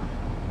see.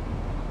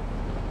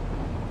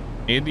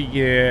 Need to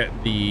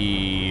get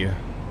the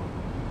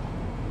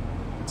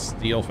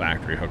steel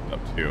factory hooked up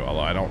too,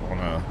 although I don't want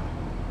to.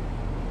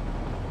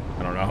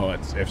 I don't know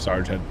if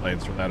Sarge had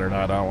plans for that or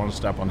not. I don't want to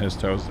step on his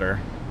toes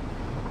there.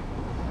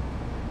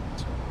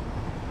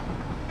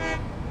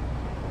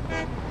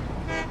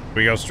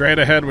 We go straight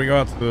ahead. We go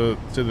out to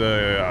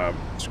the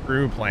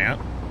screw plant.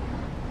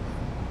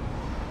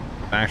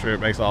 Actually, it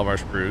makes all of our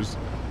screws.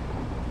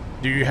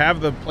 Do you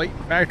have the plate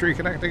factory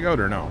connecting out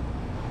or no?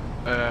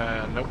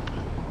 Nope.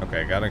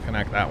 Okay, gotta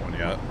connect that one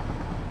yet.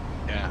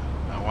 Yeah,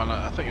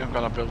 I think I'm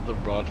gonna build the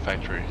rod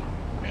factory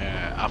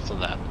after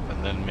that,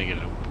 and then make it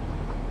loop.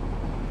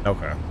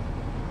 Okay.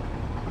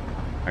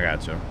 I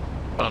gotcha.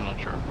 But I'm not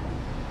sure.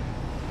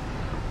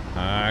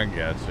 I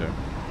gotcha.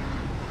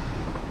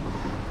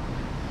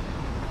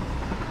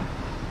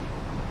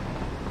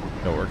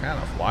 So we're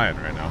kind of flying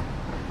right now.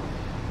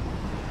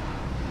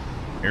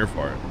 Here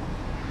for it.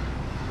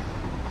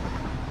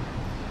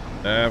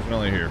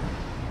 Definitely here.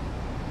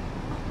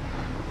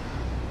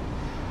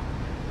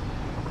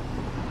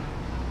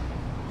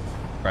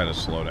 Try to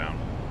slow down.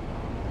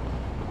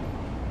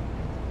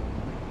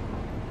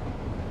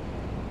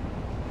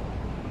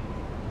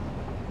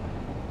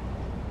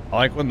 I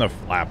like when the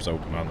flaps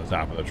open on the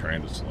top of the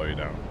train to slow you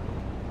down.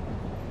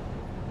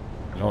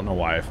 I don't know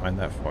why I find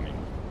that funny.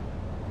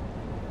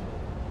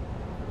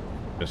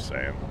 Just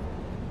saying.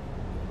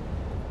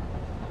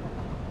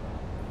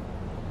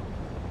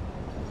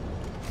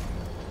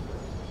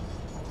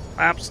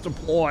 Flaps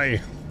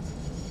deploy.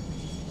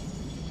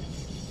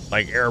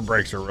 Like air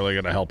brakes are really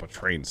going to help a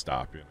train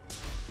stop, you know.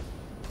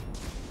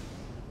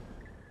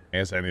 I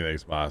guess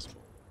anything's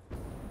possible.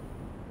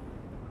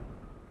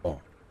 Oh,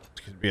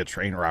 this could be a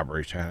train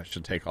robbery. Chad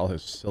should take all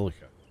his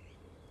silica.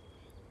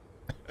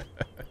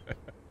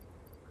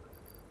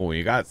 Oh,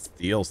 you got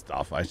steel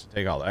stuff. I should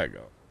take all that.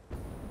 Go.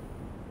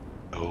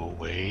 Oh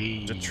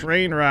wait. It's a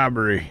train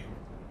robbery.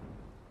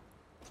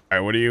 All right,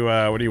 what are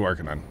you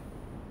working on?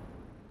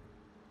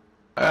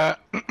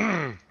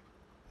 I'm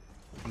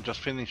just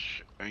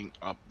finishing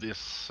up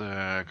this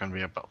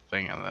conveyor belt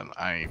thing, and then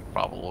I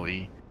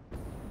probably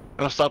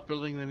gonna start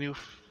building the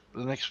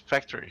next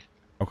factory.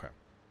 Okay.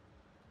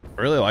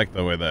 I really like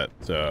the way that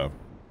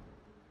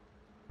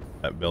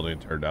that building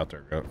turned out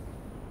there. Go.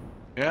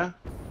 Yeah.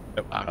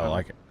 Yep, I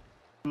like it.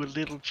 Do a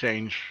little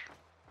change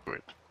to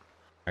it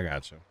I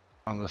got you.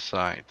 on the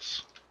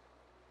sides.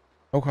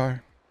 Okay.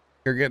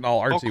 You're getting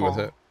all artsy with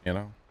Okay. it, you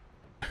know.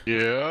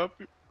 Yep.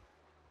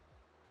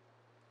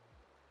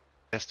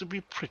 Has to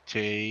be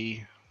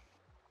pretty.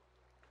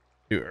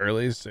 Do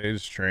early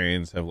stage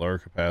trains have lower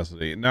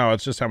capacity? No,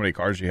 it's just how many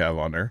cars you have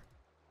on there.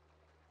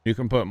 You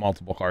can put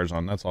multiple cars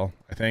on, that's all,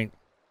 I think.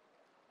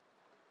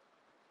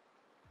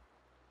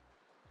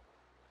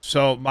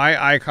 So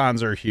my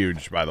icons are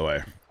huge, by the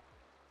way.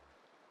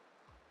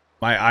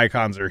 My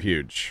icons are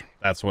huge.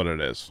 That's what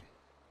it is.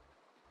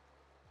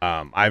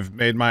 I've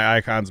made my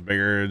icons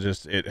bigger.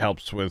 Just it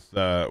helps with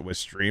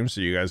stream,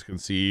 so you guys can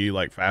see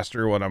like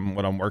faster what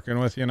I'm working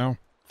with, you know.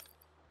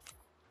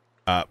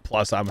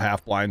 Plus I'm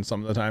half blind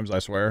some of the times, I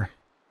swear.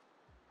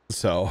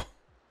 So,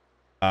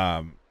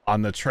 on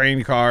the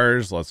train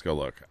cars, let's go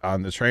look.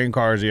 On the train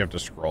cars, you have to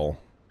scroll.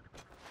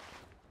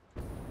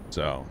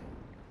 So,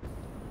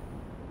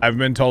 I've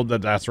been told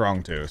that that's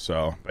wrong too.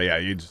 So, but yeah,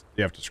 you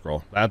have to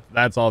scroll.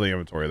 That's all the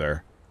inventory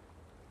there.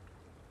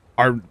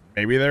 Or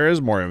maybe there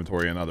is more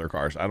inventory in other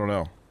cars. I don't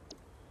know.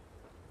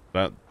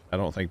 But I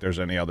don't think there's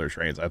any other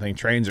trains. I think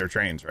trains are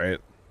trains, right?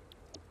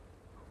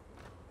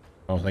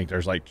 I don't think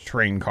there's like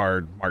train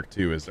card Mark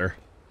II, is there?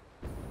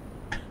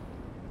 It'd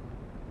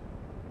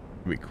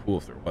be cool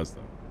if there was,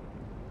 though.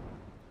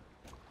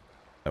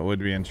 That would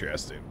be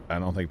interesting. I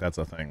don't think that's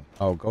a thing.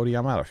 Oh, Goldie,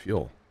 I'm out of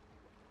fuel.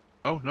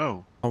 Oh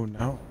no. Oh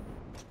no.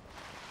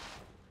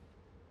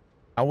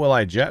 How will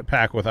I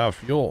jetpack without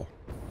fuel?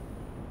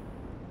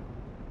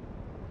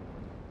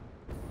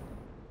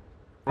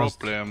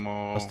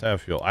 Problemo. Must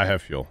have fuel. I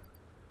have fuel.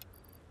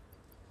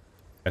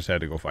 I just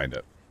had to go find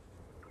it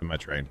in my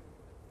train.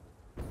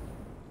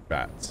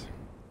 Rats.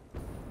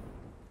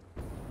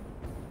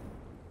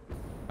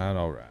 Not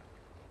all right.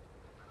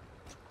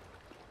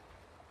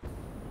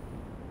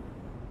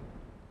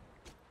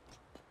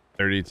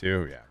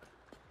 $32, yeah.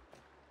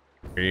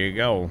 Here you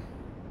go.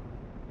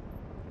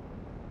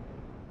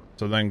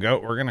 So then,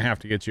 Goat, we're gonna have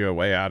to get you a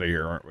way out of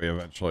here, aren't we,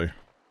 eventually?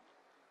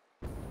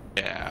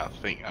 Yeah, I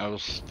think I'll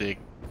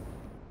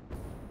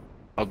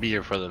be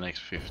here for the next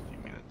 50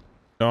 minutes.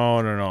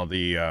 No.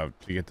 To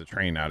get the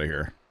train out of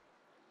here.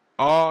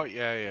 Oh,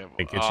 yeah.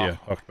 It gets you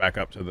hooked back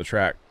up to the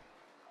track.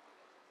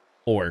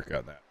 We'll work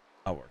on that.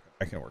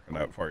 I can work on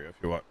that for you if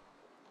you want.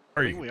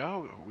 Or you, we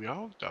all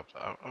hooked up,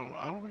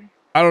 aren't we?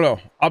 I don't know.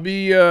 I'll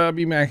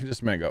be Mac in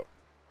just a minute. Go.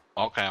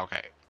 Okay.